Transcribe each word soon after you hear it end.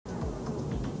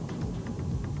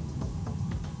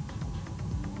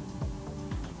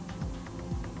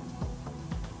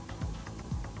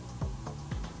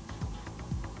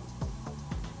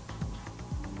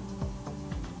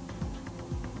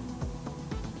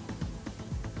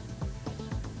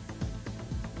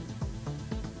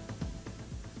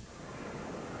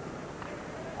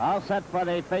All set for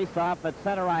the face-off at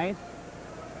center ice.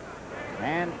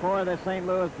 And for the St.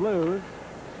 Louis Blues,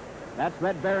 that's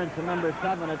Red Berenson, number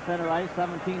 7 at center ice,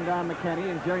 17 Don McKinney,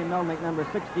 and Jerry Melnick, number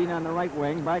 16 on the right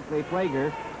wing. Barclay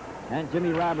Plager and Jimmy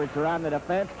Roberts are on the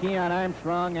defense. Keon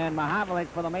Armstrong and Mahavlich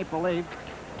for the Maple Leafs.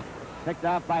 Picked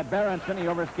off by Berenson. He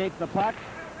overskates the puck.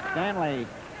 Stanley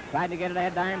tried to get it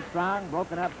ahead to Armstrong.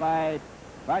 Broken up by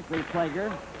Barclay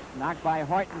Plager. Knocked by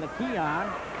Horton to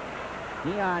Keon.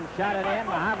 Keon shot it in.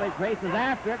 Mahavlich races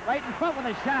after it. Right in front with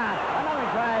a shot.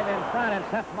 Another drive in front, and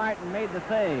Seth Martin made the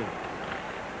save.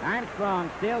 Armstrong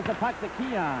steals the puck to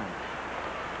Keon.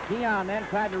 Keon then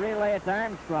tried to relay it to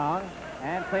Armstrong,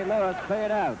 and St. Louis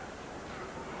cleared out.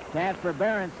 Chance for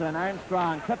Berenson.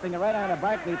 Armstrong tipping it right onto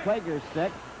Barclay Plager's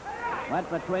stick. Went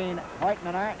between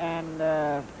Horton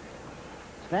and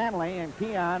Stanley, and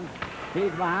Keon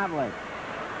feeds Mahavlich.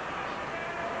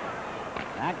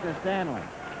 Back to Stanley.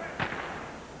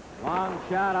 Long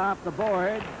shot off the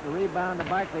board. The rebound to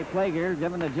Barclay Plager,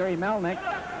 given to Jerry Melnick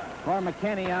for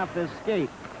McKinney off his skate.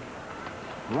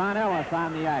 Ron Ellis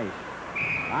on the ice.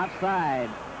 Offside,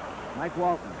 Mike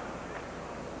Walton.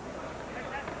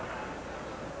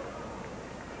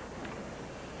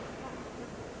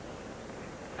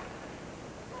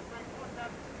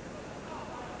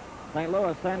 St.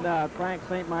 Louis send out Frank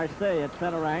St. Marseille at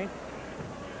center ice.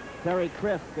 Terry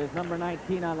Crisp is number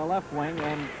 19 on the left wing,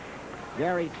 and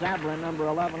Gary Sabrin, number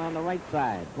 11 on the right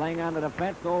side. Playing on the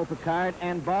defense, Noel Picard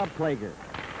and Bob Plager.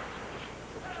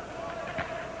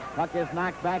 Puck is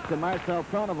knocked back to Marcel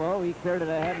Pronovo. He cleared it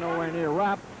ahead, nowhere near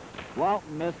Rupp.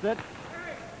 Walton missed it.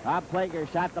 Bob Plager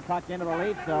shot the puck into the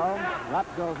lead zone. Rupp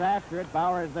goes after it.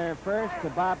 Bauer is there first to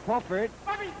Bob Pulford.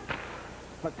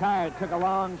 Picard took a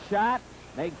long shot.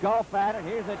 They golf at it.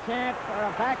 Here's a chance for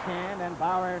a backhand, and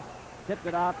Bauer tipped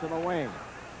it off to the wing.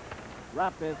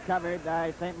 Rupp is covered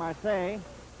by St. Marseille.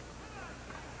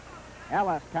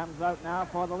 Ellis comes out now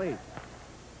for the Leafs.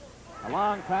 A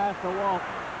long pass to Walton.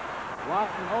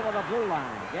 Walton over the blue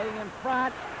line, getting in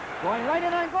front, going right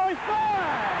in and goes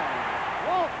score!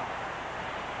 Walton.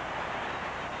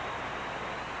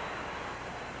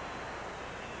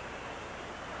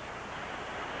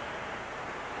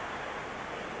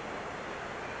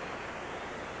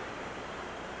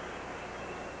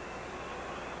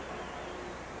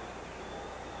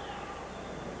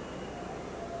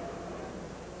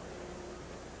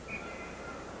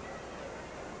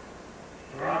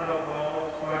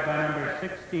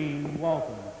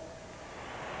 Walton.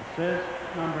 Assist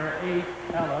number 8,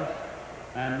 Ellis,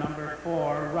 and number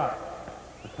 4, Rupp.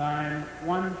 The time,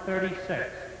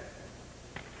 1:36.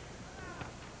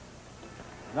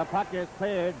 The puck is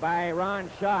cleared by Ron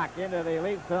Schock into the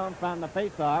Leaf zone from the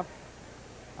faceoff.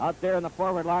 Out there in the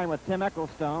forward line with Tim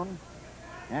Ecclestone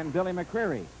and Billy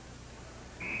McCreary.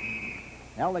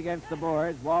 Held against the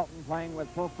boards. Walton playing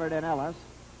with Pulford and Ellis.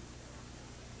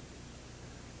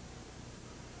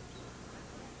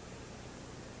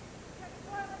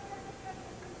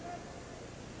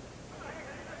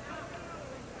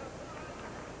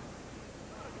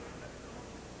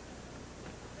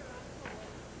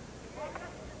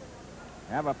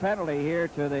 Have a penalty here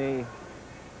to the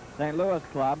St. Louis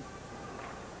club.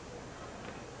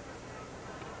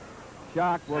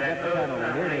 Schock will get the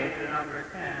penalty. Here it is. Number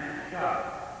 10, Schock.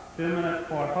 2 minutes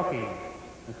for hooking.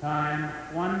 The time,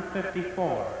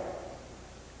 1:54.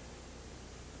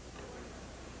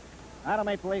 Now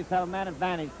Maple Leafs have a man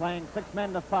advantage, playing 6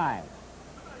 men to 5.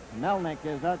 Melnick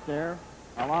is out there,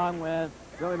 along with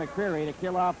Billy McCreary, to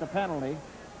kill off the penalty.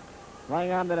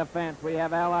 Playing on the defense, we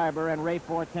have Al Arbor and Ray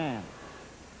Fortan.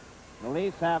 The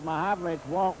Leafs have Mahavlich,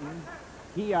 Walton,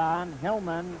 Keon,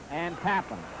 Hillman, and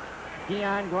Tappan.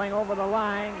 Keon going over the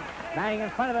line, standing in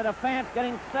front of the defense,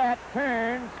 getting set,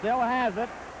 turns, still has it,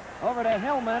 over to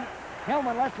Hillman.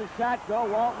 Hillman lets his shot go.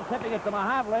 Walton tipping it to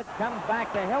Mahavlich, comes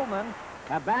back to Hillman.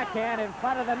 A backhand in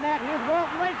front of the net. Here's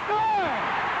Walton. They score!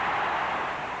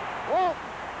 Walton.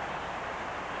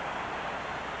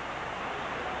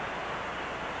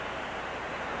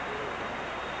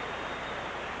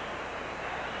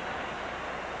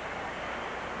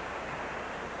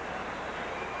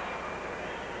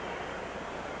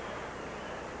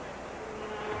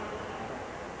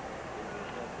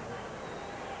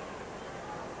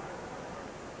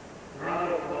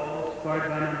 Scored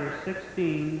by number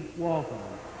 16, Walton.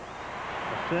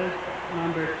 Assist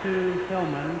number 2,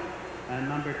 Hillman, and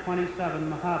number 27,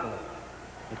 Mahavlich.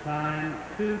 The time,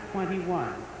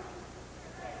 2:21.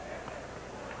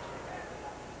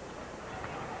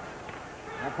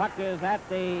 The puck is at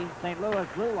the St. Louis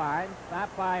blue line.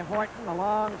 Stopped by Horton, a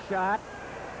long shot.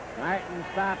 Martin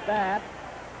stopped that.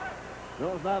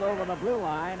 Goes out over the blue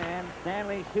line, and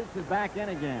Stanley shoots it back in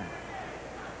again.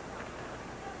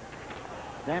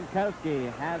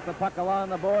 Stamkowski has the puck along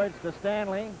the boards to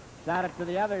Stanley. Shot it to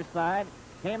the other side.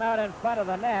 Came out in front of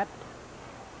the net.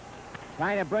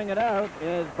 Trying to bring it out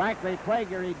is Barclay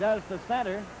Plager. He does to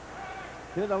center.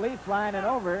 To the Leafs line and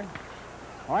over.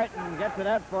 Horton gets it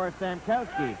out for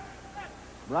Stamkowski.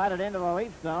 Brought it into the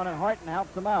Leaf zone, and Horton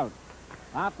helps him out.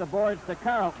 Off the boards to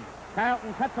Carlton.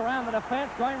 Carlton cuts around the defense,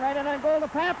 going right in on goal to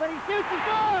Papa. He shoots, he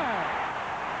scores!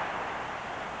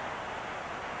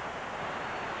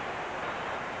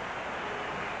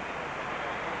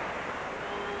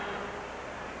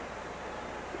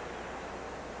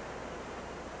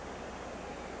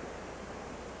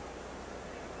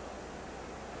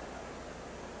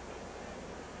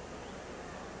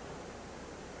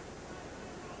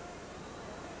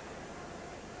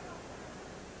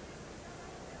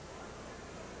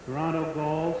 Toronto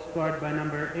goal scored by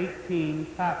number 18,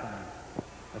 Papin.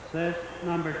 Assist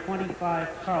number 25,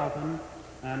 Carlton,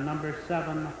 and number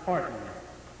 7, Horton.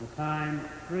 The time,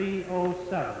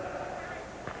 3:07.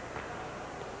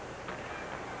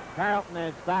 Carlton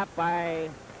is stopped by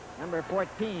number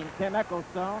 14, Tim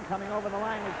Ecclestone, coming over the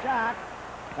line with shot.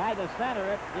 Tried to center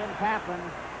it, Jim Papin.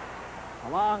 A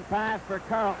long pass for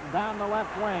Carlton down the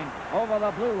left wing, over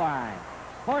the blue line.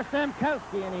 For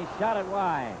Stamkowski, and he shot it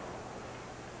wide.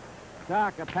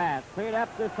 Chalk a pass, cleared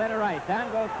up to center ice.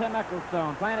 Down goes Tim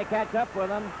Ecclestone, trying to catch up with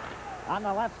him on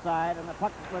the left side, and the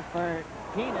puck was for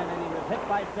Keenan, and he was hit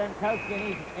by Stamkowski,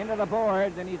 and he's into the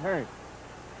boards, and he's hurt.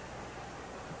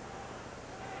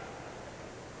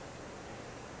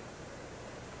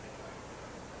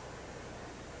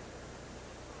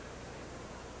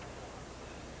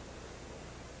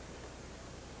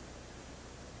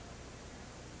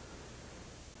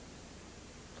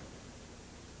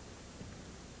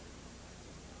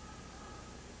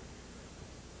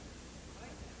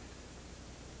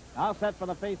 All set for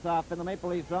the face-off in the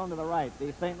Maple Leaf zone to the right.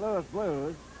 The St. Louis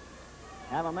Blues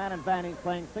have a man advantage,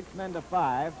 playing 6 men to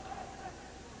 5.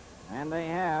 And they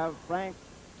have Frank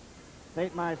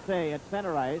St. Marseille at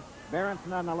center ice,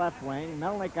 Berenson on the left wing,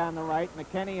 Melnick on the right,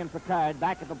 McKinney and Picard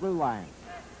back at the blue line.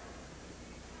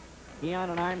 Keon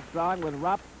and Armstrong with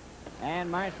Rupp and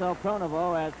Marcel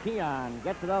Pronovo as Keon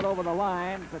gets it out over the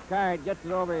line. Picard gets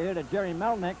it over here to Jerry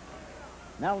Melnick.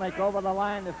 Melnick over the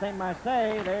line to St.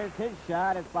 Marseille. There's his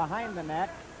shot. It's behind the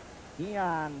net.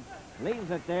 Keon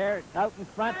leaves it there. Out in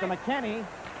front to McKinney.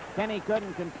 Kenny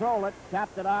couldn't control it.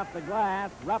 Chopped it off the glass.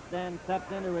 Rupp then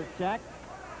stepped into his check.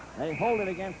 They hold it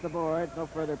against the boards. No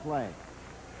further play.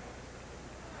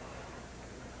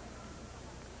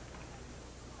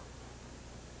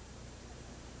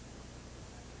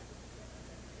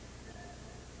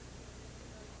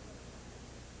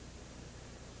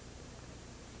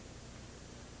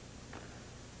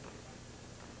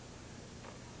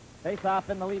 Face off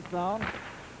in the Leaf zone.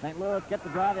 St. Louis get the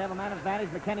draw. They have a man advantage.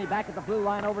 McKinney back at the blue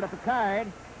line over to Picard.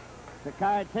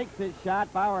 Picard takes his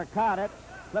shot. Bauer caught it.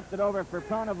 Flipped it over for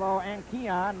Pronovo and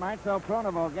Keon. Marcel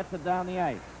Pronovo gets it down the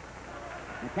ice.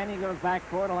 McKinney goes back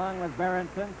for it along with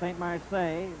Berenson, St.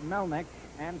 Marseille, Melnick,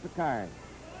 and Picard.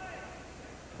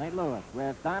 St. Louis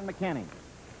with Don McKinney.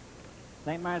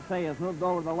 St. Marseille has moved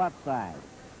over to the left side.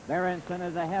 Berenson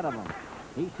is ahead of him.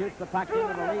 He shoots the puck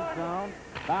into the Leaf zone.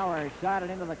 Bauer shot it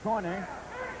into the corner.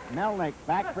 Melnick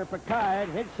back for Picard.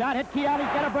 His shot hit Keon. He's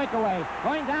got a breakaway.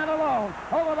 Going down alone.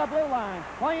 Over the blue line.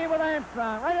 Going in with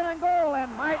Armstrong. Right in on goal.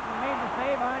 And Martin made the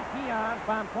save on Keon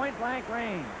from point-blank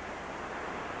range.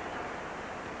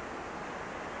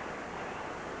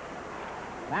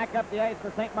 Back up the ice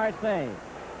for St. Marseille.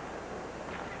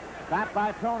 Stopped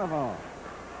by Pronovo.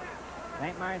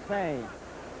 St. Marseille.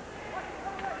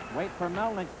 Wait for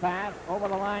Melnick's pass. Over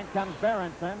the line comes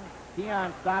Berenson.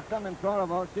 Keon stopped him, and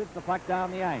Pronovo shoots the puck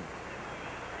down the ice.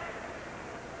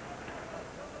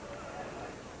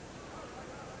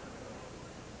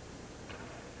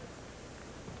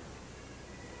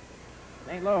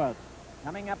 St. Louis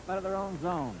coming up out of their own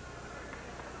zone.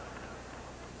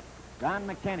 Don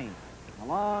McKinney. A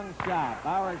long shot.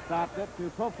 Bauer stopped it to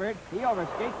Pulford. He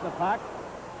overskates the puck.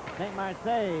 St.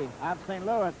 Marseille of St.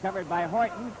 Louis covered by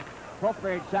Horton.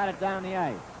 Pulford shot it down the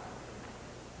ice.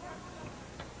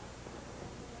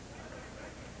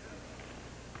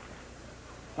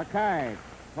 Picard.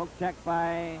 Poke check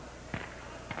by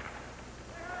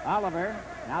Oliver.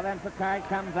 Now then Picard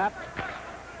comes up.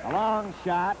 A long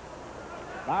shot.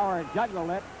 Bauer juggled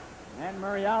it. And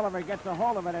Murray Oliver gets a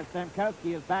hold of it as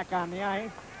Stamkowski is back on the ice.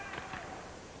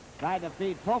 Tried to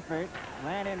feed Pulford.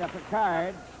 Ran into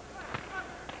Picard.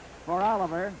 For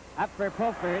Oliver. Up for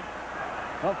Pulford.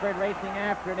 Pulford racing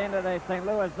after it into the St.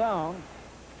 Louis zone.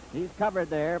 He's covered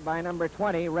there by number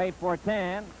 20, Ray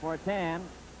Fortan. Fortan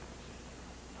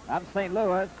of St.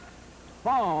 Louis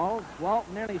falls.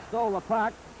 Walton nearly stole the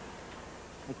puck.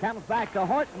 It comes back to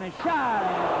Horton. A shot,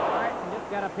 and Martin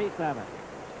just got a piece of it.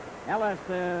 Ellis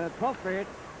Pulford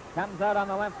comes out on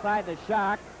the left side to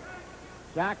Schock.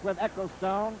 Schock with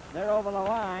Ecclestone. They're over the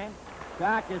line.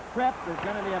 Schock is tripped. There's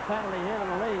going to be a penalty here to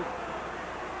the Leafs.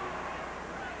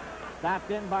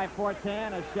 Stopped in by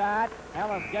Fortan. A shot.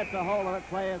 Ellis gets a hold of it.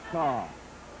 Play is called.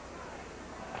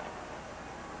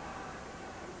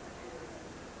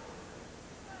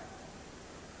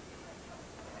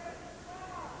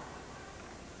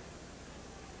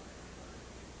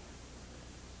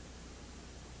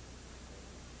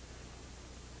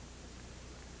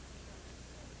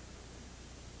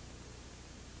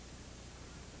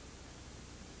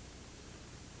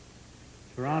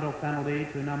 Toronto penalty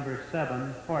to number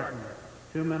 7, Horton.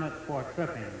 2 minutes for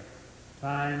tripping.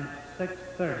 Time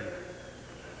 6:30.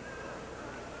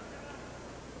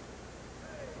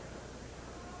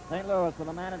 St. Louis with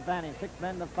a man advantage, 6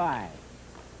 men to 5.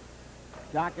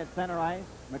 Jock at center ice.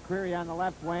 McCreary on the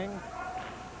left wing.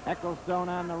 Ecclestone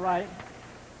on the right.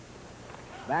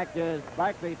 Back is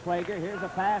Barclay Plager. Here's a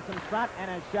pass in front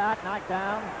and a shot knocked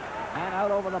down and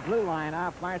out over the blue line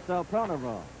off Marcel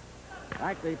Pronovo.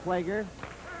 Barclay Plager.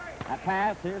 A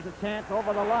pass. Here's a chance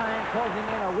over the line. Closing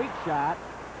in a weak shot.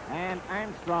 And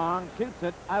Armstrong shoots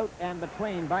it out and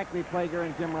between Barclay Plager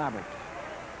and Jim Roberts.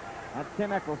 That's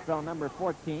Tim Ecclestone, number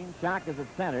 14. Schock is at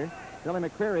center. Billy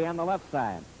McCreary on the left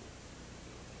side.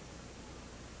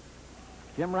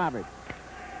 Jim Roberts.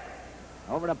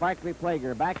 Over to Barclay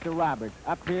Plager. Back to Roberts.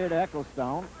 Up here to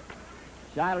Ecclestone.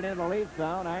 Shot it into the lead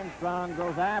zone. Armstrong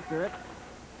goes after it.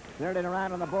 Cleared it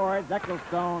around on the boards.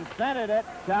 Ecclestone centered it.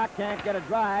 Schock can't get a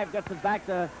drive. Gets it back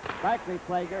to Barclay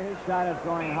Plager. His shot is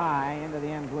going high into the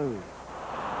end blues.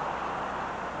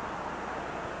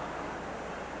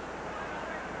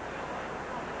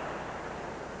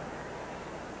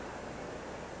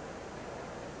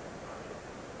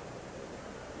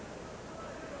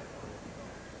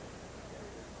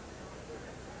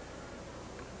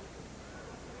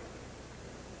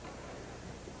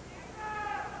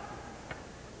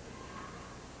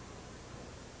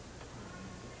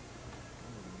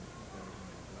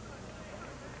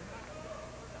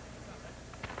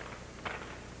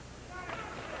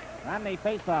 On the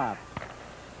face-off.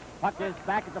 Puck is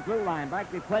back at the blue line.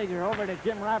 Barclay Plager over to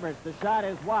Jim Roberts. The shot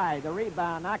is wide. The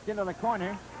rebound knocked into the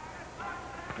corner.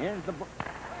 Here's the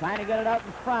trying to get it out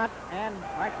in front, and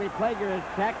Barclay Plager is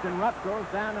checked, and Rupp goes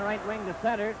down the right wing to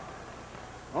center.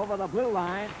 Over the blue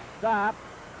line. Stop.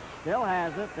 Still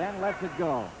has it, then lets it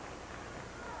go.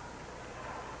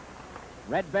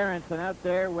 Red Berenson out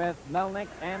there with Melnick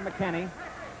and McKinney.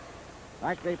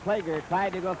 Barclay Plager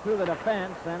tried to go through the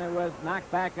defense, and it was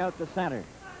knocked back out to center.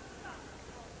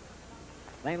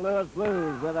 St. Louis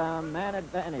Blues with a man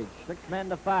advantage, 6 men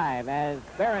to 5 as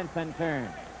Berenson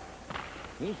turns.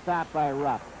 He's stopped by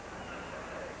Rupp.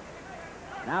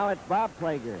 Now it's Bob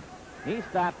Plager. He's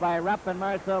stopped by Rupp and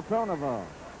Marcel Pronovo.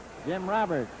 Jim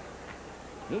Roberts.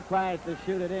 He tries to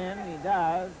shoot it in. He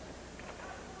does.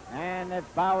 And it's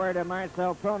Bauer to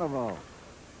Marcel Pronovo.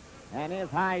 And his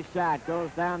high shot goes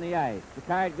down the ice.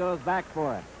 Picard goes back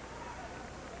for it.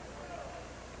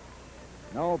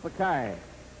 No Picard.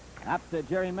 Up to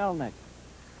Jerry Melnick.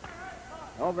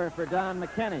 Over for Don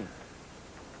McKinney.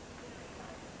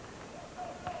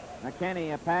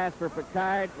 McKinney, a pass for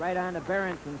Picard right on the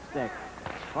Berenson's stick.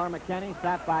 For McKinney,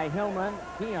 stopped by Hillman.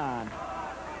 Keon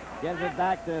gives it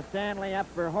back to Stanley. Up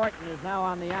for Horton, is now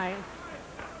on the ice.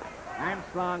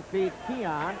 Armstrong feeds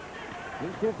Keon. He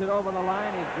shoots it over the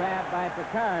line. He's grabbed by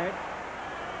Picard.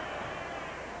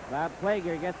 Bob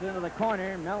Plager gets into the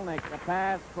corner. Melnick, a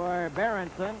pass for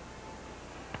Berenson.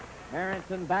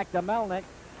 Berenson back to Melnick.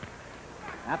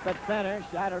 Up at center,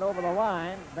 shot it over the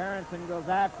line. Berenson goes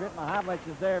after it. Mahavlich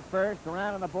is there first.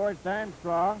 Around on the boards to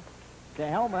Armstrong. To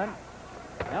Hellman.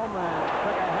 Hellman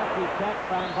took a hefty check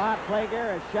from Bob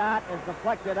Plager. A shot is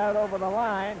deflected out over the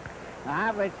line.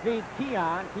 Mahavlich feeds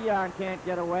Keon. Keon can't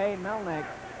get away. Melnick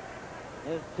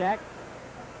is checked.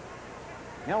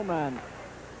 Hillman.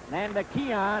 Then to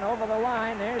Keon over the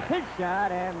line. There's his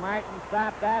shot, and Martin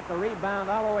stopped that. The rebound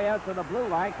all the way out to the blue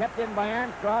line. Kept in by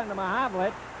Armstrong to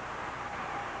Mahavlich.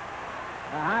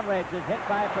 Mahavlich is hit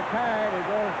by Picard, who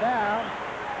goes down.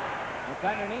 It's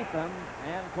underneath him,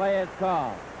 and play is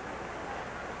called.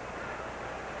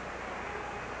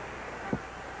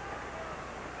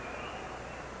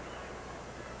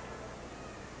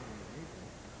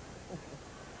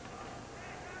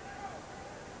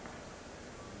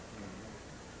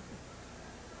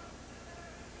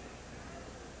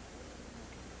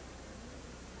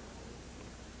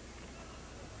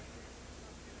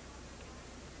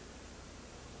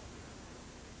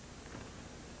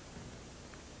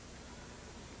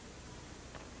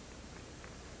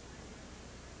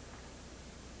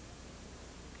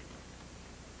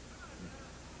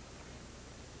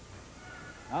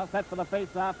 All set for the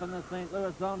face-off in the St.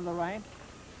 Louis zone to the right.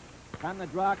 On the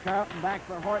draw, Carlton back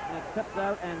for Horton. It's tipped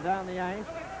out and down the ice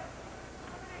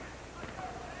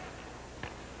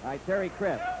by Terry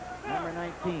Crisp, number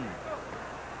 19.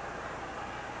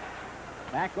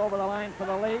 Back over the line for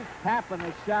the Leafs. Tapping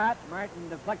the shot. Martin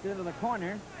deflected into the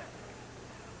corner.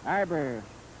 Arbor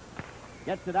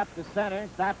gets it up to center.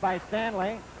 Stopped by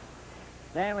Stanley.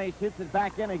 Stanley shoots it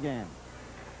back in again.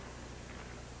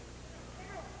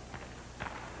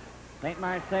 St.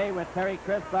 Marseille with Terry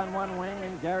Crisp on one wing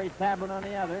and Gary Sabrin on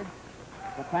the other.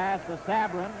 The pass to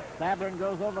Sabrin. Sabrin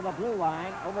goes over the blue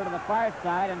line, over to the far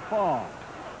side and falls.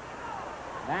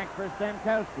 Back for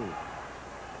Stemkowski.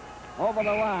 Over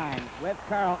the line with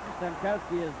Carlton.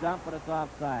 Stemkowski is dumped, but it's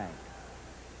offside.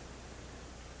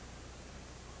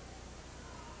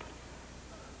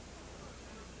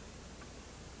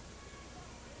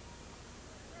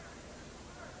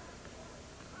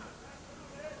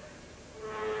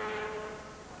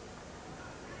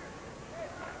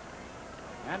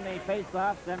 And the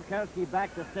face-off, Stemkowski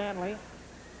back to Stanley.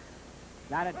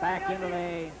 Got it back into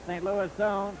the St. Louis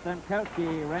zone.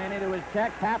 Stemkowski ran into his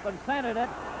check. Tappan centered it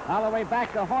all the way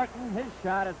back to Horton. His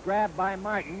shot is grabbed by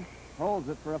Martin. Holds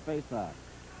it for a face-off.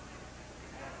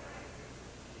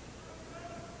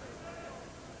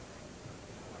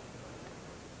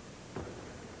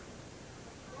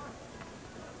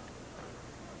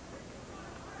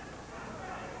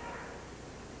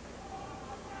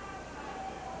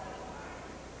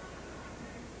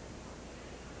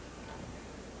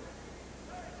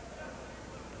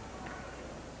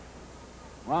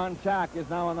 Ron Schock is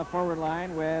now on the forward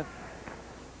line with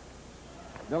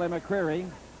Billy McCreary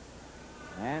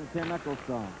and Tim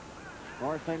Nicholstone.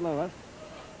 For St. Louis,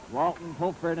 Walton,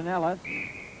 Pulford, and Ellis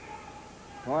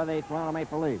for the Toronto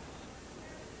Maple Leafs.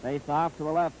 Face off to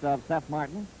the left of Seth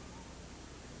Martin.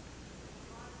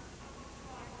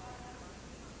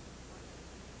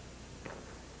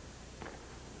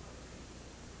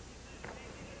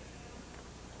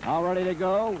 All ready to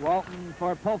go. Walton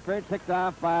for Pulford, picked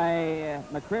off by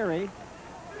McCreary.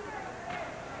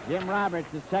 Jim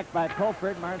Roberts is checked by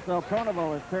Pulford. Marcel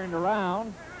Pronovo is turned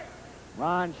around.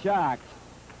 Ron Schock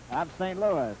of St.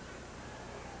 Louis.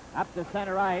 Up to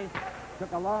center ice.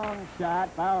 Took a long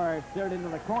shot. Bauer steered into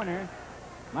the corner.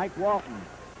 Mike Walton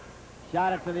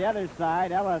shot it to the other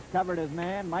side. Ellis covered his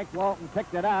man. Mike Walton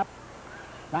picked it up.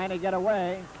 Trying to get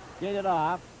away. Skated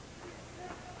off.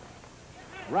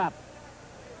 Rupp.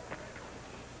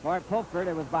 For Pulford,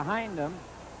 it was behind him.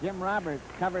 Jim Roberts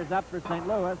covers up for St.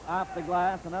 Louis, off the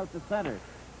glass and out to center.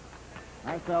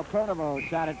 Marcel Pronovo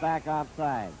shot it back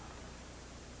offside.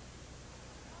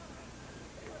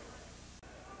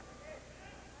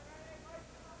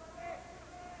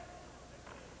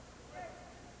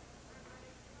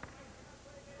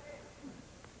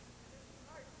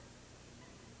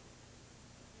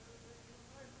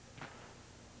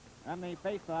 On the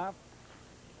face-off,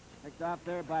 picked off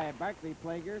there by Barclay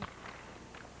Plager.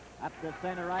 Up to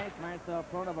center ice, Marcel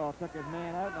Pronovo took his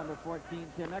man out, number 14,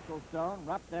 Tim Nicholstone.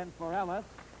 Rupp then for Ellis.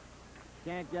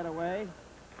 Can't get away.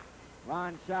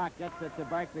 Ron Schock gets it to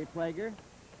Barclay Plager.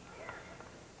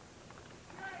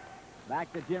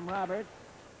 Back to Jim Roberts.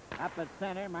 Up at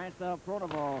center, Marcel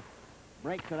Pronovo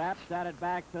breaks it up, shot it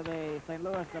back to the St.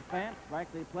 Louis defense.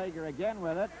 Barclay Plager again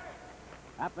with it.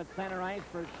 Up at center ice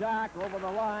for Schock, over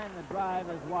the line. The drive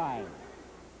is wide.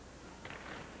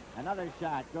 Another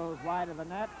shot goes wide of the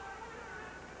net.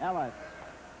 Ellis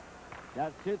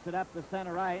just shoots it up the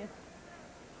center ice.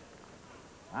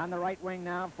 On the right wing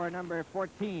now for number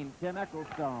 14, Tim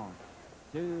Nicholstone.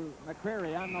 To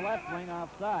McCreary on the left wing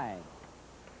offside.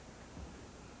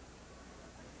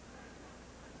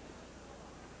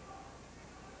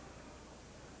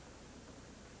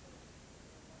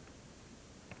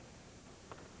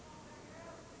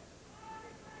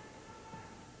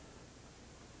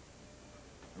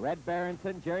 Red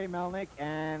Berenson, Jerry Melnick,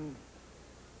 and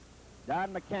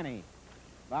Don McKinney.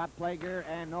 Bob Plager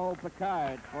and Noel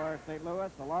Picard for St. Louis.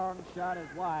 The long shot is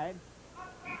wide,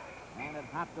 and it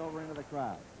hopped over into the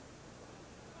crowd.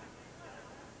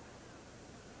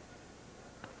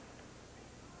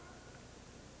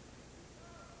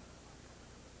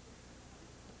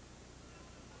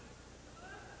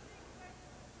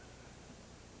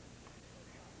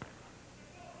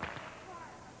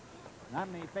 On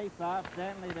the face-off,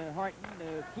 Stanley to Horton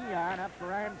to Keon, up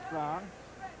for Armstrong.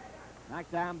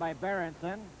 Knocked down by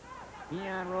Berenson.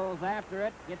 Keon rolls after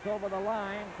it, gets over the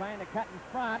line, trying to cut in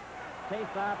front. Face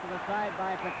off to the side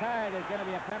by Picard. There's going to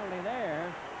be a penalty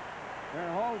there.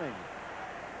 They're holding.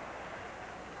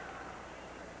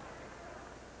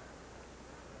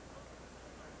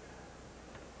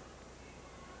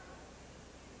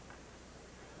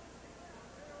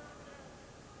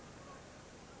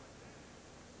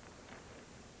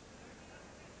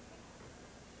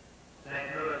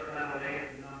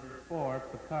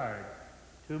 Picard.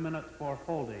 2 minutes for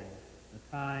holding. The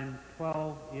time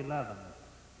 12:11.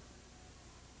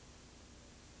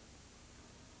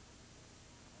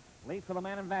 Lead for the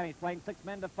man advantage, playing 6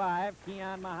 men to 5.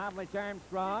 Keon Mahavlich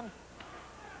Armstrong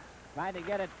tried to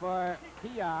get it for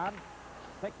Keon.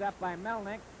 Picked up by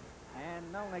Melnick,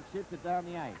 and Melnick shoots it down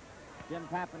the ice. Jim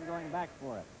Pappen going back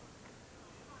for it.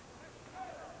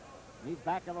 He's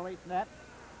back of the Leafs net.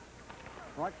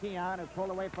 For Keon, who's pulled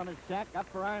away from his check. Up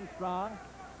for Armstrong.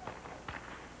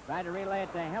 Tried to relay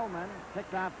it to Hillman.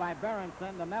 Picked off by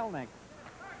Berenson to Melnick.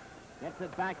 Gets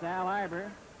it back to Al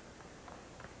Arbor.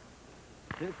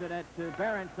 Shoots it to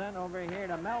Berenson, over here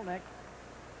to Melnick.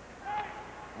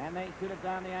 And they shoot it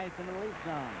down the ice in the Leaf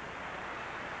zone.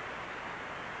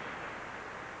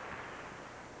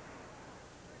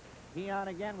 Keon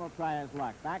again will try his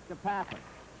luck. Back to Pappen.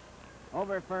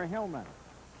 Over for Hillman.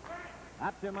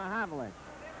 Up to Mahavlich.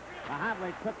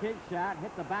 Mahavlich took his shot,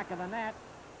 hit the back of the net.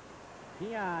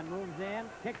 Keon moves in,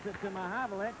 kicks it to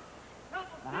Mahavlich.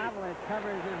 Mahavlich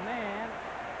covers his man.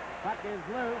 Puck is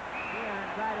loose.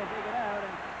 Keon tried to dig it out,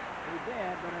 and he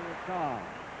did, but it was called.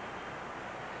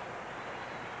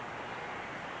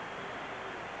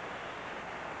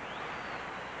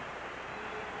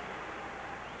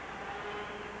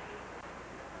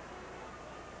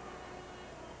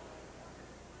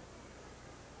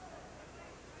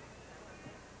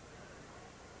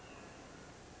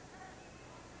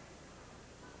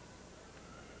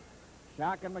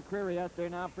 Schock and McCreary out there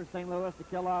now for St. Louis to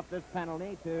kill off this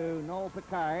penalty to Noel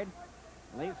Picard.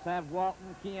 Leafs have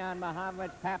Walton, Keon,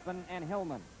 Mahavlich, Pappen, and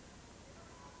Hillman.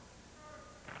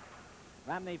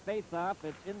 From the face-off,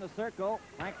 it's in the circle.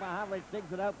 Frank Mahavlich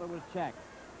digs it out, but was checked.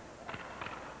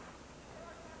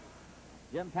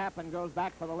 Jim Pappen goes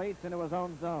back for the Leafs into his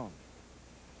own zone.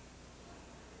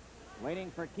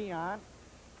 Waiting for Keon.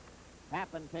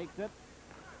 Pappen takes it.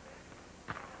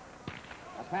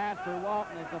 A pass to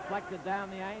Walton is deflected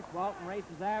down the ice. Walton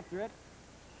races after it.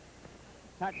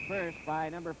 Touched first by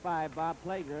number 5, Bob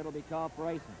Plager. It'll be called for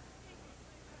icing.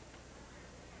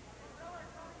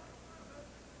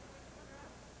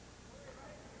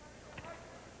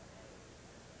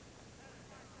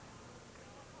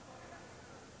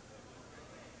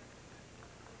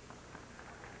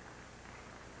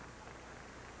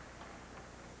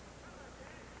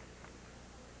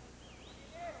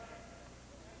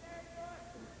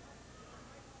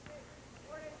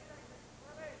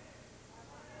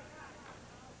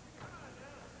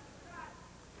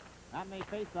 On the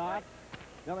face-off,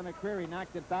 Billy McCreary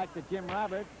knocked it back to Jim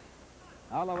Roberts.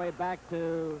 All the way back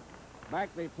to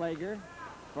Barclay Plager.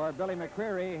 For Billy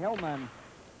McCreary, Hillman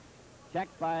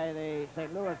checked by the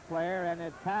St. Louis player, and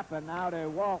it's Pappen now to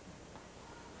Walton.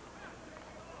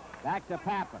 Back to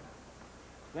Pappen.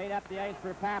 Straight up the ice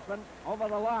for Pappen. Over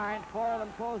the line, 4 of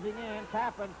them closing in.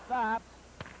 Pappen stops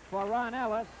for Ron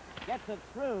Ellis. Gets it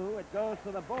through. It goes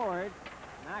to the boards.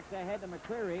 Knocked ahead to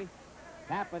McCreary.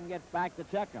 Pappen gets back to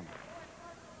check him.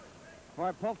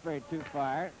 For Pulford too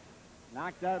far.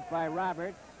 Knocked out by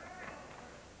Roberts.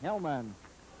 Hillman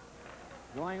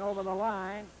going over the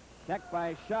line. Checked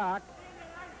by Schock.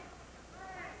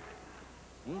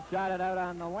 He shot it out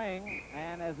on the wing,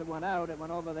 and as it went out, it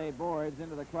went over the boards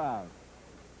into the crowd.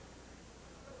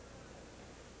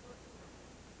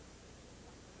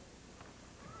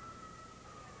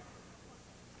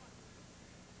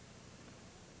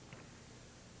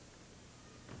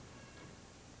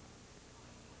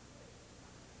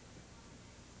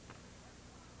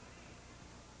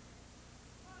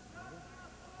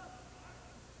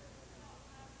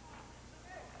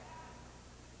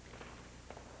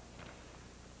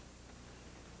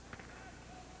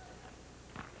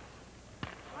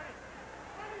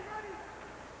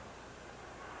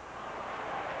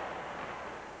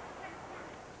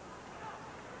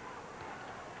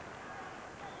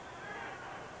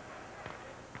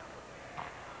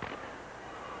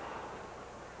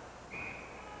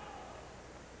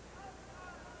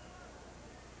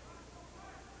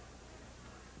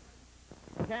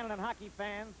 Canada and hockey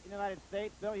fans in the United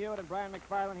States, Bill Hewitt and Brian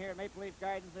McFarland here at Maple Leaf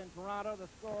Gardens in Toronto. The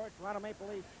score, Toronto Maple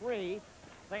Leafs 3,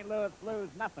 St. Louis Blues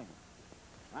nothing.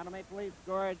 Toronto Maple Leafs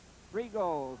scored 3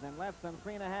 goals in less than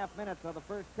 3.5 minutes of the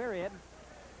first period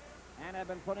and have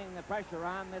been putting the pressure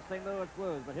on this St. Louis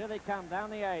Blues. But here they come down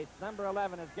the ice. Number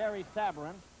 11 is Gary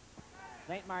Sabourin.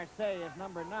 St. Marseille is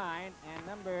number 9, and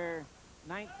number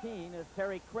 19 is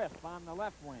Terry Crisp on the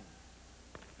left wing.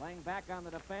 Playing back on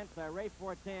the defense are Ray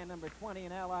Fortin, number 20,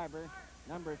 and Al Arbor,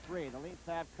 number 3. The Leafs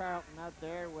have Carlton out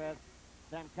there with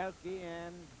Samkowski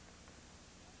and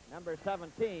number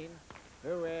 17,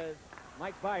 who is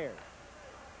Mike Byers.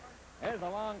 There's a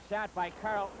long shot by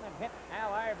Carlton and hit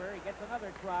Al Arbor. He gets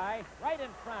another try right in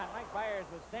front. Mike Byers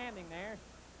was standing there.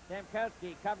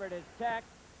 Stamkowski covered his check.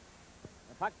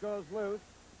 The puck goes loose.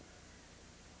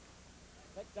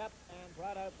 Picked up and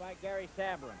brought out by Gary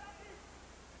Sabrin.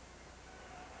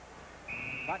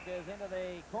 Puck is into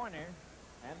the corner,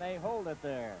 and they hold it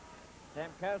there.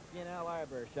 Stamkowski and Al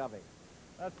Arbor shoving.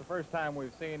 That's the first time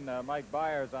we've seen Mike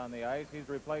Byers on the ice. He's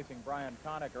replacing Brian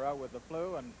Conacher out with the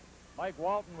flu, and Mike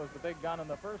Walton was the big gun in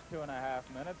the first 2.5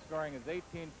 minutes, scoring his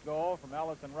 18th goal from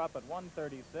Ellison Rupp at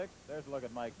 1:36. There's a look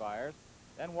at Mike Byers.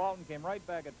 Then Walton came right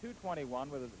back at 2:21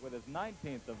 with his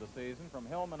 19th of the season from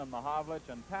Hillman and Mahovlich,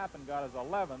 and Tappan got his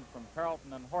 11th from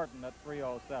Carlton and Horton at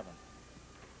 3:07.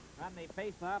 On the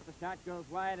face-off, the shot goes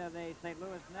wide of the St.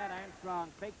 Louis net.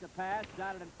 Armstrong faked the pass,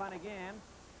 shot it in front again.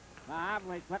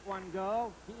 Mahovlich let one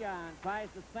go. Keon tries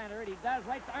to center it. He does,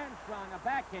 right to Armstrong, a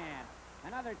backhand.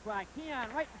 Another try.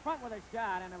 Keon right in front with a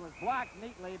shot, and it was blocked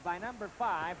neatly by number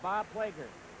 5, Bob Plager.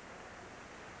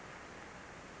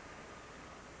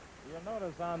 You'll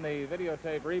notice on the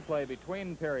videotape replay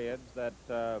between periods that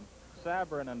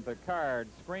Sabrin and Picard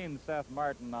screened Seth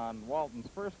Martin on Walton's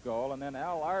first goal, and then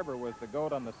Al Arbor was the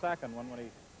goat on the second one when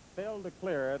he failed to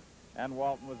clear it, and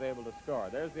Walton was able to score.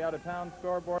 There's the out-of-town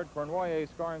scoreboard. Cournoyer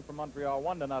scoring for Montreal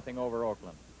 1-0 over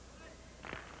Oakland.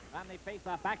 On the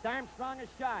face-off, back to Armstrong, a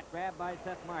shot grabbed by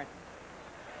Seth Martin.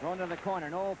 Thrown to the corner.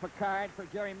 Noel Picard for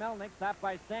Jerry Melnick, stopped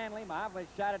by Stanley. Mahovlich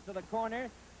shot it to the corner.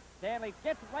 Stanley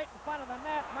gets it right in front of the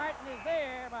net. Martin is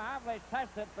there. Mahovlich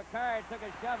touched it. Picard took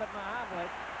a shove at Mahovlich.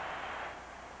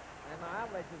 And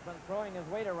Mahovlich has been throwing his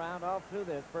weight around all through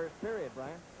this first period,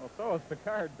 Brian. Well, so is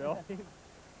Picard, Bill.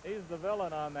 He's the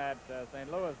villain on that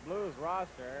St. Louis Blues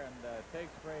roster, and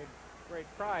takes great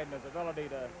pride in his ability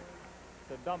to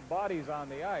dump bodies on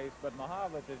the ice. But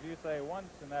Mahovlich, as you say, once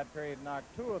in that period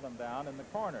knocked 2 of them down in the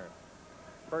corner.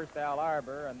 First Al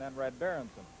Arbor and then Red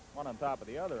Berenson. One on top of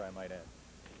the other, I might add.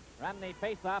 Run the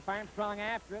face-off. Armstrong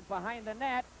after it behind the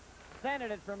net.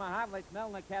 Centered it for Mahovlich.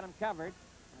 Melnick had him covered.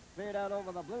 Cleared out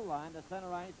over the blue line to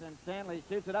center ice, and Stanley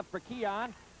shoots it up for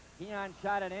Keon. Keon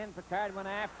shot it in. Picard went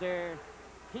after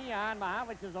Keon.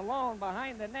 Mahovlich is alone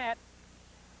behind the net.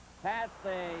 Past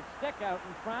the stick out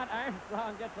in front.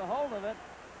 Armstrong gets a hold of it.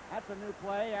 That's a new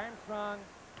play. Armstrong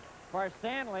for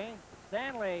Stanley.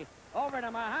 Stanley over to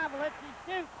Mahovlich.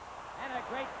 He shoots. And a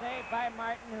great save by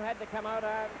Martin, who had to come out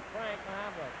on Frank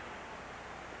Mahovlich.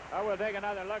 I will take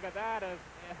another look at that. As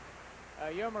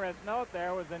a humorous note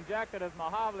there was injected as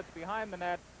Mahovlich behind the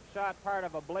net shot part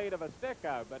of a blade of a stick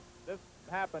out, but this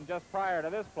happened just prior to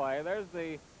this play. There's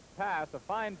the pass, a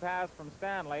fine pass from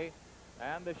Stanley,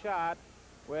 and the shot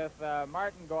with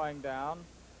Martin going down,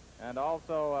 and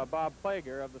also Bob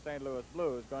Plager of the St. Louis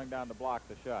Blues going down to block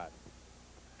the shot.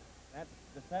 That's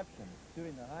deception,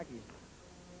 shooting the hockey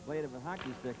blade of a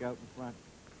hockey stick out in front.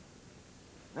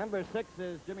 Number 6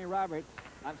 is Jimmy Roberts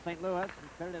of St. Louis. He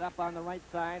cleared it up on the right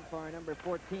side for number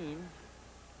 14,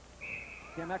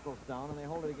 Tim Ecclestone, and they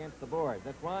hold it against the board.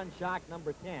 That's Ron Schock,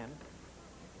 number 10,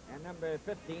 and number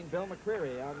 15, Bill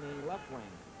McCreary on the left wing.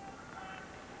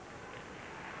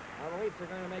 Now the Leafs are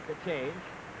going to make a change.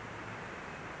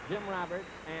 Jim Roberts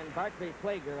and Barclay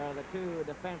Plager are the 2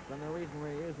 defensemen. The reason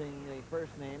we're using the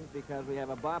first names because we have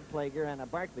a Bob Plager and a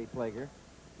Barclay Plager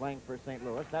playing for St.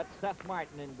 Louis. That's Seth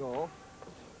Martin in goal.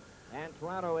 And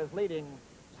Toronto is leading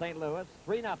St. Louis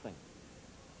 3-0.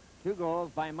 2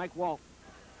 goals by Mike Walton.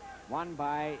 1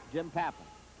 by Jim Pappen.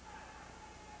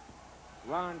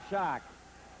 Ron Schock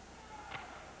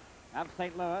of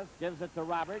St. Louis gives it to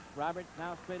Roberts. Roberts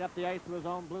now straight up the ice to his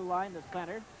own blue line to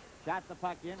center. Shot the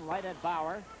puck in right at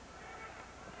Bauer.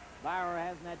 Bauer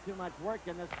hasn't had too much work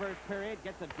in this first period.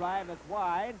 Gets a drive that's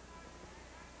wide.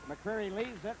 McCreary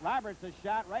leaves it. Roberts a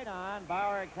shot right on.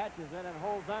 Bauer catches it and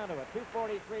holds on to it.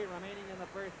 2:43 remaining in the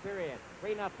first period.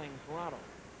 3-0 Toronto.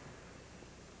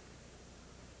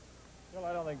 Well,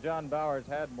 I don't think John Bauer's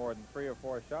had more than 3 or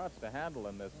 4 shots to handle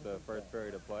in this first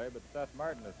period of play, but Seth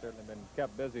Martin has certainly been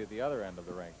kept busy at the other end of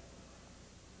the rink.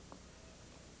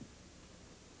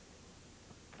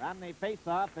 On the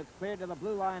face-off, it's cleared to the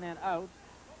blue line and out.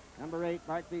 Number 8,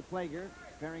 Barclay Plager,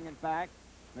 carrying it back.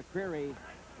 McCreary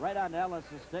right on Ellis'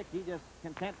 stick. He just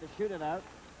content to shoot it out.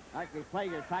 Barclay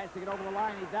Plager tries to get over the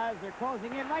line. He does. They're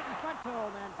closing in right in front to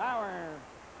him, and Bauer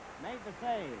made the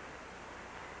save.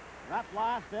 Rupp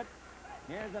lost it.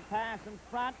 Here's a pass in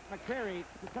front. McCreary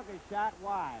took his shot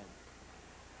wide.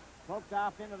 Poked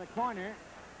off into the corner.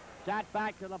 Shot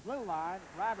back to the blue line.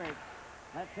 Roberts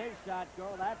lets his shot go.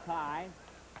 That's high.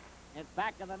 It's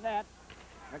back of the net.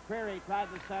 McCreary tried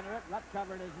to center it. Rupp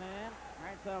covered his man.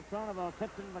 Marcel Pronovo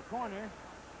tipped into the corner.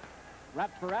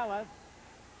 Rupp for Ellis.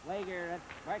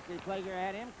 Barclay Plager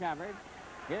had him covered.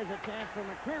 Here's a chance for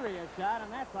McCreary, a shot,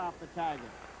 and that's off the target.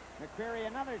 McCreary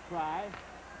another try,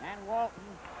 and Walton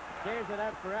steers it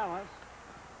out for Ellis,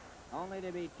 only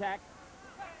to be checked.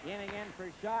 In again for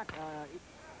Shock.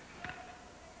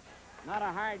 Not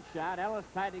a hard shot. Ellis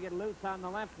tried to get loose on the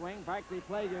left wing. Barclay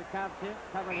Plager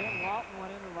covered him. Walton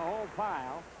went into the whole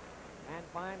pile and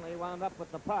finally wound up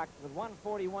with the puck. With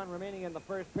 1:41 remaining in the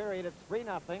first period, it's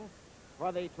 3-0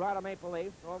 for the Toronto Maple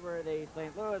Leafs over the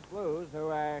St. Louis Blues, who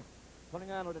are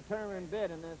putting on a determined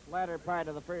bid in this latter part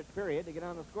of the first period to get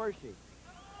on the score sheet.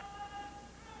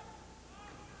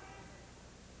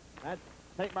 That's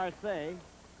St. Marseille.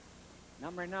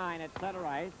 Number 9 at center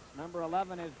ice. Number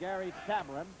 11 is Gary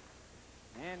Sabrin.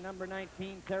 And number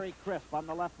 19, Terry Crisp on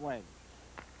the left wing.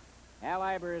 Al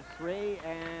Iber is 3,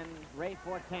 and Ray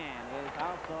Fortin is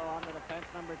also on the defense,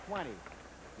 number 20.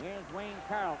 Here's Wayne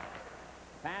Carlton.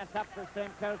 Pass up for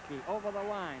Stankowski, over the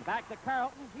line. Back to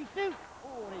Carlton. He shoots.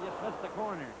 Oh, and he just missed the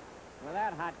corner with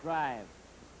that hot drive.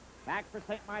 Back for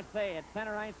St. Marseille at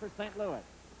center ice for St. Louis.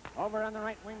 Over on the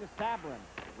right wing to Sabrin.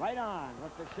 Right on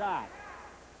with the shot.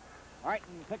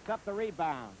 Horton picks up the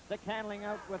rebound. Stick handling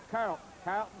out with Carlton.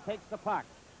 Carlton takes the puck.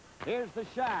 Here's the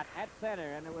shot at center,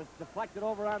 and it was deflected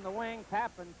over on the wing.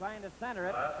 Pappen trying to center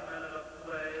it. Last minute of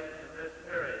play in this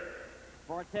period.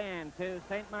 Fortin to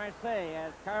St. Marseille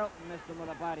as Carlton missed him with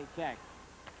a body check.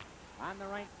 On the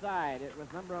right side, it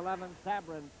was number 11,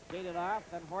 Sabrin, skated off,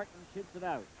 and Horton shoots it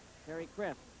out. Terry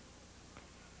Crisp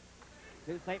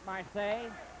to St. Marseille,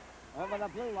 over the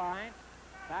blue line.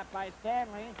 Stopped by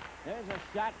Stanley. There's a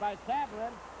shot by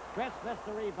Sabrin. Crisp missed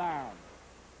the rebound.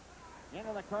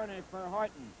 Into the corner for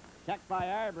Horton. Checked by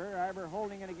Arbor. Arbor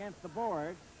holding it against the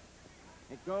board.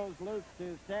 It goes loose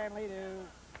to Stanley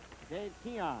to Dave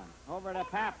Keon. Over to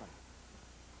Pappen.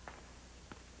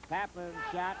 Pappen's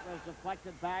shot was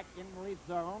deflected back in the Leaf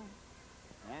zone.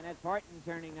 And it's Horton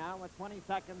turning now with 20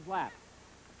 seconds left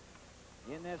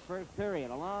in this first period.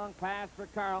 A long pass for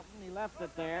Carlton. He left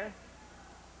it there.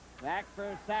 Back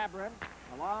for Sabrin.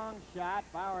 A long shot.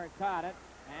 Bauer caught it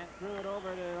and threw it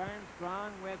over to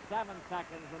Armstrong with 7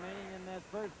 seconds remaining in this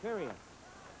first period.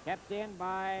 Kept in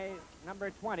by number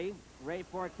 20, Ray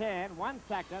Fortin. 1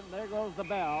 second. There goes the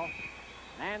bell.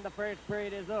 And the first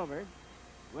period is over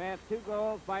with 2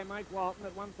 goals by Mike Walton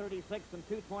at 1:36 and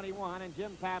 2:21, and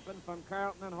Jim Pappen from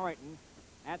Carlton and Horton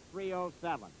at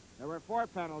 3:07. There were 4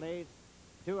 penalties,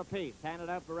 2 apiece, handed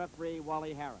out for referee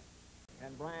Wally Harris.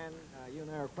 And Brian, you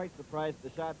and I are quite surprised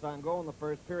at the shots on goal in the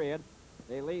first period.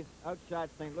 The Leafs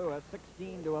outshot St. Louis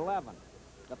 16-11.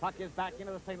 The puck is back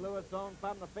into the St. Louis zone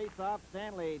from the faceoff.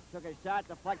 Stanley took a shot,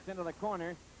 deflects into the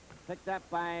corner. Picked up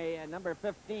by number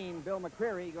 15, Bill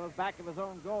McCreary. He goes back of his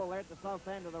own goal there at the south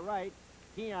end to the right.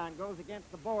 Keon goes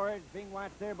against the boards, being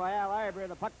watched there by Al Iber.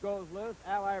 The puck goes loose.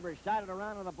 Al Iber shot it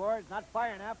around on the boards, not far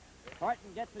enough.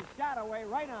 Horton gets his shot away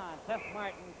right on. Seth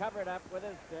Martin covered up with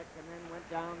his stick and then went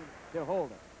down to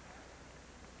hold it.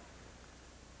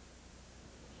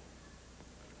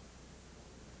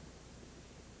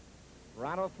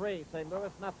 Toronto 3, St.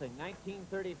 Louis nothing.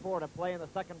 19:34 to play in the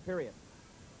second period.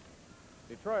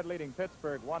 Detroit leading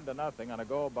Pittsburgh 1-0 on a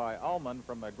goal by Ullman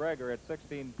from McGregor at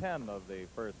 16:10 of the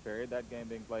first period. That game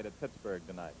being played at Pittsburgh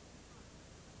tonight.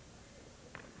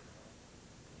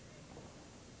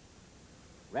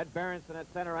 Red Berenson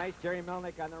at center ice. Jerry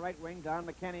Melnick on the right wing. Don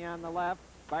McKenney on the left.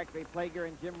 Barclay Plager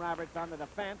and Jim Roberts on the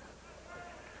defense.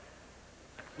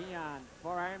 Keon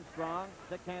for Armstrong.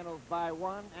 Stick handles by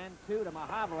 1 and 2 to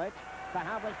Mahavlich.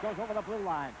 Mahavlich goes over the blue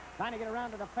line. Trying to get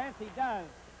around the defense. He does.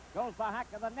 Goes back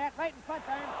of the net, right in front of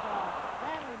Armstrong.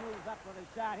 Stanley moves up with a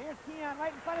shot. Here's Keon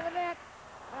right in front of the net.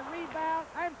 The rebound.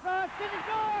 Armstrong shoots and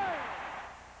scores!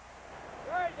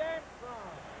 George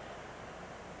Armstrong.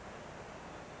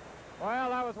 Well,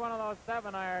 that was one of those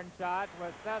 7-iron shots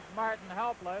with Seth Martin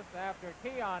helpless after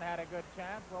Keon had a good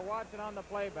chance. We'll watch it on the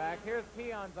playback. Here's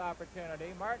Keon's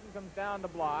opportunity. Martin comes down to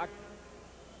block.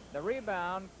 The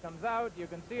rebound comes out. You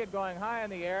can see it going high in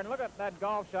the air. And look at that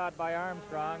golf shot by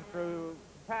Armstrong through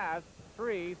past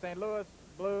 3 St. Louis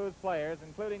Blues players,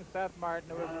 including Seth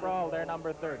Martin, who was sprawled there,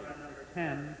 number 30. Number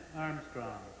 10,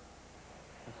 Armstrong.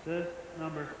 Assist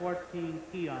number 14,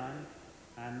 Keon,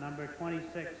 and number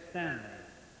 26, Stanley.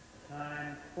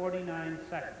 Time 49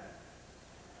 seconds.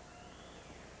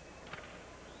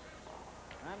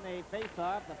 On the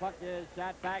face-off, the puck is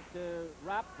shot back to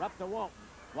Rupp. Rupp to Walton.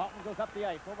 Walton goes up the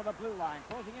ice over the blue line,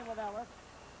 closing in with Ellis.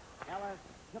 Ellis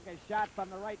took a shot from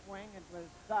the right wing. It was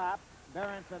stopped.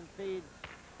 Berenson feeds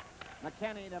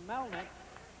McKenney to Melnick.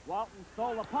 Walton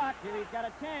stole the puck. Here he's got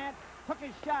a chance. Took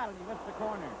his shot and he missed the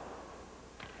corner.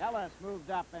 Ellis moved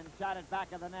up and shot it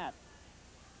back of the net.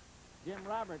 Jim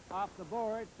Roberts off the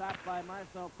board, stopped by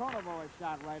Marcel Pronovo, a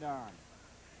shot right arm.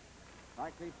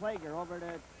 Barclay Plager over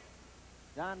to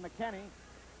Don McKenney.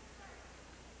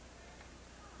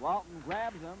 Walton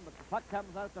grabs him, but the puck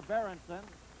comes out to Berenson.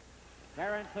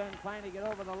 Berenson trying to get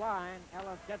over the line.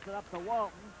 Ellis gets it up to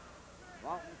Walton.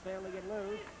 Walton failed to get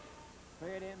loose.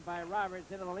 Cleared in by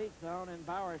Roberts into the lead zone, and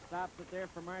Bauer stops it there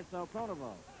for Marcel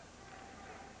Pronovo.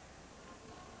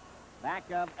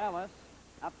 Back of Ellis,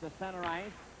 up to center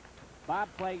ice. Bob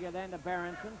Plager then to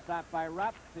Berenson, stopped by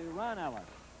Rupp to Ron Ellis.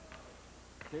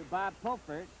 To Bob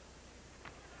Pulford.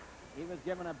 He was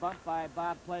given a bump by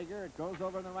Bob Plager. It goes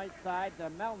over on the right side to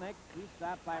Melnick. He's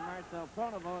stopped by Marcel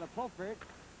Pronovo to Pulford.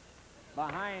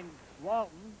 Behind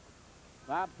Walton.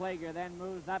 Bob Plager then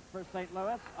moves up for St.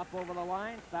 Louis. Up over the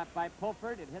line. Stopped by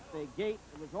Pulford. It hit the gate.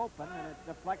 It was open, and it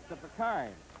deflects to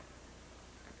Picard.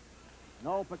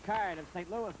 Noel Picard of St.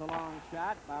 Louis, a long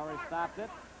shot. Bauer stopped it.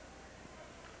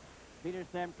 Peter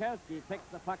Stamkowski picks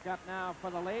the puck up now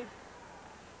for the Leafs.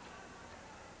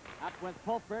 Up with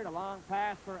Pulford, a long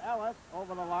pass for Ellis.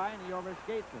 Over the line, he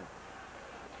overskates it.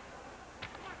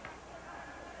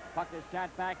 Puck is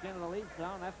shot back into the Leaf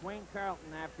zone. That's Wayne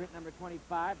Carlton after it, number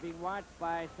 25, being watched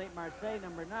by St. Marseille,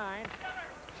 number 9.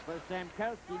 For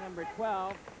Stamkowski, number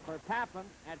 12. For Papin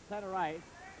at center ice.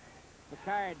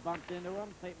 Picard bumped into him.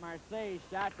 St. Marseille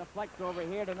shot deflects over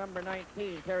here to number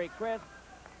 19, Terry Crisp.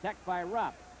 Checked by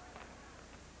Rupp.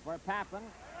 For Papin,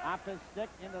 off his stick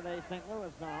into the St.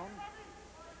 Louis zone.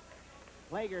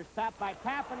 Plager stopped by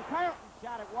Papin. Carlton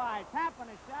shot it wide. Papin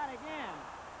is shot again.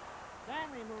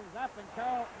 Stanley moves up, and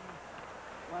Carlton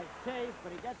was chased,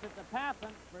 but he gets it to Papin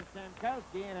for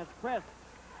Stamkowski, and it's Crisp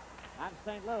of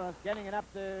St. Louis getting it up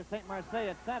to St. Marseille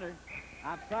at center.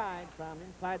 Outside from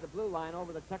inside the blue line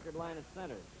over the checkered line at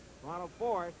center. Toronto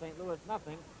 4, St. Louis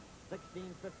nothing.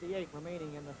 16:58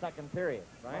 remaining in the second period,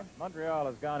 right? Montreal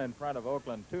has gone in front of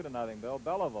Oakland 2-0, Bill.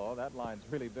 Belleville, that line's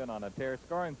really been on a tear,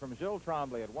 scoring from Gilles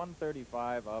Tremblay at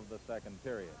 1:35 of the second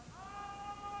period.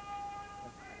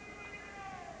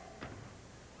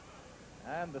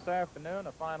 And this afternoon,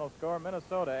 a final score,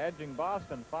 Minnesota edging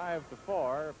Boston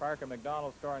 5-4. Parker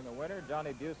McDonald scoring the winner.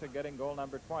 Johnny Busick getting goal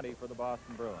number 20 for the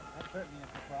Boston Bruins. That's certainly a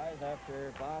surprise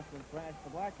after Boston thrashed the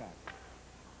Blackhawks.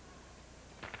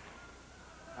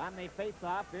 On the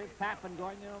face-off, here's Papin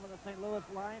going in over the St. Louis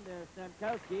line to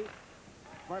Stamkowski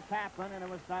for Papin, and it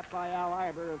was stopped by Al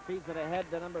Iber, who feeds it ahead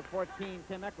to number 14,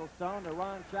 Tim Ecclestone, to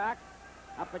Ron Schock.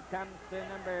 Up it comes to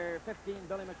number 15,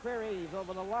 Billy McCreary. He's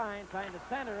over the line, trying to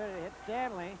center it. It hits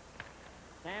Stanley.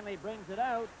 Stanley brings it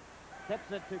out,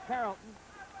 tips it to Carlton.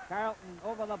 Carlton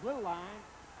over the blue line.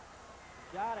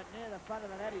 Shot it near the front of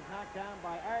the net. He's knocked down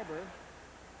by Iber.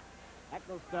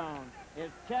 Ecclestone is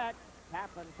checked.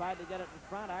 Papin tried to get it in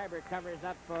front. Iber covers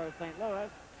up for St. Louis.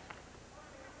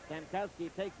 Stamkowski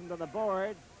takes him to the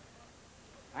boards.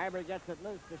 Iber gets it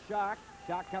loose to Schock.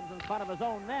 Schock comes in front of his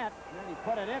own net, and then he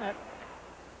put it in it.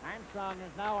 Armstrong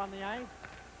is now on the ice.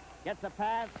 Gets a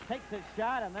pass, takes his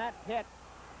shot, and that hit.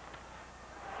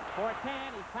 4-10.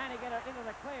 He's trying to get it into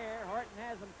the clear. Horton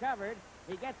has him covered.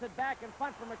 He gets it back in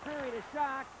front from McCreary to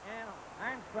Schock, and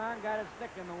Armstrong got his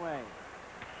stick in the way.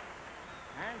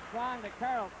 Armstrong to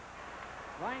Carlton.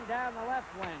 Going down the left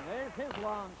wing. There's his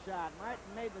long shot. Martin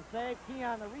made the save.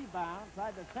 Keon the rebound.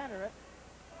 Tried to center it.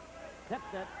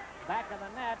 Tipped it. Back of the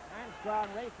net. Armstrong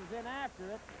races in after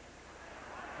it.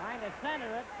 Trying to center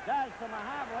it. Does to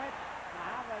Mahavlich.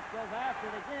 Mahavlich goes after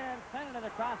it again. Sending it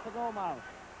across the goal mouth.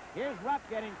 Here's Rupp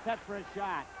getting set for a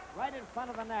shot. Right in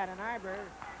front of the net. And Iber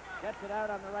gets it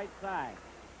out on the right side.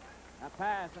 A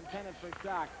pass intended for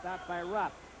Schock. Stopped by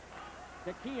Rupp.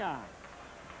 To Keon.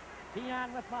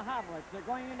 Keon with Mahavlich. They're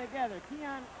going in together.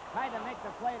 Keon tried to make the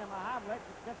play to Mahavlich.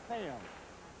 It just failed.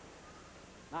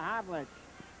 Mahavlich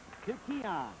to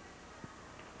Keon.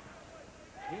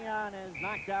 Keon is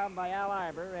knocked down by Al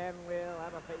Iber, and we'll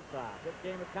have a face-off. This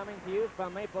game is coming to you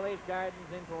from Maple Leaf Gardens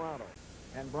in Toronto.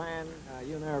 And Brian,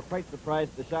 you and I are quite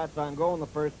surprised at the shots on goal in the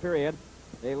first period.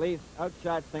 The Leafs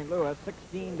outshot St. Louis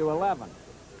 16-11.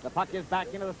 The puck is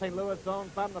back into the St. Louis zone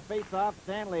from the face-off.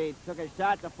 Stanley took a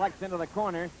shot, deflects into the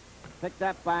corner. Picked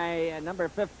up by number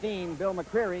 15, Bill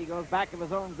McCreary. Goes back of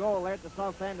his own goal there at the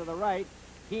south end to the right.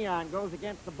 Keon goes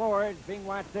against the boards, being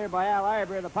watched there by Al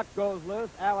Iber. The puck goes loose.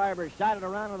 Al Iber shot it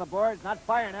around on the boards, not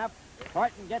far enough.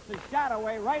 Horton gets his shot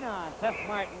away right on. Seth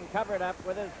Martin covered up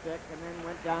with his stick and then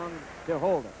went down to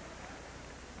hold it.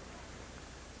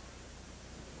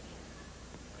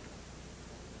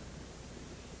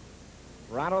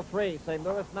 Toronto 3, St.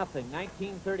 Louis nothing.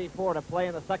 19:34 to play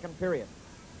in the second period.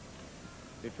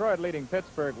 Detroit leading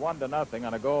Pittsburgh 1-0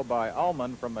 on a goal by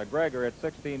Ullman from McGregor at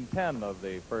 16:10 of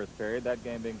the first period. That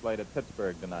game being played at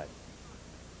Pittsburgh tonight.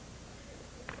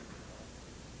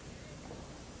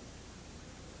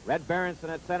 Red Berenson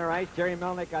at center ice, Jerry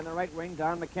Melnick on the right wing,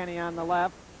 Don McKinney on the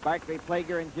left, Barclay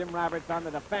Plager and Jim Roberts on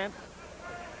the defense.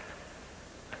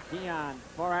 Keon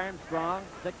for Armstrong.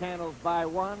 Stick handles by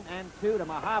 1 and 2 to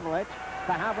Mahavlich.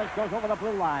 Mahavlich goes over the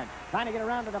blue line. Trying to get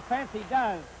around the defense. He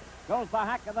does. Goes the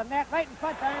hack of the net right in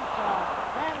front of Armstrong.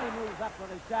 Stanley moves up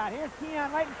with a shot. Here's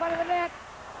Keon right in front of the net.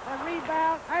 The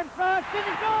rebound. Armstrong. She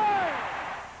scores!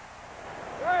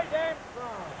 George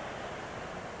Armstrong.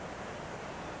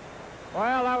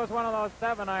 Well, that was one of those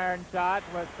 7-iron shots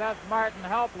with Seth Martin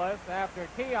helpless after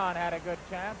Keon had a good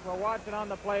chance. We'll watch it on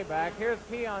the playback. Here's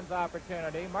Keon's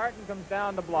opportunity. Martin comes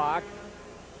down the block.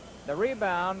 The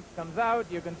rebound comes out.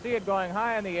 You can see it going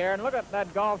high in the air. And look at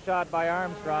that golf shot by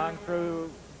Armstrong through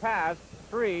past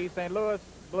 3 St. Louis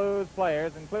Blues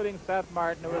players, including Seth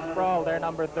Martin, who was sprawled there,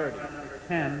 number 30.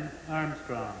 10,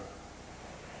 Armstrong.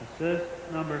 Assist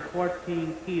number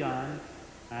 14, Keon,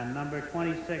 and number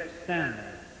 26, Stanley.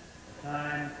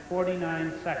 Time,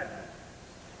 49 seconds.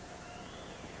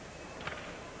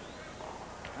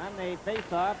 On the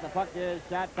face-off, the puck is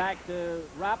shot back to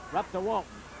Rupp. Rupp to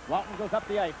Walton. Walton goes up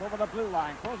the ice over the blue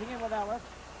line, closing in with Ellis.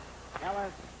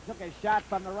 Ellis took a shot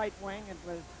from the right wing. It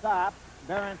was stopped.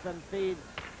 Berenson feeds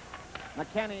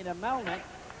McKinney to Melnick.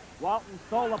 Walton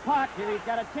stole the puck. Here he's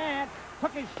got a chance.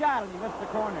 Took his shot and he missed the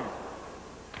corner.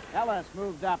 Ellis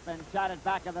moved up and shot it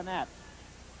back of the net.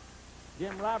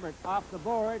 Jim Roberts off the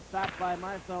board, stopped by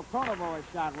Marcel Pronovo, a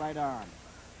shot right arm.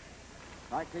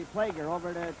 Barclay Plager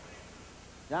over to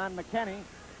Don McKinney.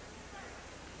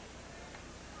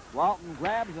 Walton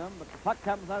grabs him, but the puck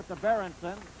comes out to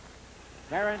Berenson.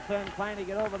 Berenson trying to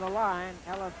get over the line.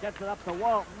 Ellis gets it up to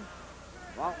Walton.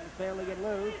 Walton failed to get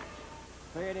loose.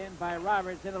 Cleared in by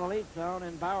Roberts into the lead zone,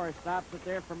 and Bauer stops it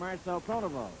there for Marcel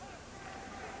Pronovo.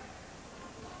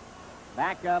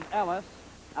 Back of Ellis,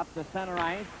 up to center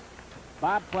ice.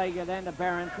 Bob Plager then to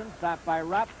Berenson, stopped by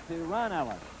Rupp to Ron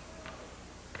Ellis.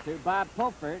 To Bob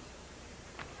Pulford.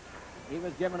 He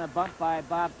was given a bump by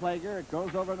Bob Plager. It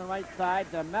goes over on the right side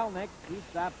to Melnick. He's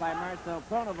stopped by Marcel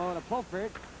Pronovo to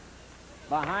Pulford.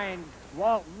 Behind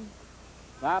Walton.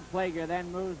 Bob Plager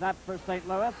then moves up for St.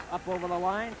 Louis, up over the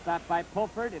line, stopped by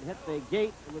Pulford. It hit the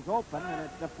gate. It was open, and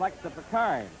it deflects to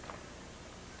Picard.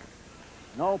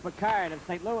 Noel Picard of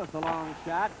St. Louis, a long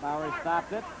shot. Bauer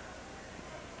stopped it.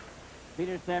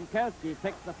 Peter Stamkowski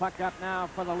picks the puck up now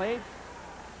for the Leafs.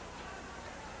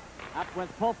 Up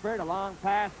with Pulford, a long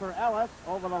pass for Ellis.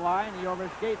 Over the line, he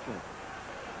overskates it.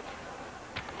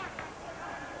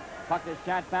 Puck is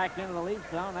shot back into the Leafs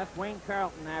zone. That's Wayne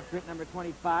Carlton after it, number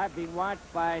 25. Being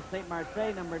watched by St.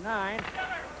 Marseille, number 9.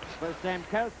 For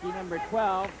Stamkowski, number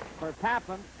 12. For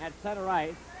Papin at center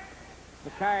ice.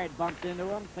 Picard bumped into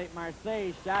him. St.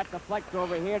 Marseille's shot deflects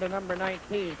over here to number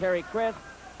 19, Terry Crisp.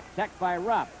 Checked by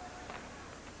Rupp.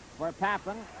 For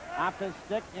Papin, off his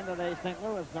stick into the St.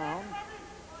 Louis zone.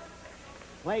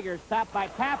 Plager stopped by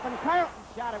Papin. Carlton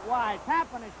shot it wide.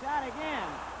 Papin is shot again.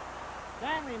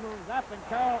 Stanley moves up, and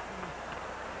Carlton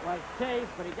was chased,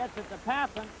 but he gets it to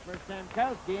Papin for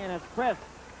Stamkowski, and it's Crisp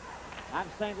of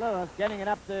St. Louis getting it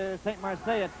up to St.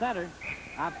 Marseille at center.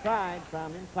 Outside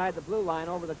from inside the blue line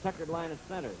over the checkered line at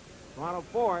center. Toronto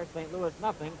 4, St. Louis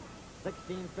nothing.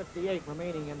 16:58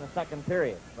 remaining in the second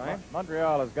period. Right?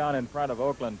 Montreal has gone in front of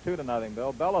Oakland 2-0,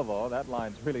 Bill. Bellevaux, that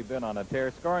line's really been on a tear,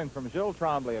 scoring from Gilles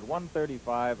Tremblay at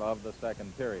 1:35 of the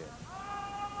second period.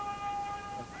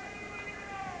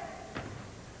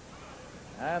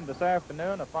 And this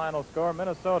afternoon, a final score,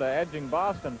 Minnesota edging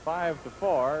Boston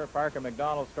 5-4. Parker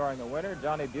McDonald scoring the winner.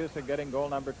 Johnny Busick getting goal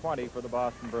number 20 for the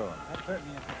Boston Bruins. That's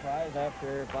certainly a surprise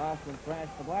after Boston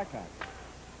thrashed the Blackhawks.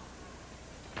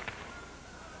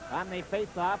 On the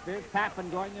face-off, here's Papin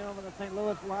going in over the St.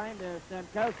 Louis line to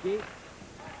Stamkowski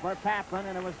for Papin,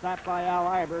 and it was stopped by Al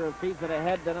Iber, who feeds it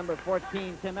ahead to number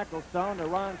 14, Tim Ecclestone, to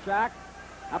Ron Schock.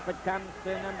 Up it comes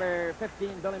to number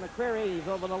 15, Billy McCreary. He's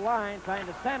over the line, trying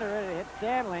to center it. It hits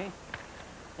Stanley.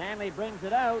 Stanley brings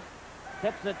it out,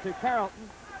 tips it to Carlton.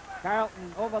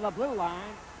 Carlton over the blue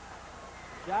line.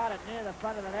 Shot it near the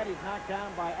front of the net. He's knocked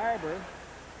down by Iber.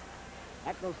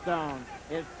 Ecclestone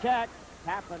is checked.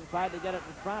 Papin tried to get it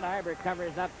in front. Iber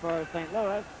covers up for St.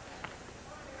 Louis.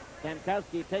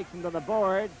 Stamkowski takes him to the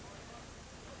boards.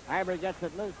 Iber gets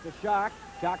it loose to Schock.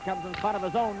 Schock comes in front of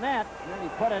his own net, and then he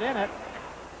put it in it.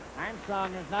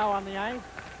 Armstrong is now on the ice.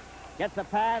 Gets a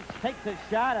pass, takes his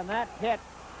shot, and that hit.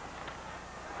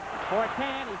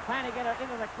 Fortin, he's trying to get it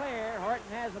into the clear.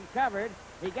 Horton has him covered.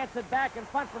 He gets it back in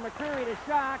front from McCreary to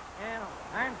Schock, and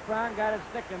Armstrong got his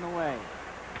stick in the way.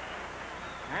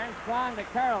 Armstrong to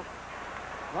Carlton.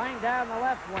 Going down the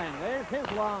left wing. There's his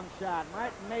long shot.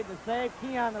 Martin made the save.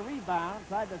 Keon the rebound.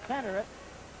 Tried to center it.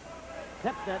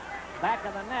 Tipped it. back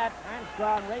of the net.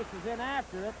 Armstrong races in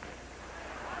after it.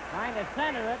 Trying to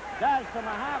center it. Does to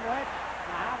Mahavlich.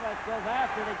 Mahavlich goes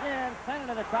after it again.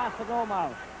 Centered it across the goal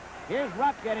mouth. Here's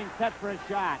Rupp getting set for a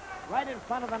shot. Right in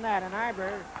front of the net, and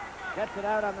Iber gets it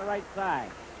out on the right side.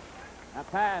 A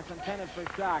pass intended for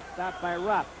Schock. Stopped by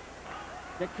Rupp.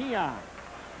 To Keon.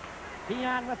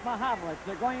 Keon with Mahavlich.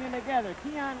 They're going in together.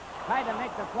 Keon tried to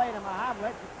make the play to Mahavlich.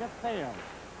 It just failed.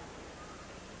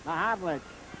 Mahavlich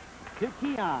to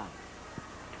Keon.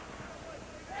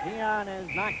 Keon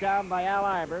is knocked down by Al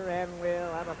Iber and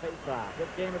will have a face-off. This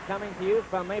game is coming to you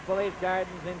from Maple Leaf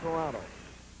Gardens in Toronto.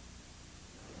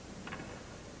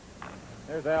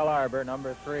 There's Al Iber,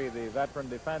 number 3, the veteran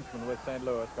defenseman with St.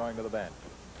 Louis, going to the bench.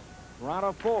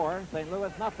 Toronto 4, St.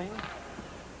 Louis nothing.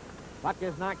 Puck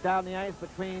is knocked down the ice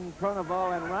between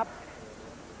Pronovo and Rupp.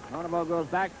 Pronovo goes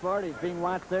back for it. He's being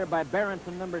watched there by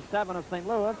Berenson, number 7 of St.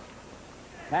 Louis.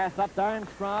 Pass up to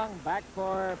Armstrong. Back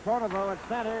for Pronovo at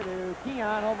center to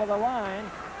Keon over the line.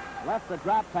 Left the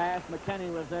drop pass.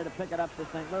 McKenney was there to pick it up for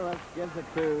St. Louis. Gives it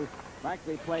to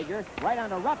Barclay Plager. Right on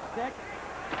the Rupp stick.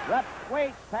 Rupp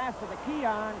waits. Pass to the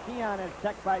Keon. Keon is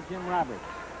checked by Jim Roberts.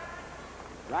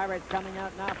 Roberts coming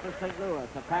out now for St. Louis.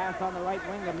 A pass on the right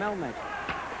wing to Melnick.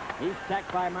 He's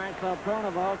checked by Marcel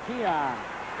Pronovo. Keon.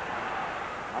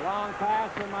 A long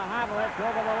pass from Mahavlich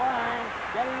over the line.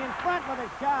 Getting in front with a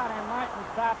shot, and Martin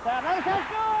stopped that. There's a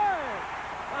score!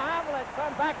 Mahavlich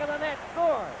from back of the net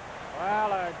scores.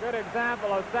 Well, a good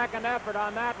example of second effort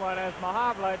on that one as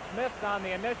Mahavlich missed on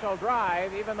the initial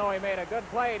drive, even though he made a good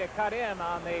play to cut in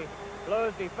on the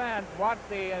Blues defense. Watch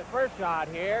the first shot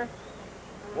here.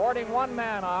 Warding one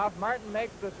man off, Martin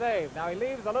makes the save. Now he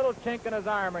leaves a little chink in his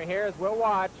armor here, as we'll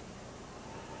watch.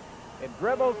 It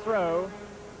dribbles through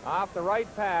off the right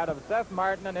pad of Seth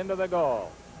Martin and into the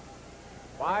goal.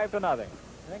 5-0. I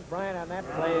think, Brian, on that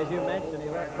play, as you mentioned, he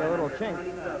left a little chink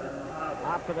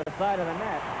off to the side of the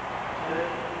net.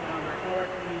 Number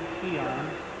 14, Keon,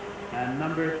 and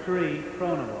number 3,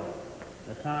 Pronovo.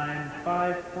 The time,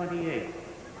 5:28.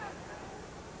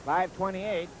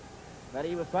 5:28, but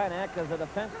he was trying to act as a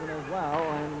defenseman as well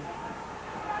and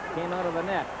came out of the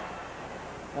net.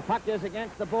 The puck is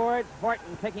against the boards.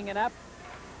 Horton picking it up.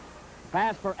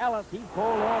 Pass for Ellis. He's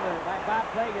bowled over by Bob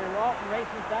Plager. Walton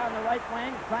races down the right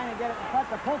wing, trying to get it in front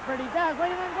to Pulford. He does.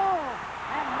 Waiting on goal.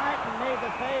 And Martin made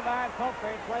the save on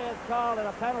Pulford. Play is called and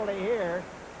a penalty here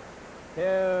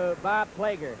to Bob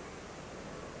Plager.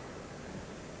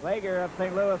 Plager of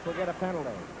St. Louis will get a penalty.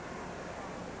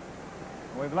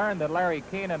 We've learned that Larry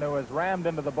Keenan, who was rammed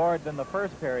into the boards in the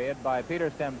first period by Peter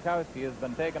Stemkowski, has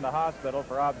been taken to hospital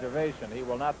for observation. He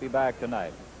will not be back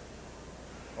tonight.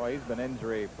 Boy, he's been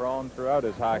injury-prone throughout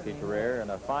his hockey career,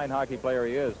 and a fine hockey player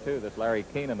he is, too, this Larry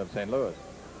Keenan of St. Louis.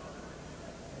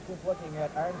 Just looking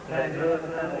at Armstrong. St. Louis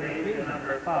penalty,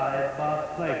 number 5,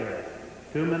 Bob Plager.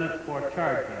 2 minutes for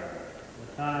charging.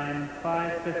 The time,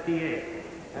 5:58.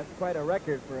 That's quite a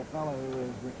record for a fellow who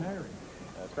is retiring.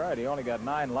 That's right. He only got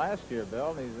 9 last year,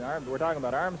 Bill. We're talking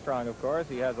about Armstrong, of course.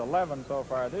 He has 11 so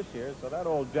far this year, so that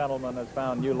old gentleman has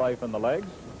found new life in the legs.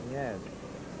 Yes.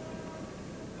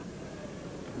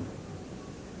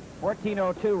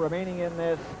 14:02 remaining in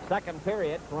this second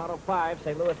period. Toronto 5,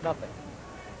 St. Louis nothing.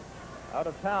 Out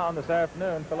of town this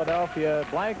afternoon, Philadelphia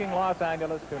blanking Los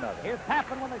Angeles 2-0. Here's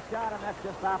Pappen with a shot, and that's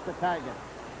just off the target.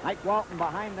 Mike Walton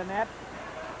behind the net.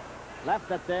 Left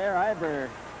it there. Iber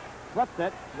flipped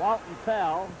it. Walton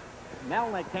fell.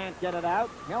 Melnick can't get it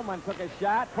out. Hillman took a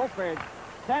shot. Pulford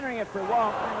centering it for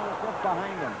Walton, and it was just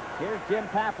behind him. Here's Jim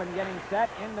Pappen getting set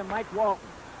into Mike Walton.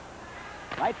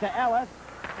 Right to Ellis.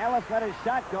 Ellis let his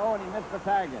shot go, and he missed the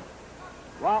target.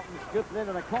 Walton scooped it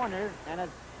into the corner, and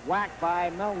it's whacked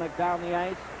by Melnick down the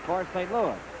ice for St.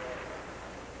 Louis.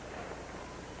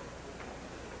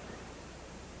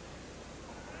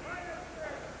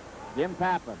 Jim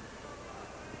Pappen.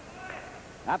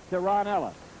 Up to Ron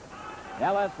Ellis.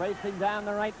 Ellis racing down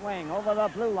the right wing over the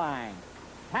blue line.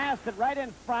 Passed it right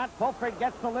in front. Pulford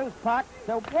gets the loose puck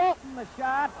to Walton, the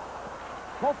shot.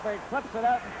 Pulford flips it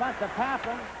out in front to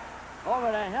Pappen.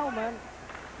 Over to Hillman.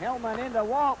 Hillman into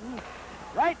Walton.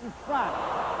 Right in front.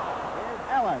 Here's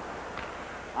Ellis.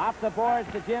 Off the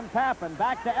boards to Jim Pappen.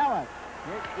 Back to Ellis.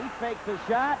 He fakes the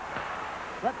shot.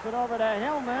 Flips it over to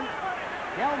Hillman.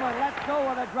 Hillman lets go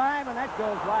with a drive, and that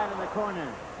goes wide in the corner.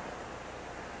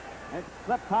 It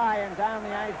slipped high and down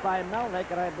the ice by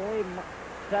Melnick, and I believe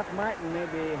Seth Martin may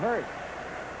be hurt.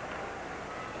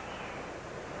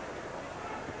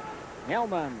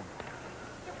 Hillman.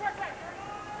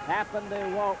 Pappen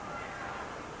to Walton.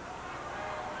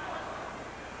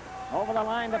 Over the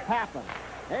line to Pappen.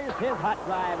 There's his hot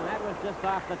drive, and that was just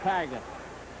off the target.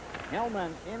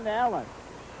 Hillman into Ellis.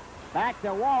 Back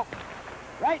to Walt,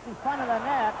 right in front of the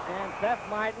net, and Seth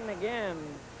Martin again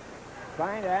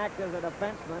trying to act as a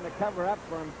defenseman to cover up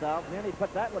for himself. Nearly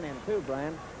put that one in too,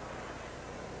 Brian.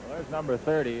 Well, there's number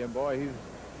 30, and boy, he's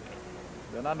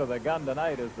been under the gun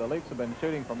tonight as the Leafs have been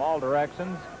shooting from all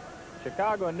directions.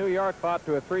 Chicago and New York fought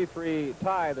to a 3-3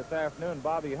 tie this afternoon.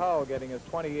 Bobby Hull getting his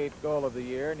 28th goal of the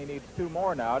year, and he needs 2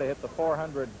 more now to hit the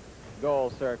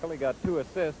 400-goal circle. He got 2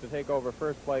 assists to take over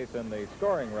first place in the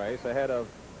scoring race ahead of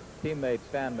teammate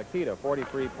Stan Mikita,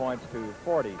 43 points to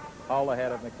 40. Hull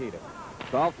ahead of Mikita.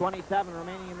 12:27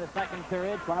 remaining in the second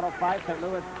period. Toronto 5, St.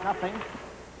 Louis nothing.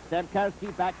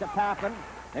 Stemkowski back to Pappen.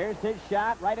 There's his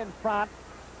shot right in front.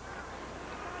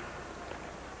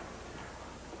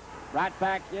 Right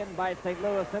back in by St.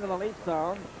 Louis into the Leaf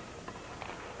zone.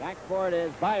 Back for it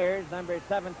is Byers, number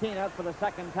 17, out for the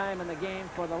second time in the game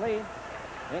for the Leafs.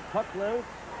 It's hooked loose.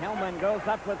 Hellman goes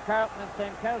up with Carlton and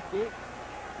Stemkowski.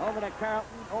 Over to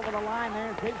Carlton, over the line.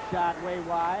 There's his shot way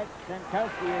wide.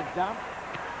 Stemkowski is dumped.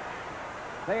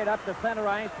 Cleared up to center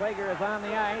ice. Plager is on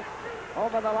the ice.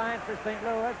 Over the line for St.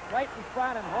 Louis. Right in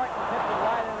front, and Horton tips it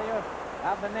wide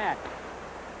of the net.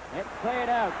 It's cleared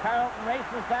out. Carlton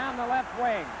races down the left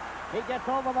wing. He gets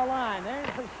over the line.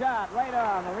 There's the shot right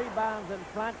on. The rebound's in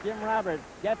front. Jim Roberts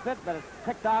gets it, but it's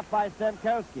picked off by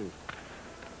Stemkowski.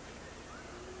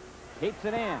 Keeps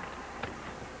it in.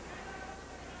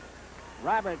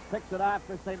 Roberts picks it off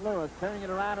for St. Louis, turning it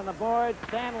around on the board.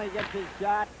 Stanley gets his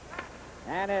shot,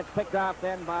 and it's picked off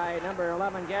then by number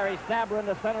 11, Gary Sabrin,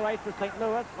 to center right for St.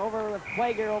 Louis. Over with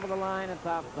Plager over the line. It's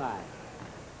offside.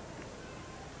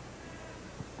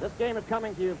 This game is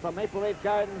coming to you from Maple Leaf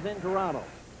Gardens in Toronto.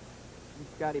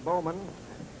 Scotty Bowman,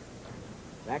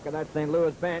 back of that St.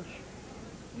 Louis bench.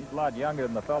 He's a lot younger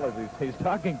than the fellas he's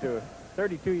talking to.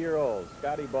 32-year-old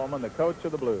Scotty Bowman, the coach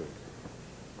of the Blues.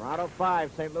 Toronto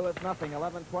 5, St. Louis nothing.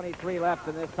 11:23 left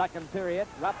in this second period.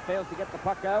 Rupp fails to get the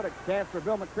puck out. A chance for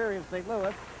Bill McCreary of St.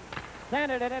 Louis.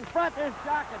 Centered it in front. There's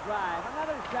Jock a drive.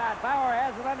 Another shot. Bauer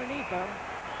has it underneath him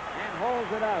and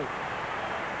holds it out.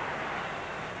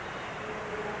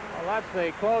 Well, that's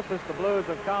the closest the Blues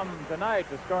have come tonight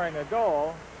to scoring a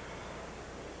goal.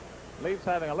 Leafs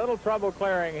having a little trouble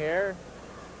clearing here.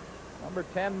 Number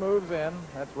 10 moves in.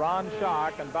 That's Ron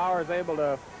Schock, and Bauer's able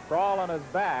to sprawl on his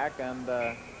back, and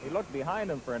he looked behind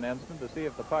him for an instant to see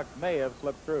if the puck may have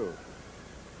slipped through.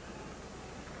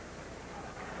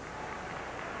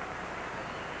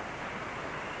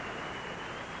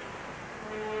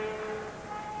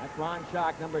 That's Ron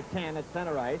Schock, number 10 at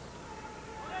center ice.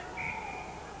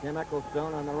 Jim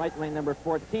Ecclestone on the right wing, number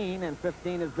 14, and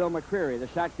 15 is Bill McCreary. The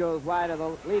shot goes wide of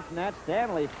the Leaf net.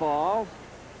 Stanley falls.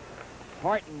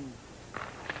 Horton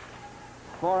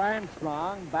for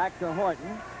Armstrong. Back to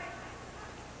Horton.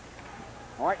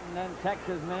 Horton then checks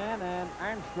his man, and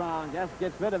Armstrong just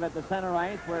gets rid of it to center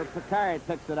ice, where Picard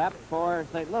picks it up for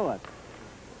St. Louis.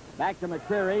 Back to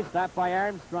McCreary, stopped by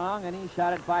Armstrong, and he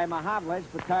shot it by Mahavlich.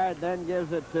 Picard then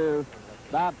gives it to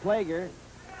Bob Plager.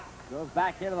 Goes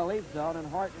back into the Leaf zone, and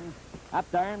Horton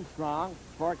up to Armstrong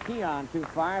for Keon. Too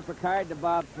far. Picard to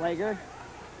Bob Plager.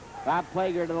 Bob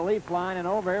Plager to the Leaf line and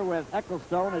over with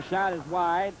Ecclestone. The shot is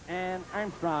wide, and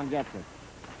Armstrong gets it.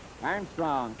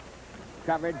 Armstrong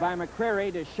covered by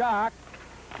McCreary to Schock.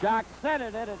 Schock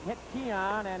centered it. It hit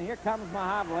Keon, and here comes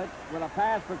Mahavlich with a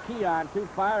pass for Keon. Too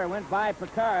far. It went by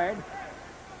Picard.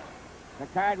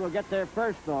 Picard will get there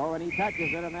first, though, and he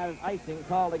touches it, and that is icing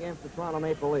called against the Toronto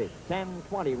Maple Leafs.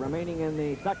 10:20 remaining in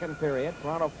the second period.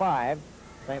 Toronto 5,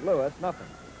 St. Louis nothing.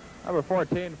 Number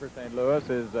 14 for St. Louis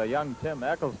is young Tim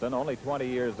Eccleston, only 20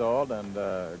 years old and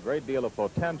a great deal of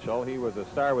potential. He was a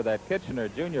star with that Kitchener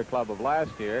Junior Club of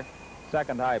last year,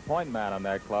 second high point man on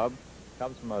that club.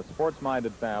 Comes from a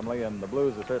sports-minded family, and the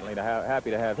Blues are certainly happy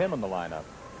to have him in the lineup.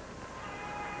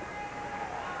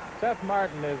 Seth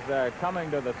Martin is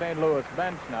coming to the St. Louis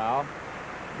bench now.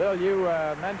 Bill, you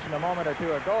mentioned a moment or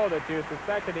two ago that you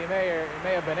suspected he may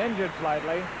have been injured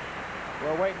slightly.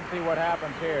 We'll wait and see what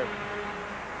happens here.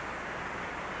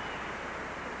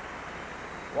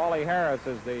 Wally Harris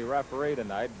is the referee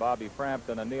tonight. Bobby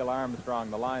Frampton and Neil Armstrong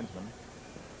the linesman.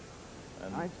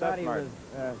 And I thought he was,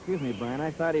 excuse me, Brian, I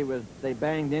thought they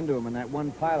banged into him in that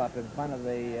one pileup in front of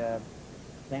the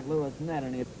St. Louis net,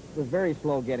 and it was very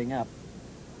slow getting up.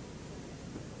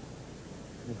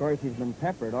 Of course, he's been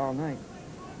peppered all night.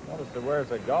 Notice he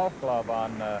wears a golf club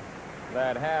on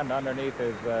that hand underneath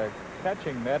his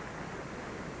catching mitt,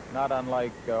 not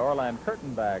unlike Orland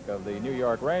Kurtenbach of the New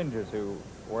York Rangers, who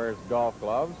wears golf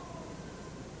gloves.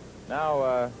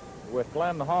 Now, with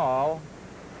Glenn Hall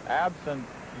absent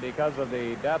because of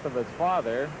the death of his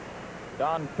father,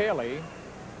 Don Cayley,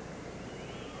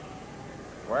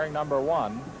 wearing number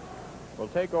 1. will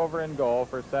take over in goal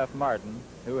for Seth Martin,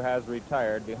 who has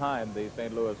retired behind the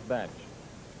St. Louis bench.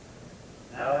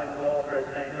 Now in goal for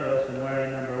St. Louis and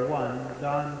wearing number 1,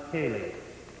 Don Cayley.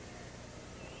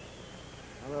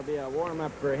 That'll be a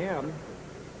warm-up for him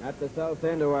at the south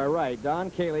end to our right. Don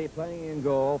Cayley playing in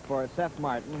goal for Seth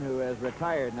Martin, who has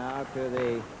retired now to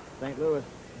the St. Louis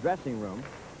dressing room.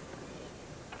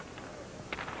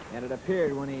 And it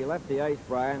appeared when he left the ice,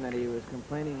 Brian, that he was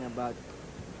complaining about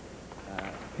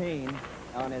pain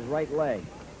on his right leg.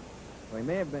 So he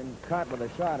may have been caught with a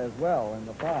shot as well in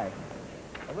the five.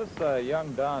 Well, this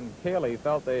young Don Cayley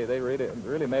felt they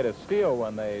really made a steal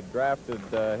when they drafted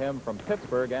him from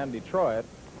Pittsburgh and Detroit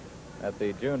at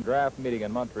the June draft meeting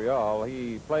in Montreal.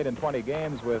 He played in 20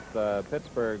 games with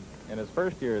Pittsburgh in his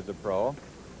first year as a pro,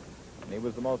 and he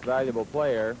was the most valuable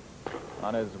player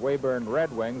on his Weyburn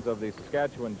Red Wings of the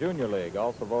Saskatchewan Junior League,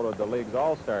 also voted the league's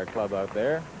all-star club out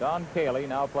there. Don Cayley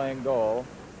now playing goal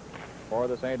for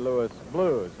the St. Louis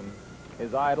Blues, and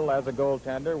his idol as a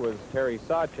goaltender was Terry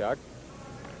Sawchuk.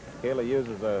 Cayley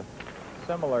uses a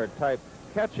similar type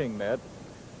catching mitt,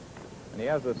 and he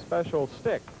has a special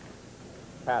stick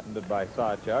patented by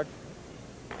Sawchuk.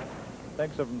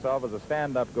 Thinks of himself as a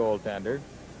stand-up goaltender.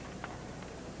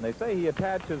 And they say he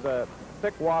attaches a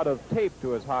thick wad of tape to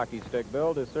his hockey stick,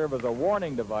 Bill, to serve as a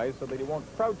warning device so that he won't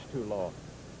crouch too low.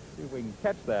 See if we can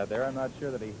catch that there. I'm not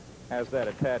sure that he has that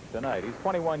attached tonight. He's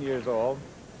 21 years old.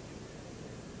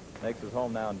 Makes his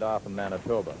home now in Dauphin,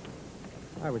 Manitoba.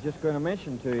 I was just going to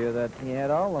mention to you that he had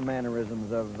all the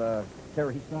mannerisms of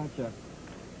Terry Sawchuk.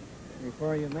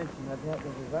 Before you mentioned that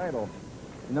was his idol.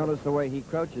 You notice the way he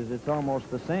crouches, it's almost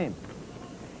the same.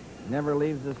 Never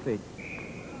leaves his feet.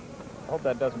 I hope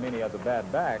that doesn't mean he has a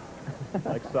bad back,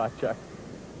 like Sawchuk.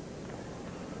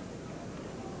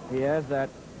 He has that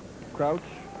crouch.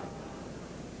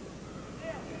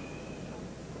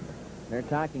 They're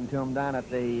talking to him down at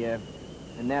the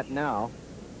net now.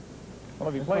 Well,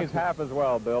 if he plays half as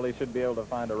well, Bill, he should be able to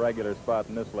find a regular spot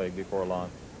in this league before long.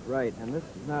 Right, and this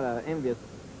is not an envious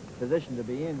position to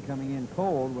be in, coming in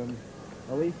cold when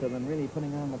the Leafs have been really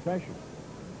putting on the pressure.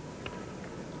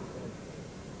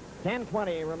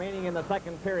 10:20 remaining in the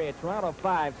second period. Toronto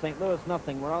 5, St. Louis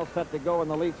nothing. We're all set to go in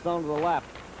the Leaf zone to the left.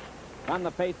 On the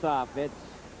face-off, it's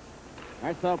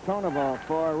Marcel Pronovo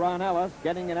for Ron Ellis,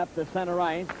 getting it up to center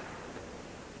ice.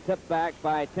 Tipped back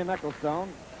by Tim Ecclestone.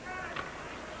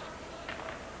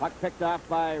 Puck picked off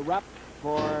by Rupp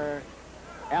for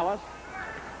Ellis.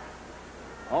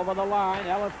 Over the line,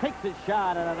 Ellis takes his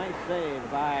shot, and a nice save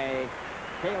by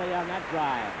Cayley on that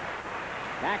drive.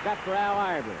 Back up for Al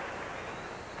Arbour.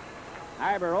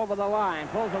 Arbour over the line,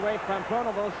 pulls away from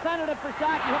Pronovo, centered it for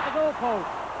shot, he hit the goal post.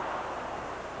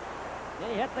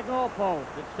 He hit the goal post.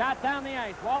 It's shot down the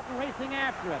ice. Walton racing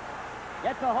after it.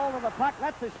 Gets a hold of the puck,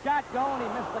 lets the shot go, and he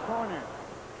missed the corner.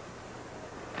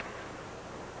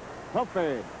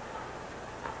 Pilford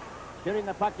shooting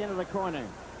the puck into the corner.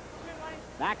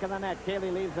 Back of the net,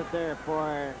 Cayley leaves it there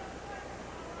for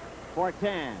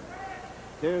 4-10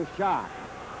 to Schock.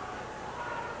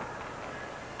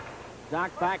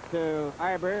 Schock back to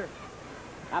Arbour.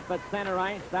 Up at center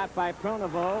ice, stopped by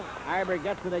Pronovo. Arbour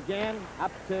gets it again,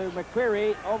 up to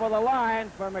McCreary, over the line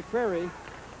for McCreary.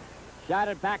 Shot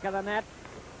it back of the net,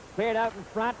 cleared out in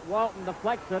front. Walton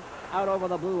deflects it out over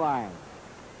the blue line.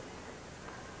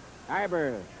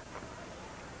 Arbour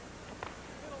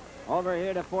over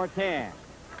here to 4-10.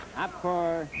 Up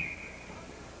for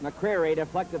McCreary,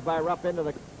 deflected by Rupp into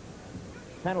the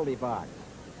penalty box.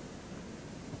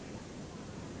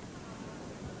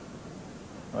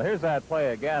 Well, here's that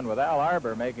play again with Al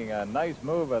Arbour making a nice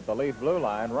move at the Leaf blue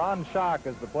line. Ron Schock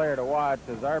is the player to watch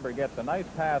as Arbour gets a nice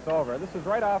pass over. This is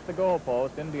right off the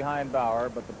goalpost in behind Bauer,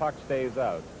 but the puck stays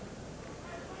out.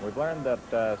 We've learned that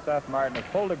Seth Martin has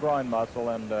pulled a groin muscle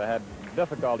and had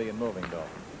difficulty in moving, though.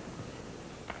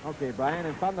 Okay, Brian,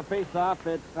 and from the face-off,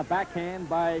 it's a backhand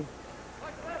by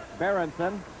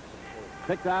Berenson.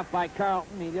 Picked off by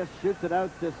Carlton. He just shoots it out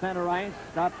to center ice.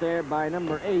 Stopped there by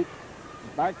number 8,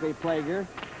 Barclay Plager.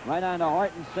 Right on to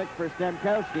Horton's stick for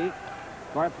Stemkowski.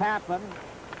 For Pappen.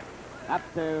 Up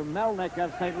to Melnick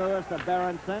of St. Louis to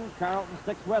Berenson. Carlton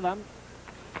sticks with him.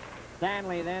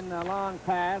 Stanley then a long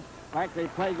pass. Barclay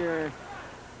Plager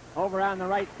over on the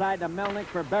right side to Melnick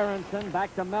for Berenson.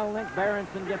 Back to Melnick.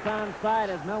 Berenson gets onside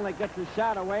as Melnick gets his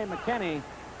shot away. McKinney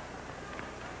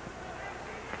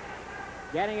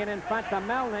getting it in front to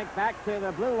Melnick. Back to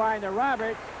the blue line to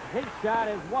Roberts. His shot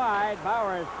is wide.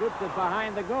 Bauer scoops it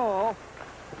behind the goal.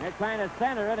 They're trying to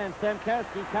center it, and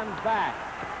Stemkowski comes back.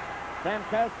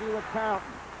 Stemkowski with Carlton.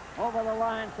 Over the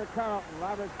line for Carlton.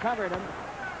 Roberts covered him,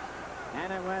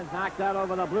 and it was knocked out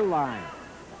over the blue line.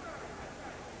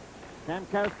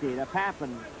 Stankowski to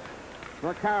Pappen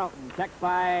for Carlton. Checked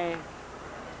by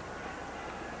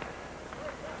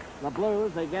the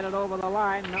Blues. They get it over the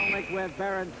line. Melnick with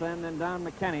Berenson and Don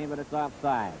McKenney, but it's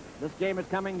offside. This game is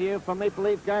coming to you from Maple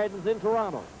Leaf Gardens in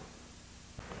Toronto.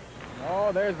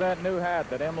 Oh, there's that new hat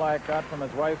that Imlach got from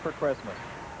his wife for Christmas.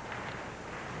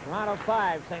 Toronto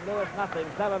 5, St. Louis nothing.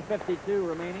 7:52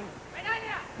 remaining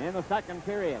in the second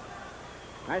period.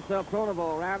 Marcel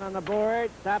Pronovost around on the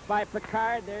board. Stopped by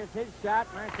Picard. There's his shot.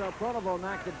 Marcel Pronovost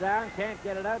knocked it down. Can't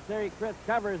get it out. Terry Chris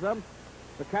covers him.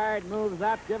 Picard moves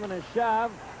up, giving a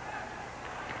shove.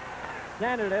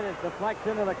 Centered it. It deflects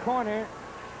into the corner.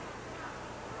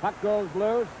 Puck goes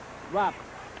loose. Rupp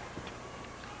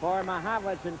for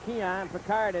Mahavlich and Keon.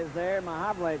 Picard is there.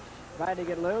 Mahavlich tried to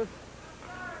get loose.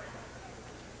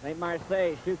 St.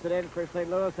 Marseille shoots it in for St.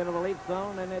 Louis into the lead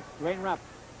zone, and it's Dwayne Rupp.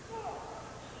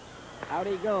 Out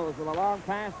he goes with a long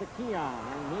pass to Keon,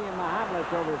 and he and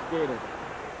Mahavlich overskated.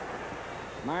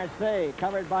 Marseille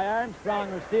covered by Armstrong,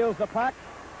 who steals the puck.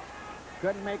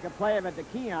 Couldn't make a play of it to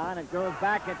Keon. It goes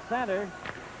back at center.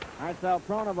 Marcel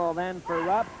Pronovost then for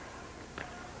Rupp.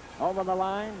 Over the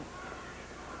line.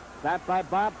 Stopped by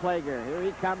Bob Plager. Here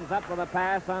he comes up with a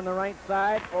pass on the right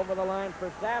side. Over the line for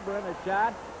Sabrin, a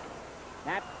shot.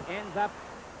 That ends up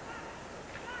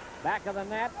back of the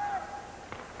net.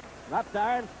 Up to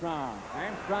Armstrong.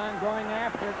 Armstrong going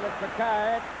after it with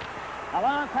Picard. A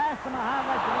long pass to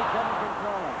Mahavlich, and he couldn't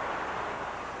control it.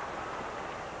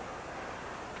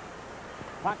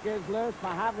 Puck is loose.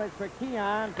 Mahavlich for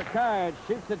Keon. Picard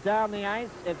shoots it down the ice.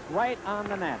 It's right on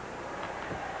the net.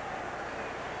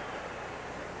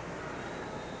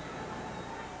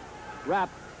 Rupp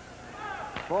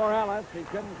for Ellis. He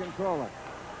couldn't control it.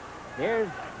 Here's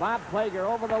Bob Plager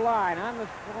over the line on the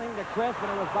swing to Chris,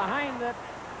 and it was behind it.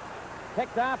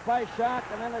 Picked off by Schock,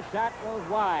 and then the shot goes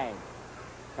wide.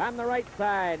 From the right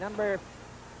side, number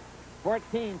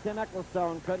 14, Tim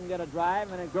Ecclestone, couldn't get a drive,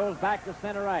 and it goes back to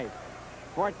center ice.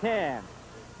 4-10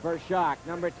 for Schock,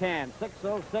 number 10.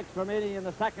 6:06 remaining in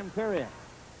the second period.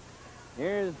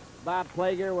 Here's Bob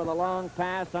Plager with a long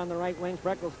pass on the right wing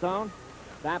for Ecclestone.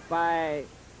 Stopped by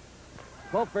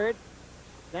Fulford,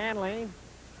 Stanley,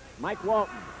 Mike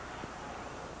Walton.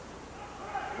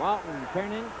 Walton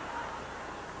turning.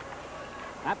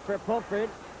 Up for Fulford.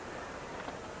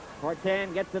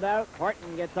 4-10 gets it out.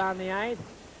 Horton gets on the ice.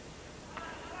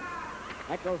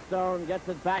 Ecclestone gets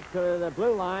it back to the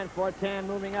blue line. 4-10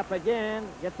 moving up again.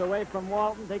 Gets away from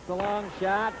Walton. Takes a long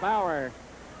shot. Bauer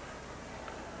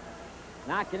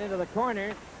knocking into the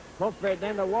corner. Fulford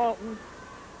then to Walton.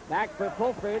 Back for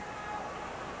Fulford.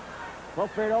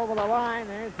 Fulford over the line.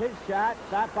 There's his shot.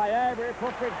 Stopped by Arbor.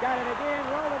 Fulford's got it again.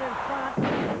 Rolled it in front.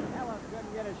 Ellis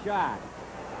couldn't get a shot.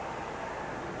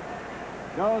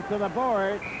 Goes to the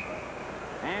boards.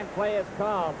 And play is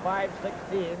called.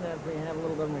 5:16 as we have a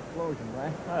little bit of an explosion,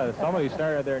 right? Somebody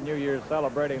started their New Year's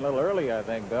celebrating a little early, I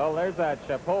think, Bill. There's that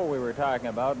chapeau we were talking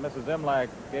about. Mrs. Imlach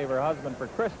gave her husband for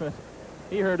Christmas.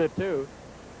 He heard it, too.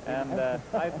 And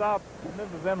I saw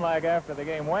Mrs. Imlach after the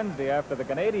game Wednesday, after the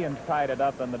Canadians tied it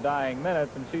up in the dying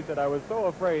minutes, and she said, I was so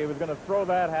afraid he was going to throw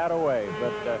that hat away.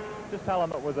 But just tell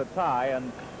him it was a tie,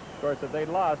 and, of course, if they'd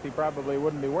lost, he probably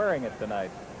wouldn't be wearing it tonight.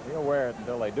 He'll wear it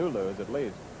until they do lose, at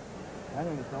least. I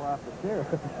think it's off the chair.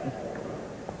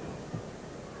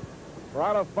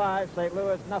 Toronto 5, St.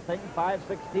 Louis nothing.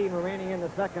 5:16 remaining in the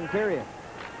second period.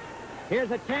 Here's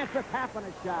a chance for Pappen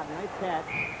a shot. Nice catch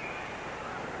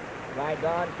by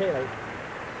Don Taylor.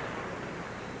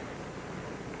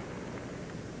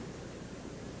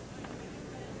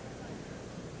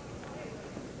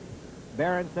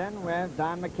 Berenson with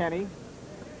Don McKenney.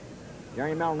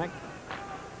 Jerry Melnick.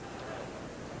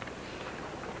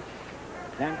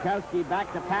 Stankowski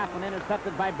back to Pappen,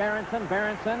 intercepted by Berenson.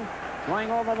 Berenson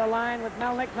going over the line with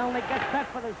Melnick. Melnick gets set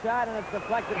for the shot, and it's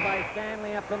deflected by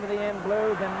Stanley up into the end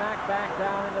blues and knocked back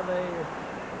down into the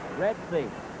Red Sea.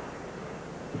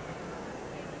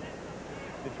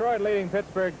 Detroit leading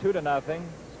Pittsburgh 2-0.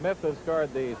 Smith has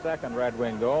scored the second Red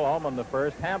Wing goal. Ullman the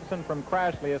first. Hampson from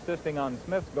Crashley assisting on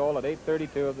Smith's goal at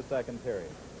 8:32 of the second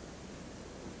period.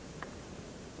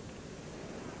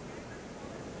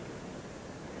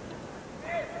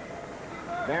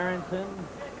 Berenson,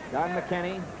 Don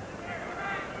McKenney,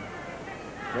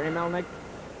 Jerry Melnick,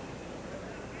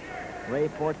 Ray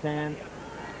 4-10,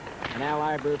 and Al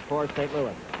Iber for St.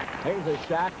 Louis. Here's a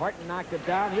shot. Horton knocked it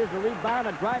down. Here's the rebound.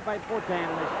 A drive by 4-10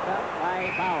 and a shot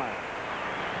by Bauer.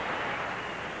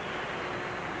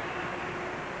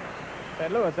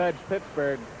 St. Louis edged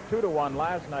Pittsburgh 2-1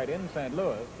 last night in St.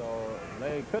 Louis, so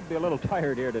they could be a little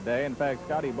tired here today. In fact,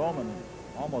 Scotty Bowman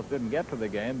almost didn't get to the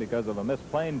game because of a missed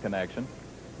plane connection.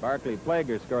 Barclay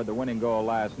Plager scored the winning goal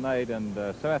last night, and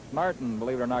Seth Martin,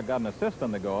 believe it or not, got an assist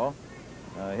on the goal.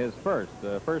 His first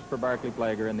for Barclay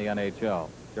Plager in the NHL.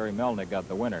 Jerry Melnick got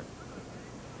the winner.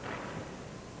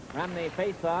 From the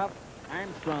face-off,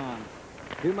 Armstrong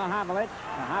to Mahavlich.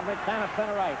 Mahavlich down at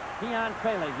center right. Keon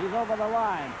Tralig, he's over the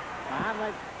line.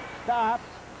 Mahavlich stops.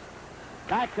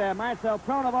 Back to Marcel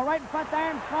Pronovo, right in front to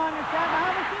Armstrong, and shot.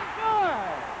 Mahavlich in score!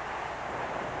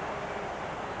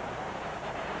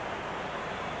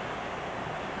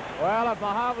 Well, if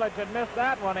Mahavlich had missed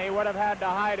that one, he would have had to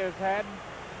hide his head.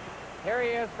 Here he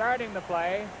is starting the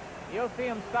play. You'll see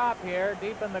him stop here,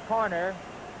 deep in the corner,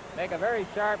 make a very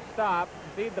sharp stop,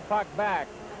 feed the puck back.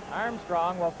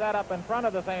 Armstrong will set up in front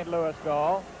of the St. Louis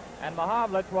goal, and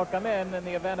Mahavlich will come in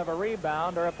the event of a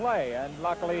rebound or a play. And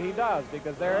luckily he does,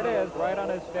 because there it is, right on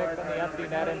his stick in the empty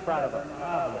net in front of him.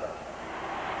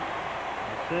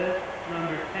 Assist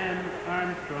number 10,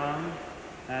 Armstrong,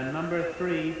 and number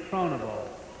 3, Pronovo.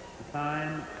 The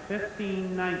time,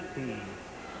 15:19.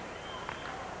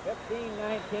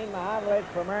 15-19, Mahavlich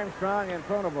from Armstrong and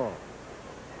Pronovo.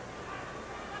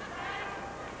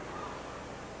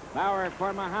 Bauer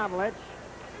for Mahavlich.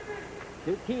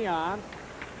 To Keon.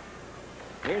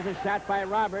 Here's a shot by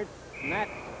Roberts. Net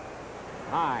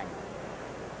high.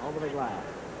 Over the glass.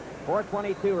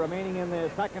 4:22 remaining in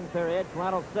the second period.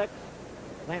 Toronto 6,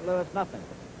 St. Louis nothing.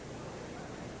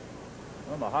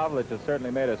 Well, Mahavlich has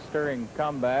certainly made a stirring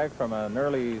comeback from an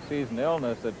early season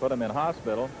illness that put him in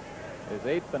hospital. His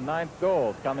 8th and 9th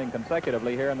goals coming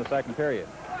consecutively here in the second period.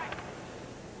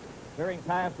 Veering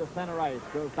pass to center ice.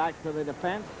 Goes back to the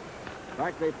defense.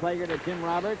 Barclay Plager to Jim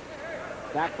Roberts.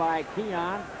 Back by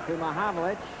Keon to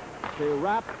Mahavlich. To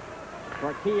Rupp.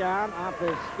 For Keon off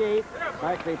his skate.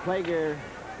 Barclay Plager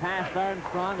past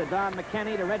Armstrong to Don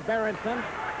McKenney to Red Berenson.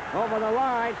 Over the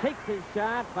line. Takes his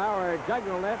shot. Bauer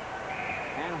juggled it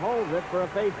and holds it for a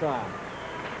faceoff.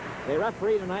 The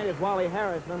referee tonight is Wally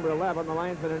Harris, number 11. The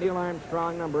linesman are Neil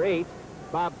Armstrong, number 8.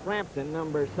 Bob Frampton,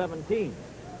 number 17.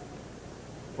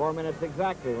 4 minutes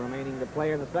exactly remaining to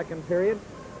play in the second period.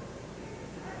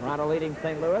 Toronto leading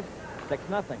St. Louis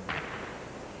 6-0.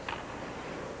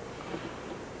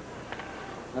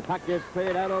 The puck is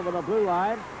cleared out over the blue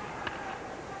line.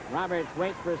 Roberts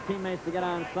waits for his teammates to get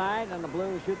onside, and the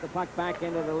Blues shoot the puck back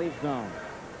into the lead zone.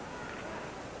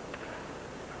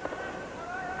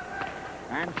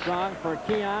 Armstrong for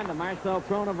Keon to Marcel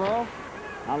Pronovo.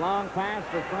 A long pass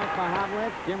to Frank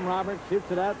Mahavlich. Jim Roberts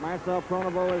shoots it out. Marcel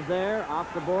Pronovo is there.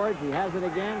 Off the boards. He has it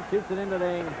again. Shoots it into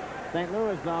the St.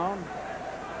 Louis zone.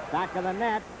 Back of the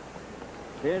net.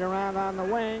 Steered around on the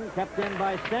wing. Kept in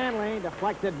by Stanley.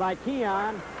 Deflected by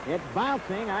Keon. It's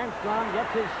bouncing. Armstrong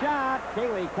gets his shot.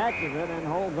 Cayley catches it and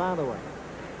holds onto it.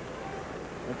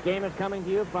 This game is coming to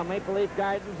you from Maple Leaf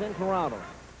Gardens in Toronto.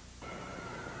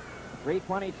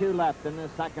 3:22 left in the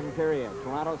second period.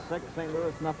 Toronto 6, St.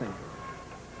 Louis nothing.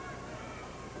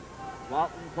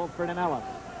 Walton, Fulford, and Ellis.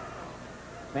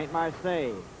 St.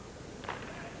 Marseille.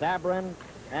 Sabrin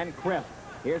and Crisp.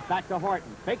 Here's back to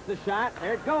Horton. Fakes the shot.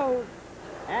 There it goes.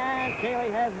 And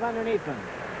Cayley has it underneath him.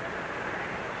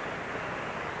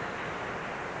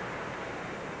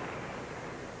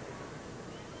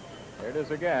 There it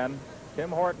is again. Tim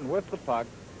Horton with the puck.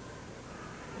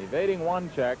 Evading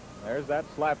one check. There's that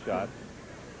slap shot.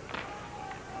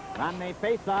 On the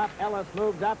face-off, Ellis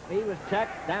moved up. He was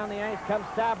checked. Down the ice comes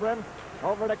Sabrin.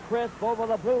 Over to Crisp, over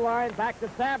the blue line, back to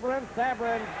Sabrin.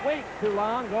 Sabrin waits too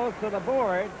long, goes to the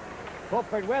board.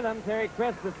 Fulford with him. Terry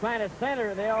Crisp is trying to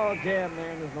center the old jam there,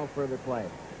 and there's no further play.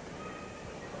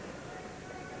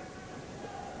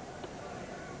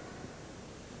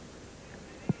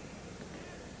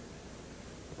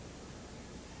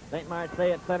 St.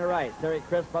 Marseille at center right. Terry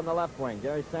Crisp on the left wing.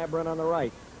 Jerry Sabrin on the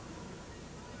right.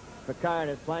 Picard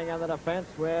is playing on the defense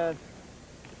with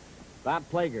Bob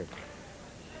Plager.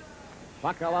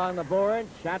 Puck along the board.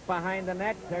 Shot behind the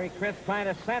net. Terry Crisp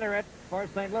trying to center it for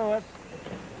St. Louis.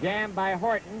 Jammed by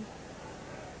Horton.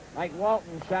 Mike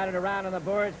Walton shot it around on the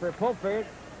boards for Fulford.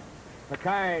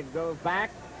 Picard goes back.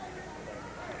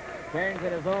 Turns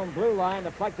at his own blue line.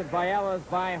 Deflected by Ellis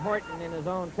by Horton in his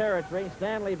own territory.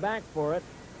 Stanley back for it.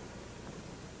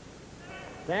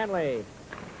 Stanley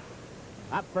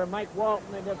up for Mike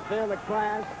Walton and just fill the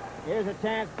class. Here's a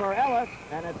chance for Ellis,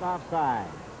 and it's offside.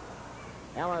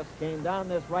 Ellis came down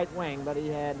this right wing, but he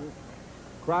had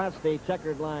crossed the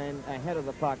checkered line ahead of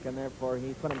the puck, and therefore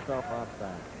he put himself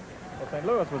offside. Well, St.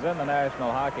 Louis was in the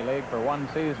National Hockey League for one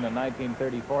season in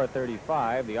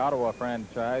 1934-35. The Ottawa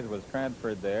franchise was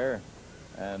transferred there,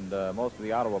 and most of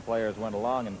the Ottawa players went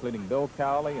along, including Bill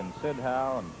Cowley and Sid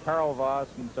Howe and Carl Voss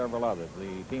and several others.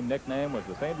 The team nickname was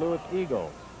the St. Louis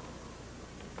Eagles.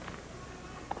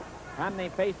 From the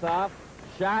face-off,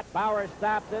 shot. Bauer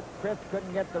stopped it. Chris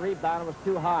couldn't get the rebound. It was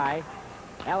too high.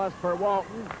 Ellis for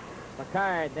Walton.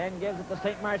 Picard then gives it to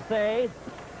St. Marseille.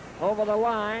 Over the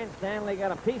line. Stanley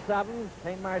got a piece of him.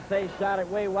 St. Marseille shot it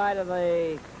way wide of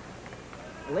the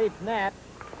Leaf net.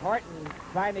 Horton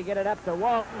trying to get it up to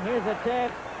Walton. Here's a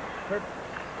chance for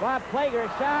Bob Plager.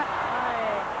 Shot by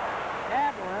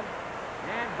Ablin.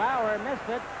 And Bauer missed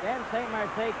it. Then St.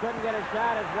 Marseille couldn't get a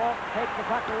shot as Walton takes the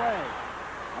puck away.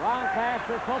 A long pass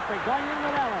for Fulford going in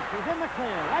with Ellis. He's in the clear.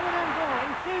 Right in and goal.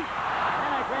 He shoots.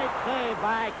 And a great save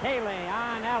by Cayley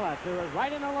on Ellis, who was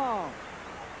right in alone.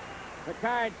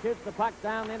 Picard shoots the puck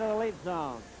down into the Leaf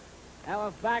zone.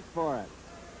 Ellis back for it.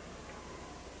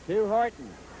 To Horton.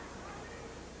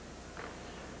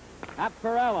 Up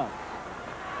for Ellis.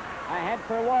 Ahead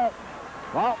for Walton.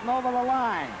 Walton over the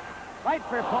line. Right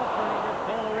for Fulford. He just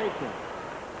failed to reach it.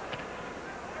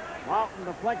 Walton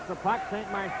deflects the puck.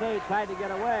 St. Marseille tried to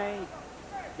get away.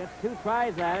 Gets 2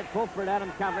 tries at it. Fulford had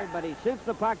him covered, but he shoots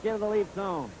the puck into the Leaf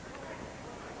zone.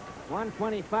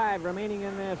 1:25 remaining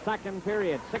in the second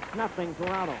period. 6-0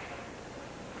 Toronto.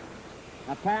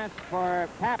 A pass for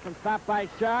Tappan, stopped by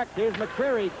Shark. Here's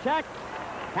McCreary. Check.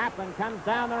 Tappan comes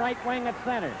down the right wing at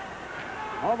center.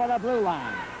 Over the blue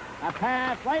line. A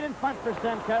pass right in front for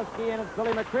Stemkowski, and it's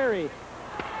Billy McCreary.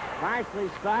 Partially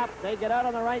stopped. They get out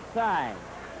on the right side.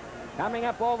 Coming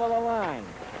up over the line.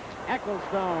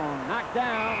 Ecclestone knocked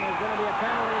down. There's going to be a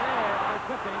penalty there for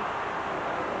tripping.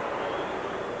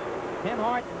 Tim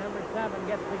Horton, number 7,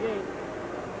 gets the gate.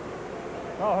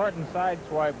 Well, Horton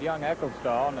sideswiped young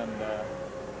Ecclestone and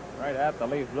right at the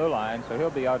Leaf blue line, so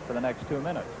he'll be out for the next 2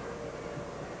 minutes.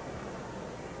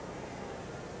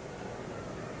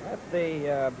 That's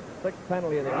the 6th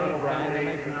penalty of the game, Brian. That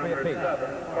makes it 3 apiece.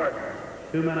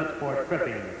 2 minutes for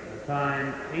tripping. The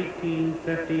time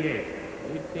 18:58.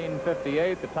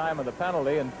 18:58, the time of the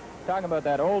penalty. And talking about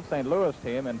that old St. Louis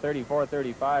team in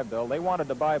 34-35, Bill, they wanted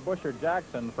to buy Busher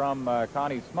Jackson from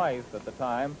Connie Smythe at the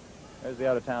time. There's the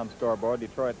out-of-town scoreboard.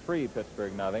 Detroit 3,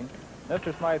 Pittsburgh nothing.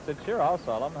 Mr. Smythe said, sure, I'll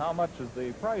sell him. How much is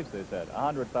the price, they said?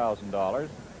 $100,000.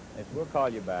 They said, we'll call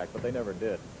you back, but they never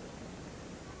did.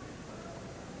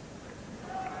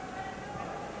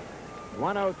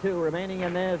 1:02 remaining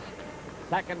in this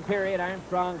second period.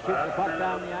 Armstrong shoots the puck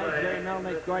down the ice. Jerry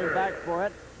Melnick's going back for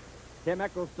it. Tim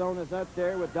Ecclestone is out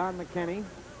there with Don McKinney.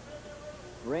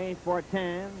 Ray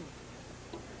Fortin.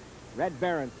 Red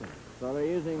Berenson. So they're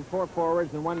using 4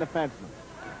 forwards and 1 defenseman.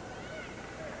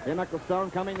 Tim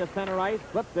Ecclestone coming to center ice.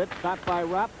 Flipped it. Stopped by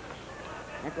Rupp.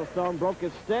 Ecclestone broke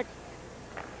his stick.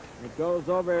 It goes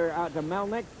over out to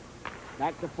Melnick.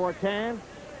 Back to Fortin.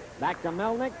 Back to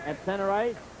Melnick at center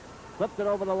ice. Flipped it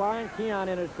over the line. Keon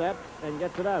intercepts and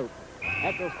gets it out.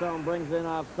 Ecclestone brings in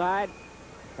offside.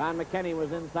 Don McKinney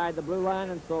was inside the blue line,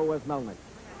 and so was Melnick.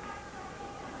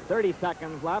 30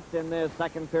 seconds left in this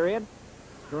second period.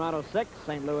 Toronto 6,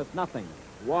 St. Louis nothing.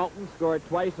 Walton scored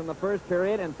twice in the first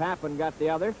period, and Tappan got the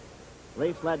other.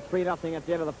 Leafs led 3-0 at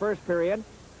the end of the first period.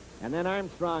 And then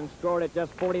Armstrong scored at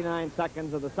just 49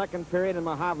 seconds of the second period, and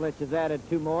Mahavlich has added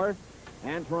 2 more.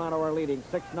 And Toronto are leading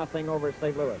 6-0 over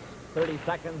St. Louis. 30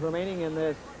 seconds remaining in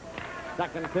this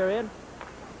second period.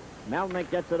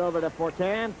 Melnick gets it over to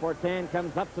Fortin. Fortin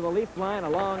comes up to the Leaf line. A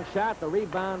long shot. The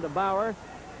rebound to Bauer.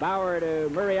 Bauer to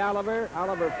Murray Oliver.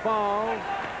 Oliver falls.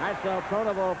 Marcel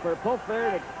Pronovo for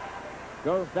Pulford. It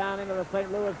goes down into the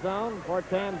St. Louis zone.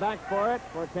 Fortin back for it.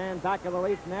 Fortin back of the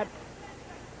Leaf net.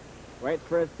 Waits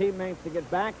for his teammates to get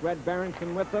back. Red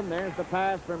Berenson with them. There's the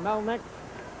pass for Melnick.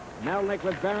 Melnick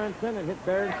with Berenson. It hit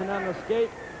Berenson on the skate.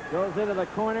 Goes into the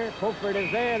corner. Pulford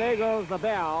is there. There goes the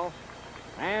bell.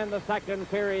 And the second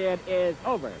period is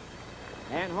over.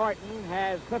 And Horton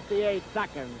has 58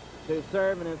 seconds to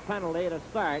serve in his penalty to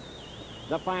start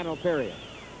the final period.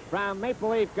 From Maple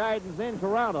Leaf Gardens in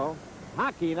Toronto,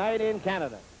 hockey night in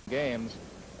Canada. Games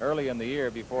early in the year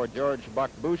before George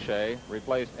Buck Boucher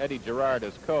replaced Eddie Girard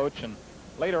as coach, and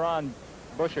later on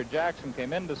Busher Jackson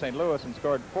came into St. Louis and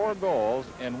scored 4 goals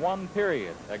in 1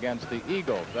 period against the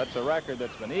Eagles. That's a record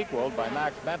that's been equaled by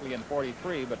Max Bentley in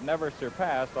 43, but never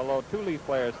surpassed, although 2 Leaf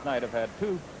players tonight have had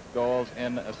 2 goals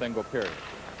in a single period.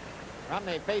 From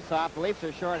the face-off, the Leafs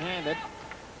are shorthanded.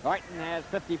 Horton has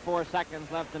 54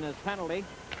 seconds left in his penalty.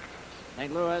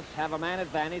 St. Louis have a man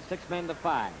advantage, 6 men to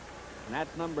 5. And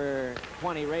that's number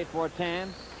 20, Ray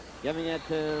Fortin, giving it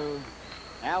to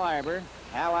Al Arbour.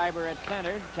 Al Arbour at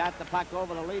center, shot the puck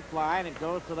over the Leaf line. It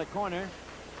goes to the corner.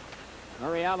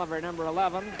 Murray Oliver, number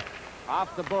 11,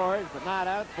 off the boards, but not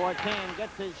out. Fortin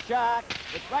gets his shot.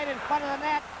 It's right in front of the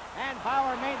net, and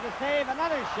Bauer made the save.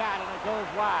 Another shot, and it goes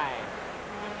wide.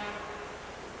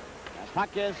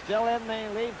 Puck is still in the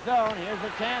lead zone. Here's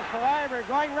a chance for Ivor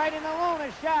going right in the zone.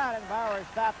 A shot, and Bauer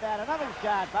stopped that. Another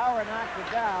shot. Bauer knocks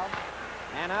it down,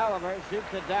 and Oliver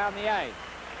shoots it down the ice.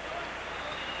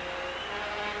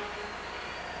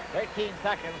 13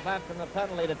 seconds left in the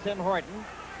penalty to Tim Horton.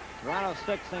 Toronto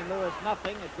 6, St. Louis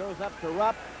nothing. It goes up to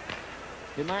Rupp,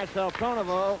 to Marcel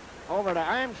Pronovo, over to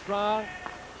Armstrong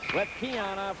with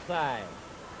Keon offside.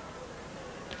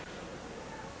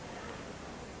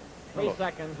 3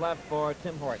 seconds left for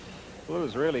Tim Horton.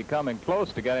 Blues really coming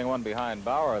close to getting one behind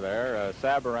Bauer there.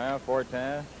 Sabourin,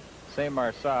 Fortin, St.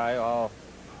 Marseille all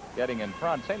getting in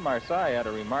front. St. Marseille had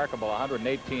a remarkable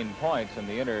 118 points in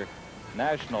the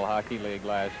International Hockey League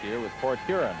last year with Port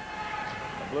Huron.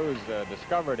 The Blues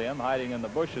discovered him hiding in the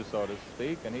bushes, so to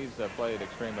speak, and he's played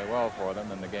extremely well for them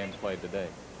in the games played today.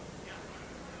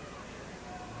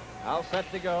 All set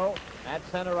to go. At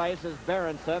center ice is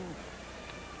Berenson.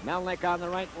 Melnick on the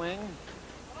right wing.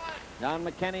 Don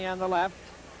McKenney on the left.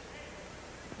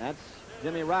 That's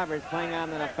Jimmy Roberts playing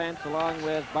on the defense along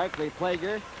with Barclay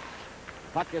Plager.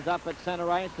 Puck is up at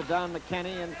center ice to Don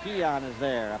McKenney, and Keon is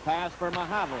there. A pass for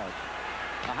Mahavlich.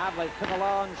 Mahavlich took a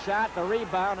long shot. The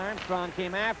rebound. Armstrong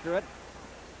came after it.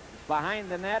 It's behind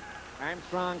the net.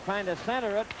 Armstrong trying to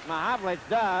center it. Mahavlich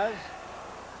does.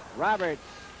 Roberts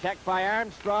checked by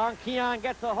Armstrong. Keon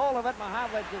gets a hold of it.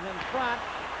 Mahavlich is in front.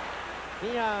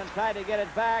 Keon tried to get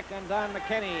it back, and Don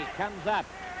McKenney comes up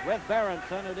with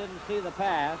Berenson, who didn't see the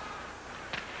pass.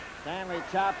 Stanley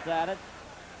chops at it.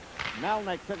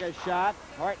 Melnick took a shot.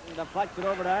 Horton deflected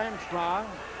over to Armstrong.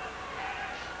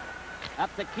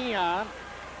 Up to Keon.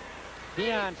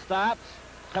 Keon stops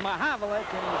to Mahavlich, and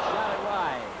he shot it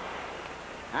wide.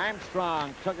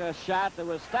 Armstrong took a shot that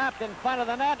was stopped in front of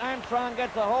the net. Armstrong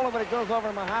gets a hold of it. It goes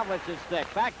over Mahavlich's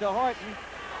stick. Back to Horton.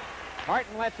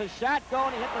 Horton lets a shot go,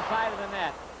 and he hit the side of the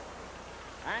net.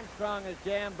 Armstrong is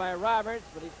jammed by Roberts,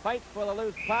 but he fights for the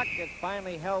loose puck. It's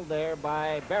finally held there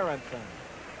by Berenson.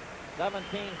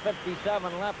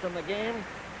 17:57 left in the game.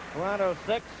 Toronto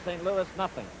 6, St. Louis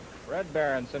nothing. Red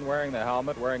Berenson wearing the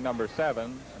helmet, wearing number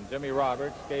 7, and Jimmy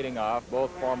Roberts skating off, both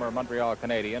former Montreal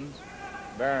Canadiens.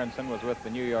 Berenson was with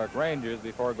the New York Rangers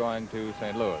before going to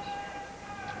St. Louis.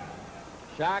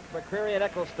 Schock, McCreary, and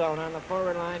Ecclestone on the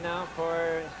forward line now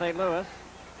for St. Louis.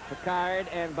 Picard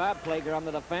and Bob Plager on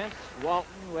the defense.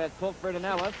 Walton with Pulford and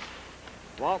Ellis.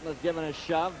 Walton is given a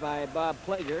shove by Bob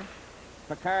Plager.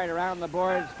 Picard around the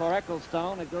boards for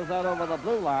Ecclestone. It goes out over the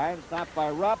blue line, stopped by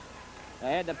Rupp.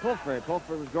 Ahead to Pulford.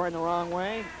 Pulford was going the wrong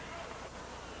way.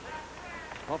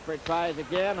 Pulford tries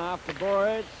again off the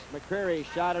boards. McCreary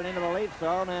shot it into the lead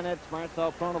zone, and it's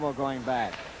Marcel Pronovo going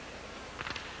back.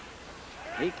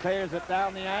 He clears it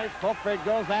down the ice. Pulford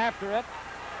goes after it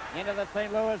into the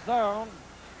St. Louis zone.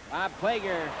 Bob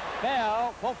Plager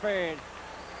fell. Pulford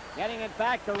getting it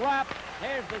back to Rupp.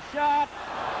 Here's the shot.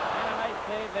 And a nice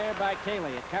save there by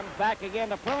Cayley. It comes back again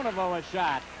to Pronovo, a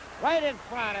shot. Right in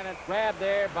front, and it's grabbed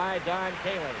there by Don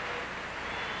Cayley.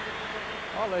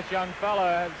 Well, this young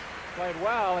fella has played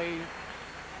well. He's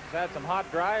had some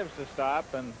hot drives to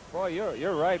stop, and boy,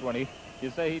 you're right when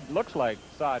you say he looks like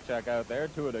Sawchuk out there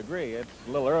to a degree. It's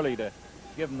a little early to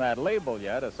give him that label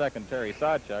yet, a second Terry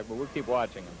Sawchuk, but we'll keep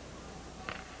watching him.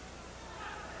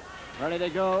 Ready to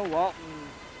go. Walton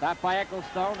stopped by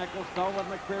Ecclestone. Ecclestone with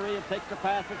McCreary. It takes the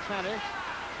pass at center.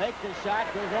 Takes the shot,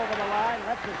 goes over the line,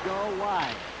 lets it go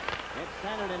wide. It's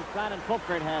centered in front, and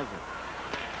Pulford has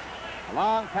it. A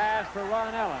long pass for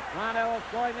Ron Ellis. Ron Ellis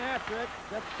going after it,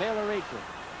 just failed to reach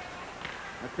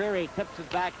it. McCreary tips it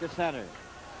back to center.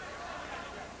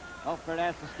 Pulford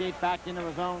has to skate back into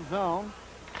his own zone.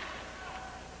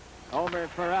 Over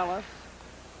for Ellis.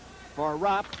 For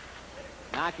Rupp.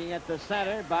 Knocking at the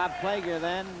center. Bob Plager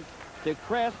then to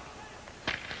Crisp.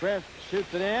 Crisp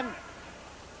shoots it in.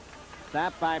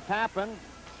 Stopped by Pappen.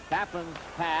 Pappen's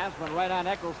pass went right on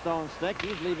Ecclestone's stick.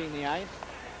 He's leaving the ice.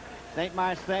 St.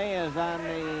 Marseille is on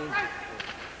the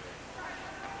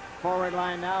forward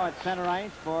line now at center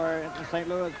ice for the St.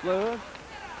 Louis Blues.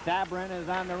 Sabourin is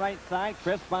on the right side.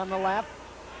 Crisp on the left.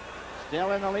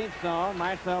 Still in the lead zone.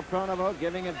 Marcel Pronovo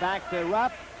giving it back to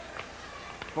Rupp.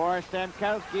 For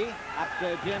Stemkowski, up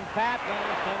to Jim Pappen.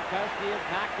 Stemkowski is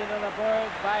knocked into the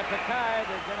boards by Picard.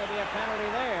 There's going to be a penalty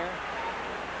there.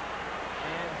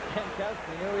 And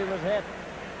Stemkowski knew he was hit.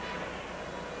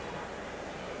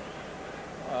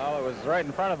 Well, it was right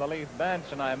in front of the Leaf bench,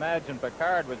 and I imagine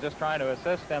Picard was just trying to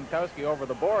assist Stemkowski over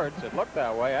the boards. It looked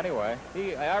that way anyway.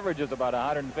 He averages about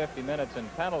 150 minutes in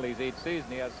penalties each season.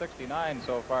 He has 69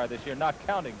 so far this year, not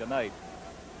counting tonight.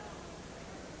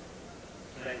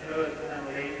 St. Louis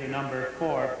penalty to number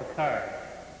 4, Picard.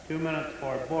 2 minutes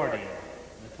for boarding.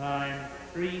 The time,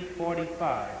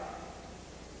 3:45.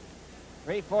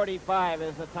 3:45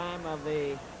 is the time of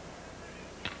the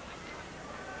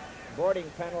boarding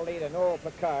penalty to Noel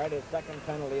Picard, his second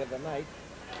penalty of the night.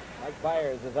 Mike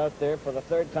Byers is out there for the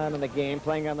third time in the game,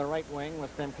 playing on the right wing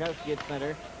with Stemkowski at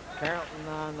center, Carrollton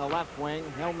on the left wing,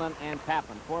 Hillman and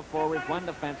Papin. 4 forwards, 1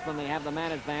 defenseman. They have the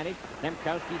man advantage.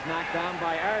 Stemkowski's knocked down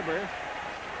by Arbor.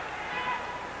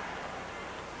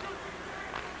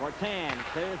 Fortan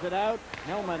clears it out.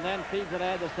 Hillman then feeds it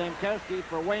out to Stemkowski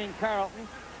for Wayne Carrollton.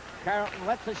 Carrollton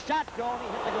lets a shot go, and he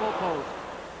hit the goal post.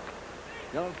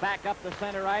 Goes back up the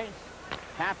center ice.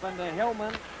 Papin to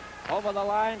Hillman. Over the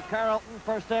line, Carrollton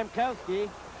for Stemkowski.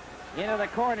 Into the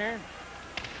corner.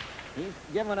 He's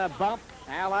given a bump.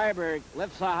 Al Iberg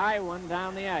lifts a high one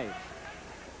down the ice.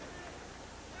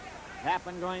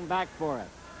 Papin going back for it.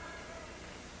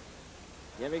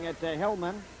 Giving it to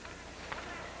Hillman.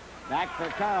 Back for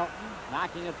Carrollton.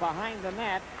 Knocking it behind the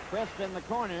net. Crisp in the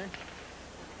corner.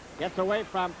 Gets away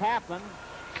from Papin.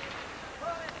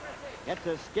 Gets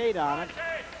a skate on it.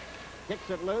 Kicks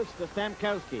it loose to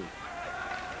Stemkowski.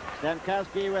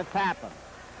 Stemkowski with Papin.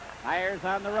 Fires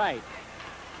on the right.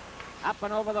 Up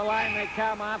and over the line they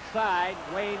come offside.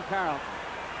 Wayne Carrollton.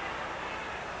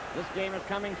 This game is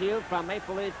coming to you from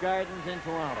Maple Leaf Gardens in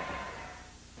Toronto.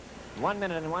 1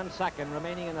 minute and 1 second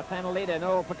remaining in the penalty to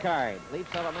Noel Picard.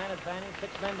 Leafs have a man advantage,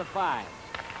 6 men to 5.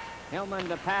 Hillman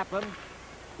to Papin.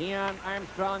 Keon,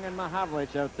 Armstrong, and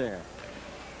Mahavlich out there.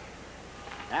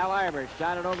 Al Iber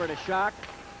shot it over to Schock.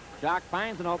 Schock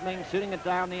finds an opening, shooting it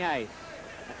down the ice.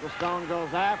 Stone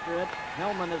goes after it.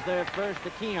 Hillman is there first to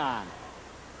Keon.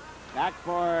 Back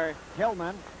for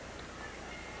Hillman.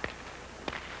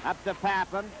 Up to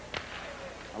Papin.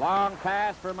 A long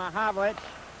pass for Mahavlich.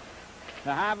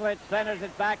 Mahavlich centers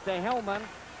it back to Hillman.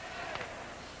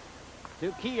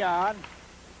 To Keon.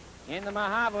 Into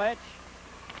Mahavlich.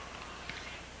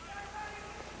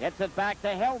 Gets it back to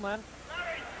Hillman.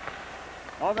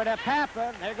 Over to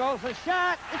Papin. There goes the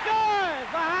shot. He scores!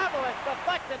 Mahavlich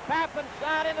deflected Papin's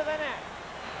shot into the net.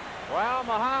 Well,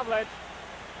 Mahavlich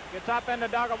gets up into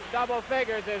double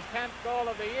figures, his 10th goal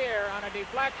of the year on a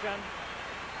deflection.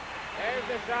 There's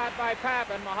the shot by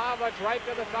Papin. Mahavlich right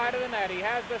to the side of the net. He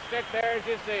has the stick there, as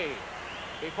you see.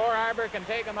 Before Arbor can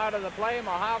take him out of the play,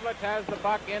 Mahavlich has the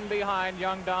puck in behind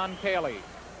young Don Cayley.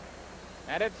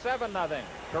 And it's 7-0,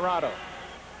 Toronto.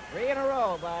 3 in a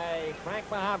row by Frank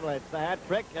Mahavlich, the hat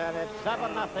trick, and it's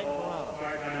 7-0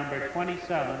 Toronto. Number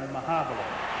 27, Mahavlich.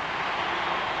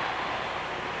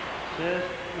 Assist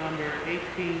number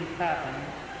 18, Papin,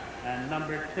 and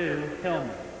number 2,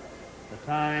 Hillman. The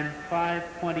time,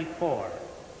 5:24.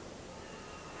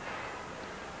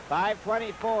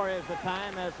 5:24 is the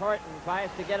time as Horton tries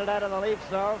to get it out of the Leaf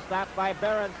zone. Stopped by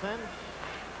Berenson.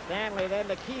 Stanley then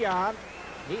to Keon.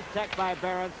 He's checked by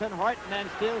Berenson. Horton then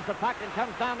steals the puck and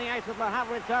comes down the ice with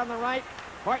Mahavlich on the right.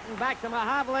 Horton back to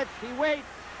Mahavlich. He waits.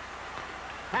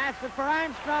 Passes it for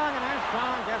Armstrong, and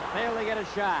Armstrong just failed to get a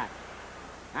shot.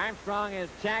 Armstrong is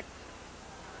checked.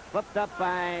 Flipped up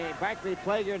by Barclay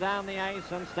Plager down the ice,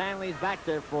 and Stanley's back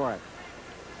there for it.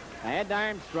 Ahead to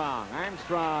Armstrong.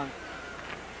 Armstrong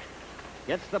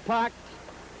gets the puck.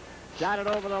 Shot it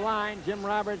over the line. Jim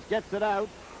Roberts gets it out.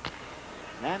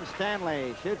 Then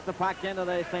Stanley shoots the puck into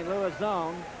the St. Louis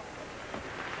zone.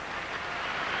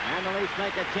 And the Leafs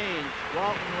make a change.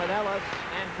 Walton with Ellis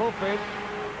and Pulford.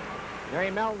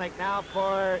 Jerry Melnick now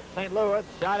for St. Louis.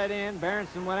 Shot it in.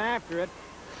 Berenson went after it.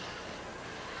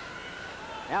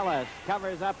 Ellis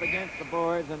covers up against the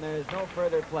boards, and there's no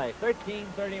further play.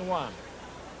 13:31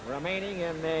 remaining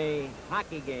in the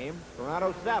hockey game.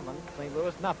 Toronto 7, St.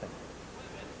 Louis nothing.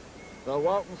 So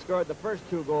Walton scored the first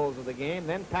 2 goals of the game,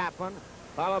 then Papin,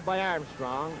 followed by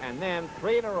Armstrong, and then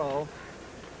 3 in a row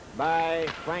by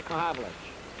Frank Mahavlich.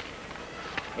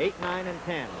 8, 9, and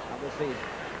 10 of the season.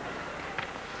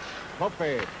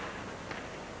 Pulford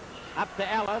up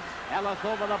to Ellis. Ellis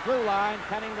over the blue line,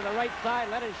 cutting to the right side,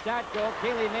 let his shot go.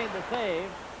 Keeley made the save.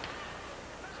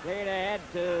 Straight ahead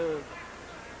to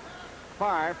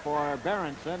far for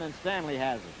Berenson, and Stanley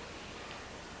has it.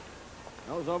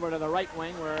 Goes over to the right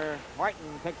wing where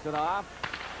Horton picks it off.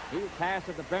 He passed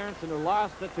it to Berenson, who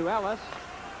lost it to Ellis.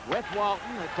 With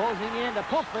Walton, they're closing in to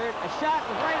Pulford. A shot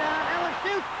was right on. Ellis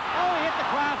shoots. Oh, he hit the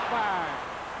crossbar.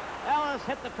 Ellis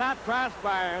hit the top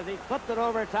crossbar as he flipped it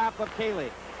over top of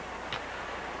Keeley.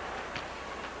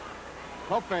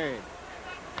 Pulford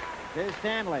to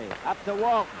Stanley. Up to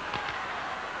Walton.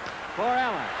 For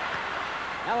Ellis.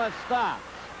 Ellis stops.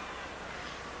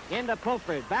 Into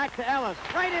Pulford. Back to Ellis.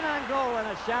 Right in on goal, and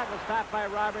a shot was stopped by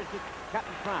Roberts, who cut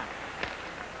in front.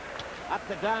 Up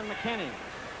to Don McKinney.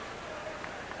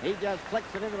 He just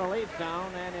flicks it into the Leaf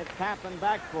zone, and it's Papin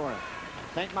back for it.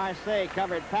 St. Marseille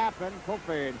covered Papin.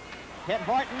 Fulford hit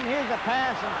Horton. Here's a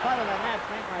pass in front of the net.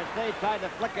 St. Marseille tried to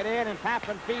flick it in, and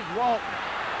Papin feeds Walton.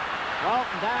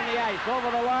 Walton down the ice, over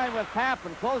the line with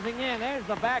Papin, closing in. There's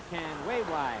the backhand, way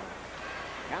wide.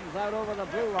 Comes out over the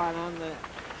blue line on the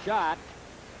shot.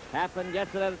 Papin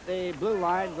gets it at the blue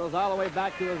line, goes all the way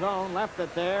back to his own, left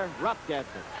it there. Rupp gets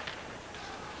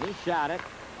it. He shot it.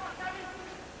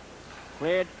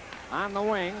 Cleared on the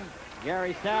wing.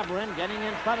 Gary Sabourin getting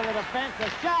in front of the defense. A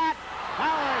shot.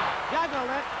 Powers juggled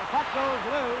it. The puck goes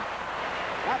loose.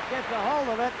 Rupp gets a hold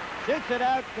of it. Shoots it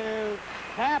out to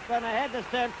Papin ahead to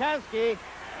Stamkowski.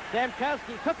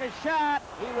 Stamkowski took a shot.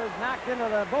 He was knocked into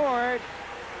the board.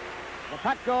 The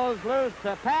puck goes loose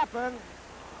to Papin.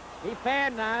 He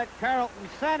fanned on it. Carlton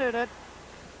centered it.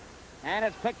 And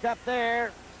it's picked up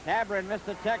there. Sabourin missed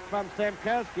a check from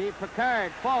Stamkowski.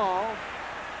 Picard falls.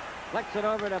 Flicks it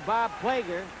over to Bob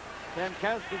Plager.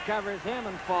 Stamkowski covers him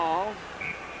and falls.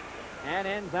 And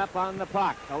ends up on the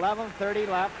puck. 11:30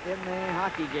 left in the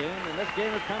hockey game. And this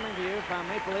game is coming to you from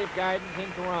Maple Leaf Gardens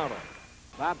in Toronto.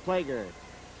 Bob Plager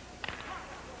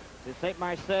to St.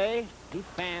 Marseille. He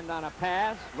fanned on a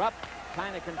pass. Rupp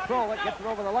trying to control it. Gets it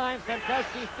over the line.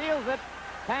 Stamkowski steals it.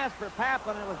 Pass for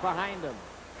Papin, and it was behind him.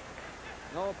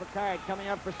 Noel Picard coming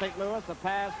up for St. Louis. A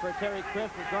pass for Terry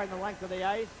Crisp is going the length of the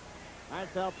ice.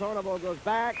 Marcel Pronovo goes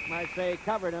back. Marseille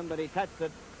covered him, but he touched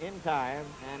it in time,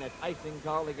 and it's icing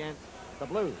called against the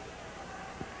Blues.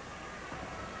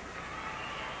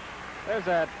 There's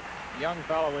that young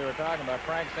fellow we were talking about,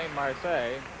 Frank St.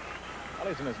 Marseille. Well,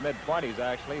 he's in his mid-20s,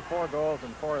 actually. 4 goals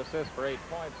and 4 assists for 8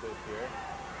 points this year.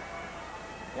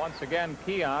 Once again,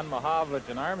 Keon, Mahovlich,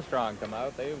 and Armstrong come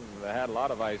out. They've had a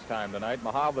lot of ice time tonight.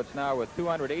 Mahovlich now with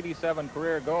 287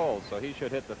 career goals, so he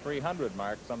should hit the 300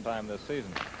 mark sometime this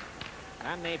season.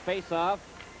 And they face off.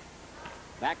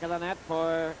 Back of the net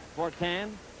for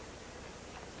 410.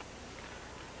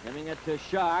 Giving it to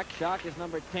Schock. Schock is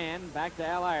number 10. Back to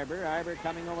Al Arbour. Arbour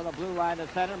coming over the blue line to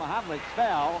center. Mahovlich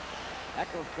fell.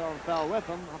 Ecclestone fell with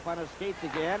him. Up on his skates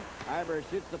again. Arbour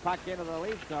shoots the puck into the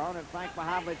Leaf zone, and Frank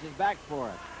Mahovlich is back for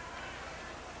it.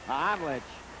 Mahovlich.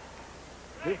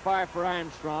 Too far for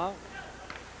Armstrong.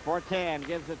 410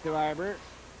 gives it to Arbour.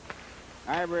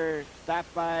 Arbour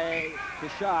stopped by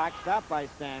Schock, stopped by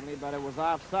Stanley, but it was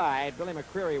offside. Billy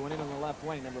McCreary went in on the left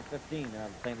wing, number 15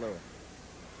 of St. Louis.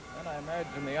 And I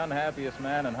imagine the unhappiest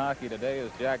man in hockey today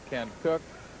is Jack Kent Cooke.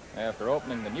 After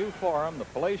opening the new forum, the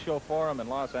Palatial Forum in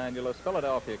Los Angeles,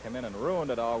 Philadelphia came in and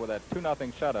ruined it all with that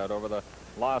 2-0 shutout over the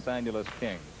Los Angeles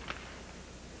Kings.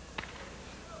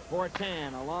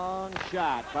 410, a long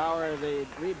shot. Bauer the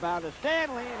rebound to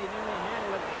Stanley, and he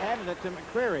nearly handed it to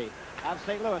McCreary of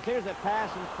St. Louis. Here's a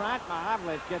pass in front.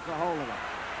 Mahovlich gets a hold of it.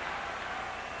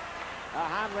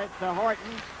 Mahovlich to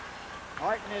Horton.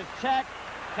 Horton is checked,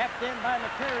 kept in by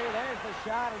McCreary. There's the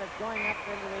shot, and it's going up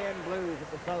into the end Blues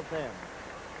at the south end.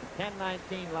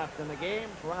 10:19 left in the game.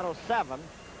 Toronto 7,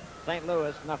 St.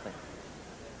 Louis nothing.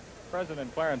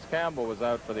 President Clarence Campbell was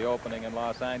out for the opening in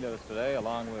Los Angeles today,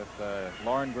 along with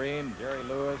Lorne Green, Jerry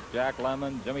Lewis, Jack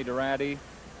Lemmon, Jimmy Durante.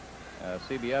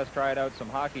 CBS tried out some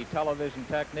hockey television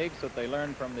techniques that they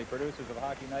learned from the producers of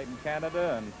Hockey Night in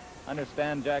Canada, and I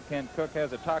understand Jack Kent Cooke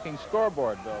has a talking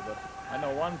scoreboard, Bill, but I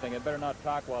know one thing, it better not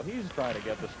talk while he's trying to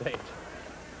get the stage.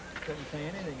 Couldn't say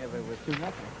anything if it was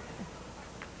 2-0.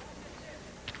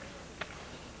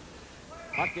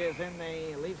 Puck is in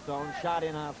the Leaf zone, shot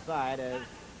in offside as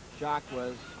Schock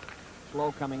was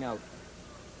slow coming out.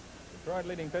 Detroit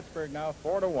leading Pittsburgh now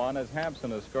 4-1 as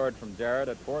Hampson has scored from Jarrett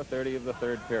at 4:30 of the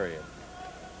third period.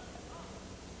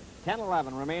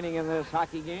 10-11 remaining in this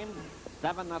hockey game.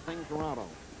 7-0 Toronto.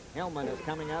 Hillman is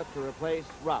coming out to replace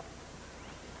Rupp.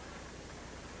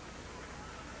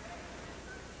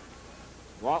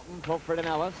 Walton, Fulford, and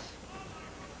Ellis.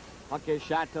 Puck is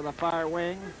shot to the far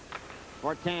wing.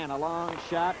 410, a long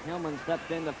shot. Hillman stepped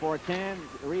into 410.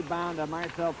 Rebound to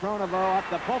Marcel Pronovo up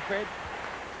to Fulford.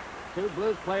 2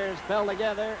 Blues players fell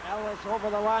together. Ellis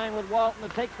over the line with Walton, who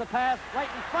takes the pass right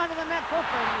in front of the net.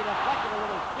 Fulford, he deflected a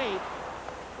little skate.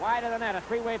 Wide of the net, a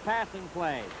 3-way passing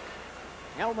play.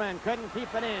 Hillman couldn't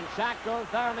keep it in. Shot goes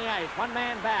down the ice. One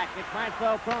man back. It's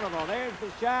Marcel Pronovo. There's the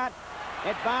shot.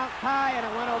 It bounced high, and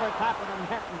it went over top of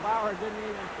the net, and Bauer didn't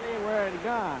even see where it had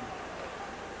gone.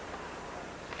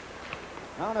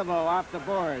 Pronovo off the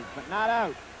boards, but not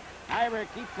out. Ivor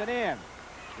keeps it in.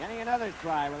 Getting another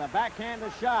try with a backhand to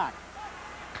Schock.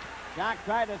 Schock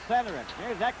tried to center it.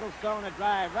 Here's Ecclestone to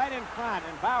drive right in front,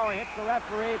 and Bauer hits the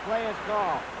referee. Play is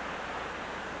called.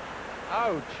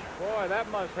 Ouch. Boy, that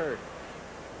must hurt.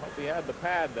 Hope he had the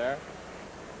pad there.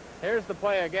 Here's the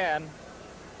play again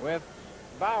with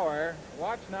Bauer.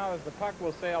 Watch now as the puck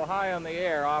will sail high in the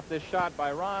air off this shot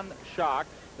by Ron Schock.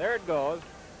 There it goes.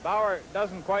 Bauer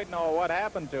doesn't quite know what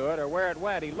happened to it or where it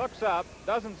went. He looks up,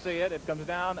 doesn't see it. It comes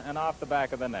down and off the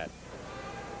back of the net.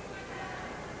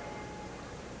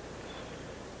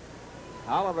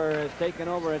 Oliver has taken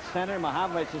over at center.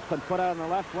 Mahavlich has been put out on the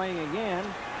left wing again.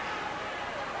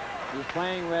 He's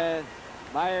playing with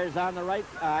Byers on the right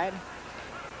side.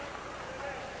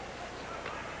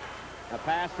 A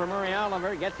pass for Murray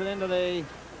Oliver. Gets it into the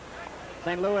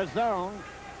St. Louis zone.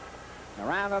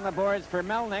 Around on the boards for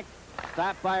Melnick.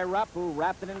 Stopped by Rupp, who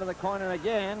wrapped it into the corner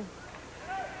again.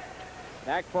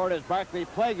 Back forward is Barclay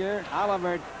Plager.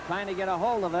 Oliver trying to get a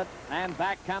hold of it. And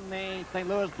back come the St.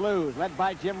 Louis Blues, led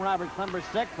by Jim Roberts, number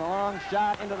 6. A long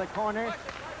shot into the corner.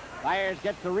 Byers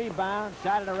gets the rebound.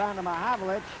 Shot it around to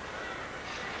Mahavlich.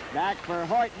 Back for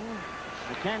Horton.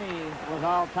 McKinney was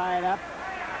all tied up.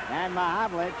 And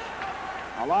Mahavlich,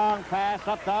 a long pass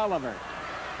up to Oliver.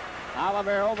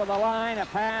 Oliver over the line. A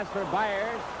pass for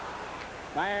Byers.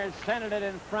 Byers centered it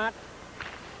in front.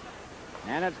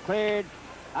 And it's cleared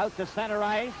out to center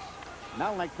ice.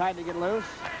 Melnick tried to get loose.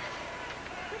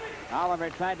 Oliver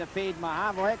tried to feed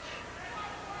Mahavlich.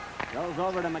 Goes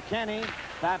over to McKinney.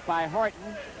 Stopped by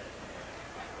Horton.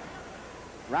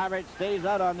 Roberts stays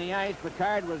out on the ice.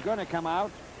 Picard was going to come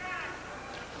out.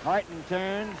 Horton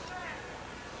turns.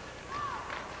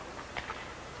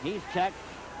 He's checked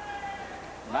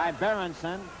by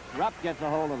Berenson. Rupp gets a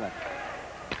hold of it.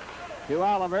 To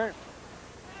Oliver.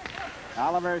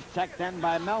 Oliver's checked in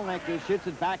by Melnick, who shoots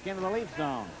it back into the Leaf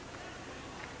zone.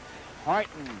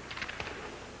 Horton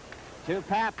to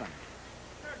Pappen.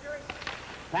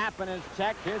 Pappen is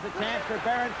checked. Here's a chance for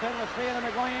Berenson. The three of them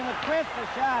are going in with Chris. A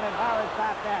shot, and Bauer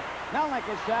stopped that. Melnick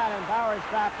is shot, and Bauer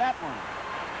stopped that one.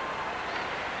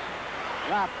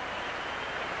 Rupp.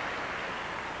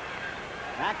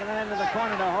 Backing it into the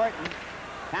corner to Horton.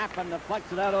 Pappen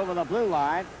deflects it out over the blue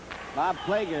line. Bob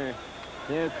Plager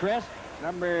to Chris,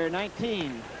 number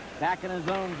 19. Back in his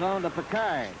own zone to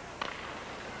Picard.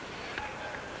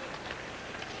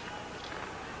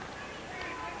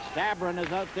 Stabron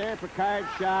is out there. Picard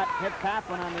shot hit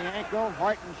Pappen on the ankle.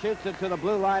 Horton shoots it to the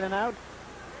blue line and out.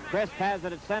 Crisp has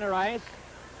it at center ice.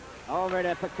 Over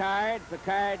to Picard.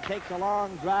 Picard takes a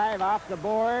long drive off the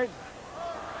boards.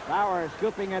 Bauer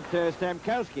scooping it to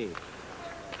Stamkowski.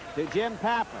 To Jim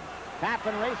Pappen.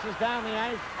 Pappen races down the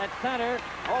ice at center.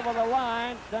 Over the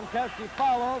line. Stamkowski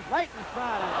follows right in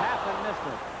front, and Pappen missed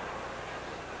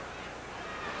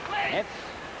it.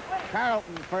 It's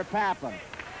Carlton for Pappen.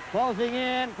 Closing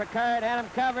in, Picard had him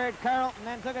covered. Carlton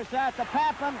then took a shot to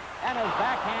Pappen, and his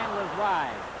backhand was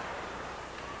wide.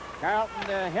 Carlton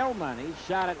to Hillman. He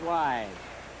shot it wide.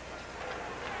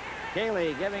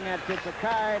 Cayley giving it to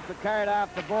Picard. Picard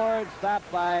off the board, stopped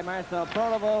by Marcel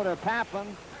Pronovo to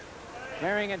Pappen.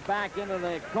 Carrying it back into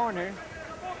the corner.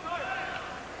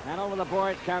 And over the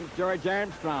board comes George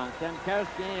Armstrong.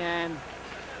 Stamkowski and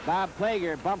Bob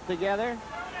Plager bump together.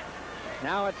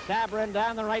 Now it's Sabrin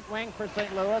down the right wing for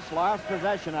St. Louis. Lost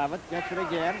possession of it. Gets it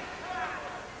again.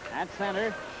 At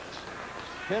center.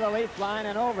 To the Leaf line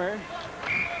and over.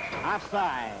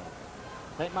 Offside.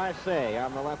 St. Marseille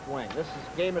on the left wing. This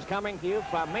game is coming to you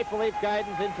from Maple Leaf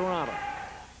Gardens in Toronto.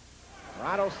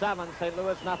 Toronto 7, St.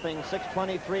 Louis nothing.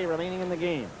 6:23 remaining in the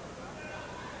game.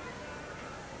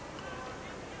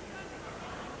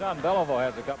 John Beliveau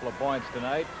has a couple of points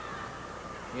tonight.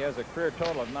 He has a career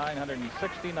total of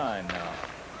 969 now.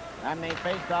 And they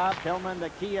faced off. Hillman to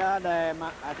Kia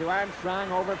to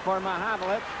Armstrong over for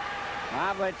Mahavlich.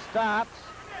 Mahavlich stops.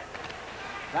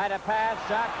 Try to pass.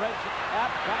 Shot breaks it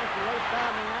up. Tries to race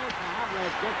down the ice.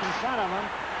 Mahavlich gets in front of him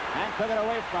and took it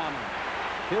away from him.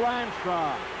 To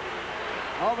Armstrong.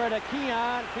 Over to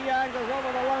Keon. Keon goes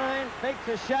over the line. Fakes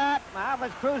a shot.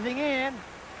 Mahavlich cruising in.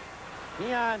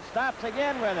 Keon stops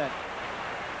again with it.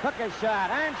 Took a shot.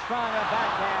 Armstrong a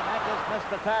backhand. That just missed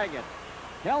the target.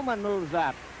 Hillman moves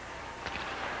up.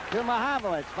 To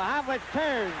Mahavlich. Mahavlich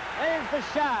turns. There's the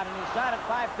shot, and he shot it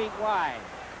 5 feet wide.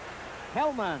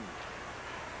 Hillman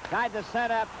tried to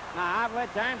set up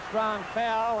Mahavlich. Armstrong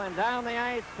fell, and down the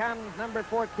ice comes number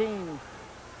 14,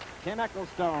 Tim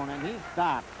Ecclestone, and he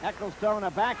stopped. Ecclestone a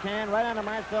backhand right onto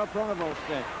Marcel Pronovo's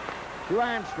stick. To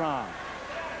Armstrong.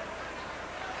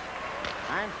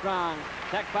 Armstrong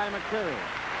checked by McCreary.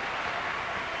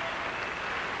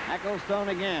 Ecclestone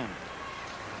again.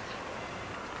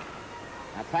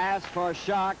 A pass for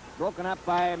Schock, broken up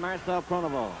by Marcel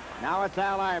Pronovo. Now it's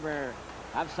Al Iber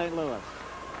of St. Louis.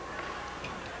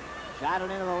 Shot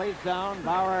it into the Leaf zone.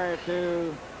 Bauer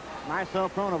to Marcel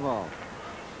Pronovo.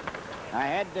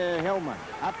 Ahead to Hillman.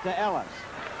 Up to Ellis.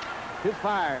 Too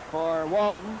far for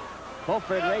Walton.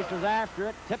 Fulford races after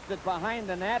it, tipped it behind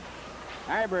the net.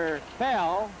 Arbor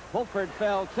fell. Fulford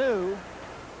fell too.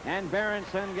 And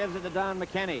Berenson gives it to Don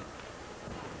McKenney.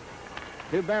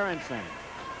 To Berenson.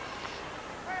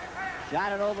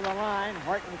 Shot it over the line.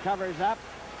 Horton covers up.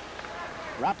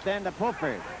 Rupp then to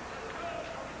Fulford.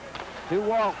 To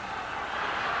Walton.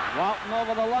 Walton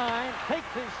over the line.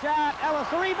 Takes his shot. Ellis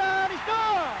the rebound. He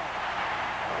scores!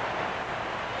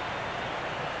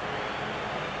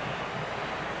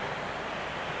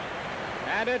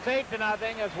 And it's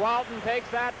 8-0 as Walton takes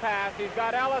that pass. He's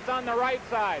got Ellis on the right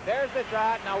side. There's the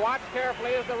shot. Now watch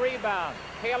carefully as the rebound.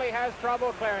 Cayley has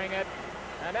trouble clearing it.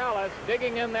 And Ellis,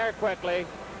 digging in there quickly,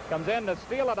 comes in to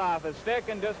steal it off his stick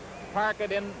and just park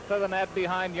it into the net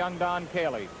behind young Don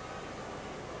Cayley.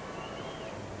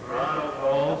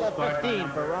 Goal scored by 15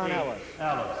 number for Ron 8,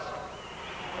 Ellis.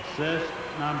 Assist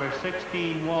number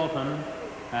 16, Walton,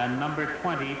 and number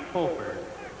 20, Fulford.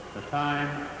 The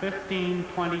time,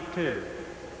 15:22.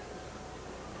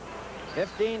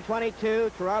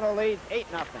 15-22. Toronto leads 8-0.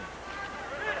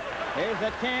 Here's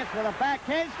a chance with a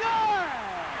backhand score!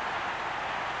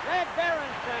 Red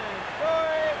Berenson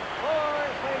scores for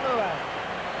St. Louis.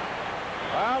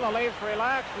 Well, the Leafs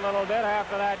relaxed a little bit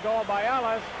after that goal by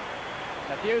Ellis.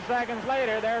 A few seconds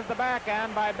later, there's the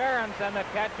backhand by Berenson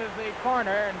that catches the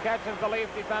corner and catches the Leaf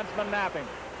defenseman napping.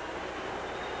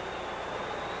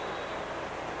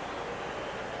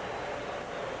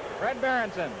 Red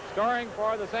Berenson scoring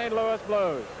for the St. Louis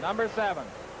Blues. Number 7.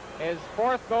 His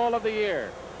 4th goal of the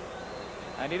year.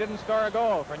 And he didn't score a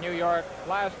goal for New York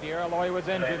last year, although he was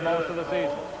injured most of the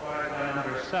season.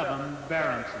 Number 7,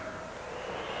 Berenson.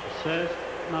 Assist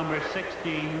number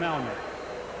 16, Melnick.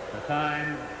 The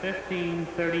time,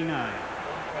 15:39.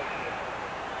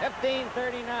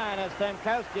 15:39 as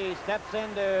Stemkowski steps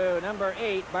into number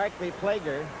 8, Barclay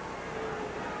Plager.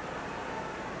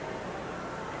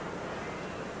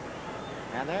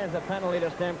 And there's a penalty to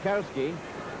Stemkowski.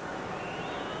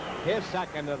 His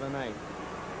second of the night.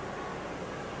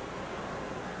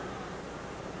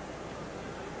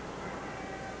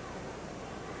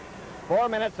 Four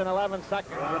minutes and 11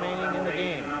 seconds remaining in the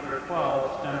game. Number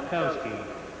 12, Stemkowski.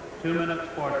 2 minutes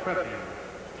for tripping.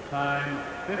 Time,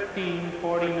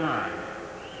 15:49.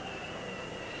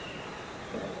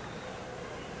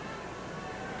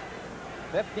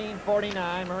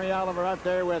 15:49. Murray Oliver out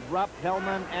there with Rupp,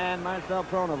 Hellman, and Marcel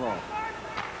Pronovost.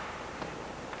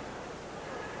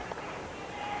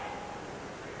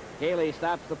 Cayley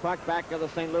stops the puck back of the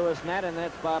St. Louis net, and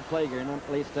that's Bob Plager,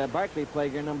 at least Barclay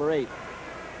Plager, number 8.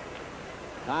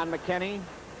 Don McKenney,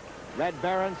 Red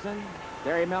Berenson,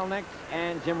 Barry Melnick,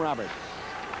 and Jim Roberts.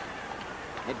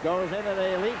 It goes into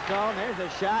the elite zone. There's a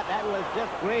shot. That was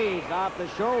just grazed off the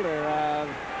shoulder of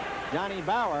Johnny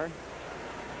Bauer.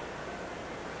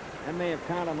 That may have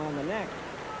caught him on the neck.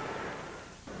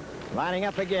 Lining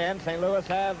up again. St. Louis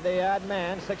have the odd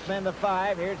man. 6 men to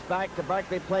 5. Here's back to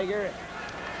Barclay Plager.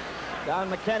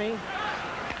 Don McKenney.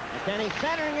 McKenney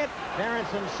centering it.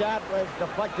 Berenson's shot was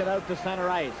deflected out to center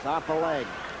ice off the leg.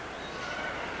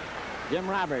 Jim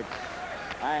Roberts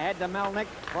ahead to Melnick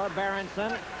for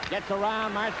Berenson. Gets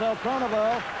around Marcel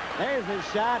Pronovost. There's his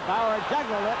shot. Bauer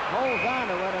juggled it, holds on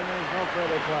to it, and there's no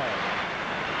further play.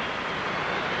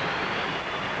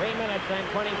 3 minutes and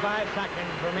 25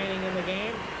 seconds remaining in the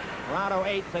game. Toronto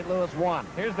 8, St. Louis 1.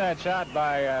 Here's that shot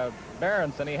by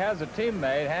Berenson. He has a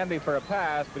teammate handy for a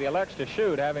pass, but he elects to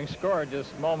shoot, having scored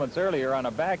just moments earlier on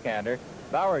a backhander.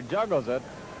 Bauer juggles it,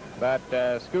 but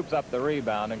scoops up the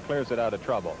rebound and clears it out of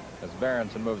trouble as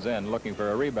Berenson moves in looking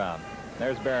for a rebound.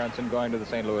 There's Berenson going to the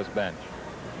St. Louis bench.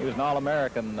 He was an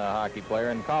All-American hockey player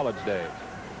in college days.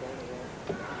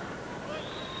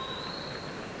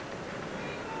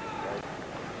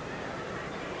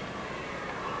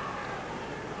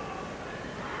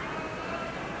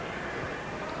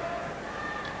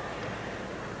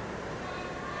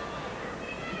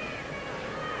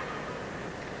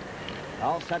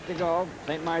 All set to go.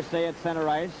 St. Marseille at center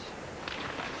ice.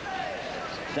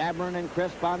 Sabrin and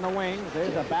Crisp on the wings.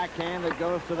 There's a backhand that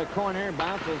goes to the corner.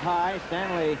 Bounces high.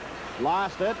 Stanley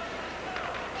lost it.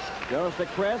 Goes to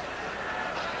Crisp.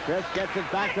 Crisp gets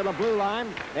it back to the blue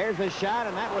line. There's a shot,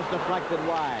 and that was deflected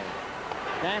wide.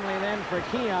 Stanley then for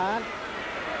Keon.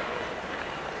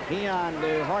 Keon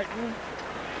to Horton.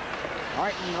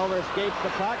 Horton overskates the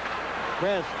puck.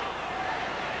 Crisp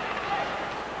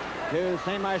to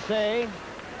St. Marseille.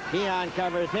 Keon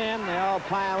covers him. They all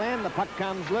pile in. The puck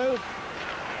comes loose.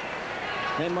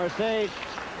 St. Marseille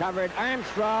covered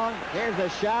Armstrong. Here's a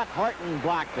shot. Horton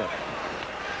blocked it.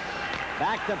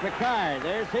 Back to Picard.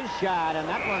 There's his shot, and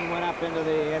that one went up into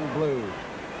the end blue.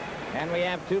 And we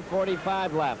have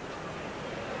 2:45 left.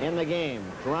 in the game.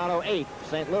 Toronto 8,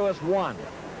 St. Louis 1.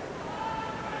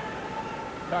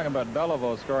 Talking about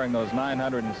Beliveau scoring those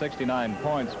 969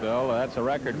 points, Bill. That's a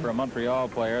record for a Montreal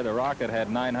player. The Rocket had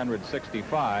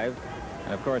 965.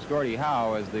 And, of course, Gordie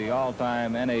Howe is the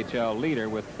all-time NHL leader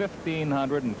with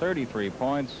 1,533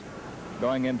 points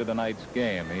going into tonight's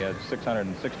game. He had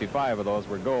 665 of those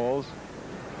were goals.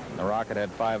 The Rocket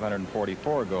had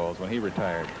 544 goals when he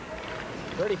retired.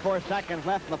 34 seconds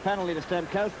left in the penalty to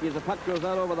Stemkowski as the puck goes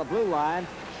out over the blue line.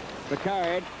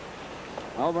 Picard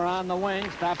over on the wing,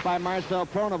 stopped by Marcel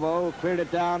Pronovo, who cleared it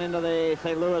down into the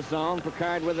St. Louis zone.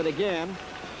 Picard with it again.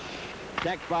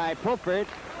 Checked by Pulford.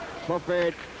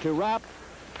 Pulford to Rupp.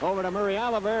 Over to Murray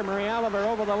Oliver. Murray Oliver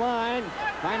over the line.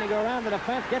 Trying to go around the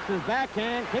defense. Gets his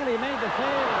backhand. Keeley made the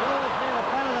save. Lewis near the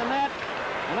front of the net.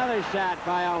 Another shot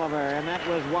by Oliver, and that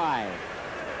was wide.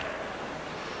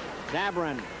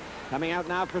 Sabrin coming out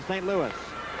now for St. Louis.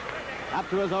 Up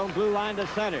to his own blue line to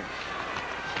center.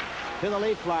 To the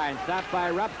leaf line. Stopped by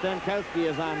Rupp. Stemkowski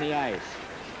is on the ice.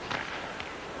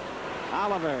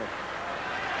 Oliver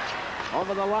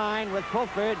over the line with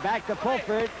Pulford. Back to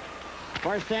Pulford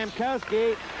for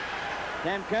Stemkowski.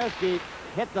 Stemkowski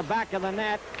hit the back of the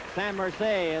net. Sam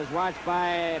Mercier is watched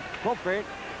by Pulford.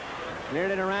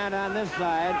 Cleared it around on this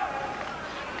side.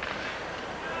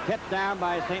 Tipped down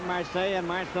by St. Marseille, and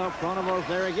Marcel Pronovo's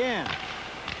there again.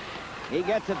 He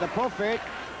gets it to Pulford.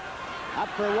 Up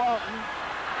for Walton.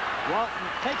 Walton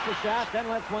takes the shot, then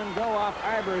lets one go off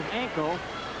Arbor's ankle.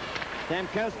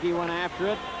 Stemkowski went after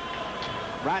it.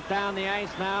 Brought down the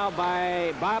ice now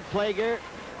by Bob Plager.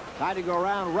 Tried to go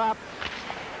around Rupp.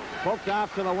 Poked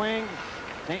off to the wing.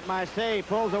 St. Marseille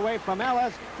pulls away from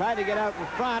Ellis. Tried to get out in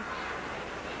front.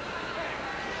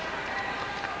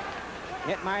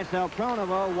 Hit Marcel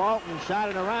Pronovo. Walton shot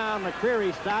it around.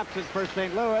 McCreary stops it for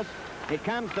St. Louis. It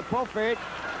comes to Pulford.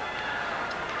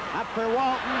 Up for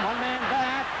Walton. One man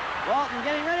back. Walton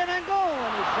getting ready to go,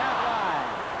 and he shot wide.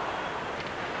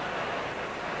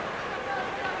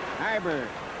 Arbor.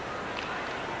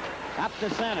 Up to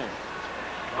center.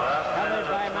 Covered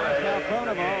by Marcel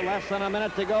Pronovo. Less than a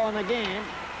minute to go in the game.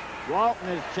 Walton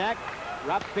is checked.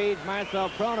 Rupp feeds Marcel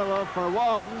Pronovo for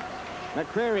Walton.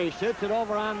 McCreary shoots it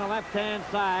over on the left-hand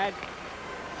side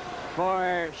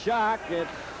for Schock.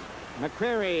 It's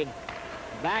McCreary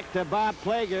back to Bob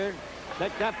Plager.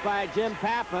 Picked up by Jim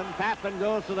Pappen. Pappen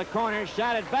goes to the corner.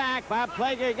 Shot it back. Bob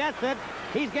Plager gets it.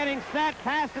 He's getting set.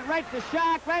 Passed it right to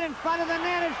Schock. Right in front of the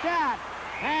net. A shot.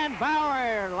 And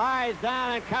Bauer lies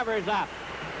down and covers up.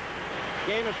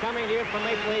 Game is coming to you from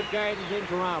Maple Leaf Gardens in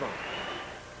Toronto.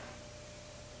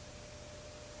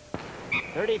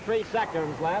 33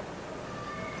 seconds left.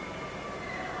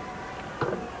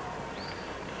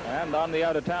 And on the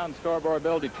out-of-town scoreboard,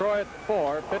 Bill, Detroit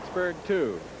 4, Pittsburgh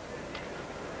 2.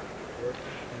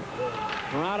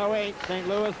 Toronto 8, St.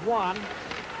 Louis 1.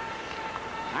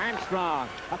 Armstrong.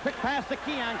 A quick pass to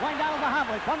Keon. Going down to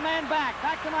Mahovlich. One man back.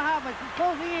 Back to Mahovlich. He's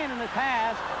closing in the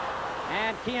pass.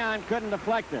 And Keon couldn't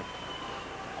deflect it.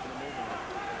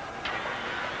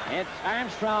 It's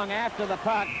Armstrong after the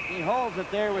puck. He holds it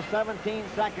there with 17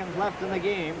 seconds left in the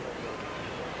game.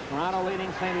 Toronto leading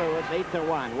St. Louis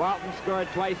 8-1. Walton scored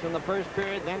twice in the first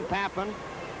period, then Pappen.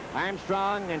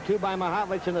 Armstrong and two by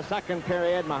Mahovlich in the second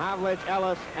period. Mahovlich,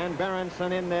 Ellis, and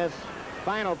Berenson in this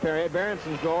final period.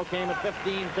 Berenson's goal came at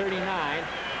 15:39.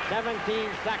 17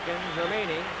 seconds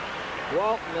remaining.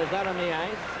 Walton is out on the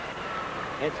ice.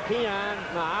 It's Keon,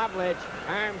 Mahovlich,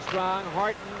 Armstrong,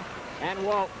 Horton, and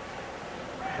Walton.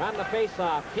 On the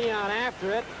face-off, Keon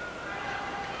after it.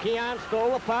 Keon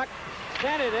stole the puck,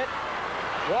 centered it.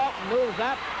 Walton moves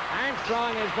up.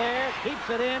 Armstrong is there, keeps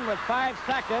it in with 5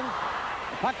 seconds.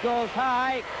 The puck goes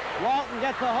high. Walton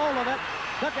gets a hold of it.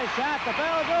 Took a shot. The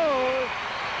bell goes.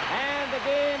 And the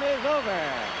game is over.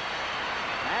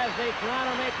 As the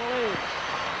Toronto Maple Leafs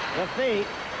defeat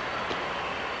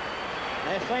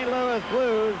the St. Louis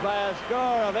Blues by a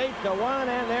score of 8-1,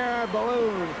 and there are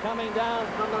balloons coming down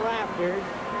from the rafters.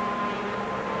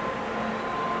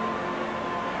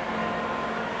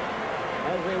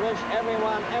 As we wish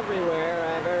everyone everywhere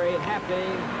a very happy,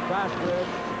 prosperous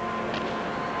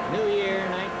New Year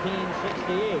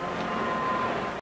 1968.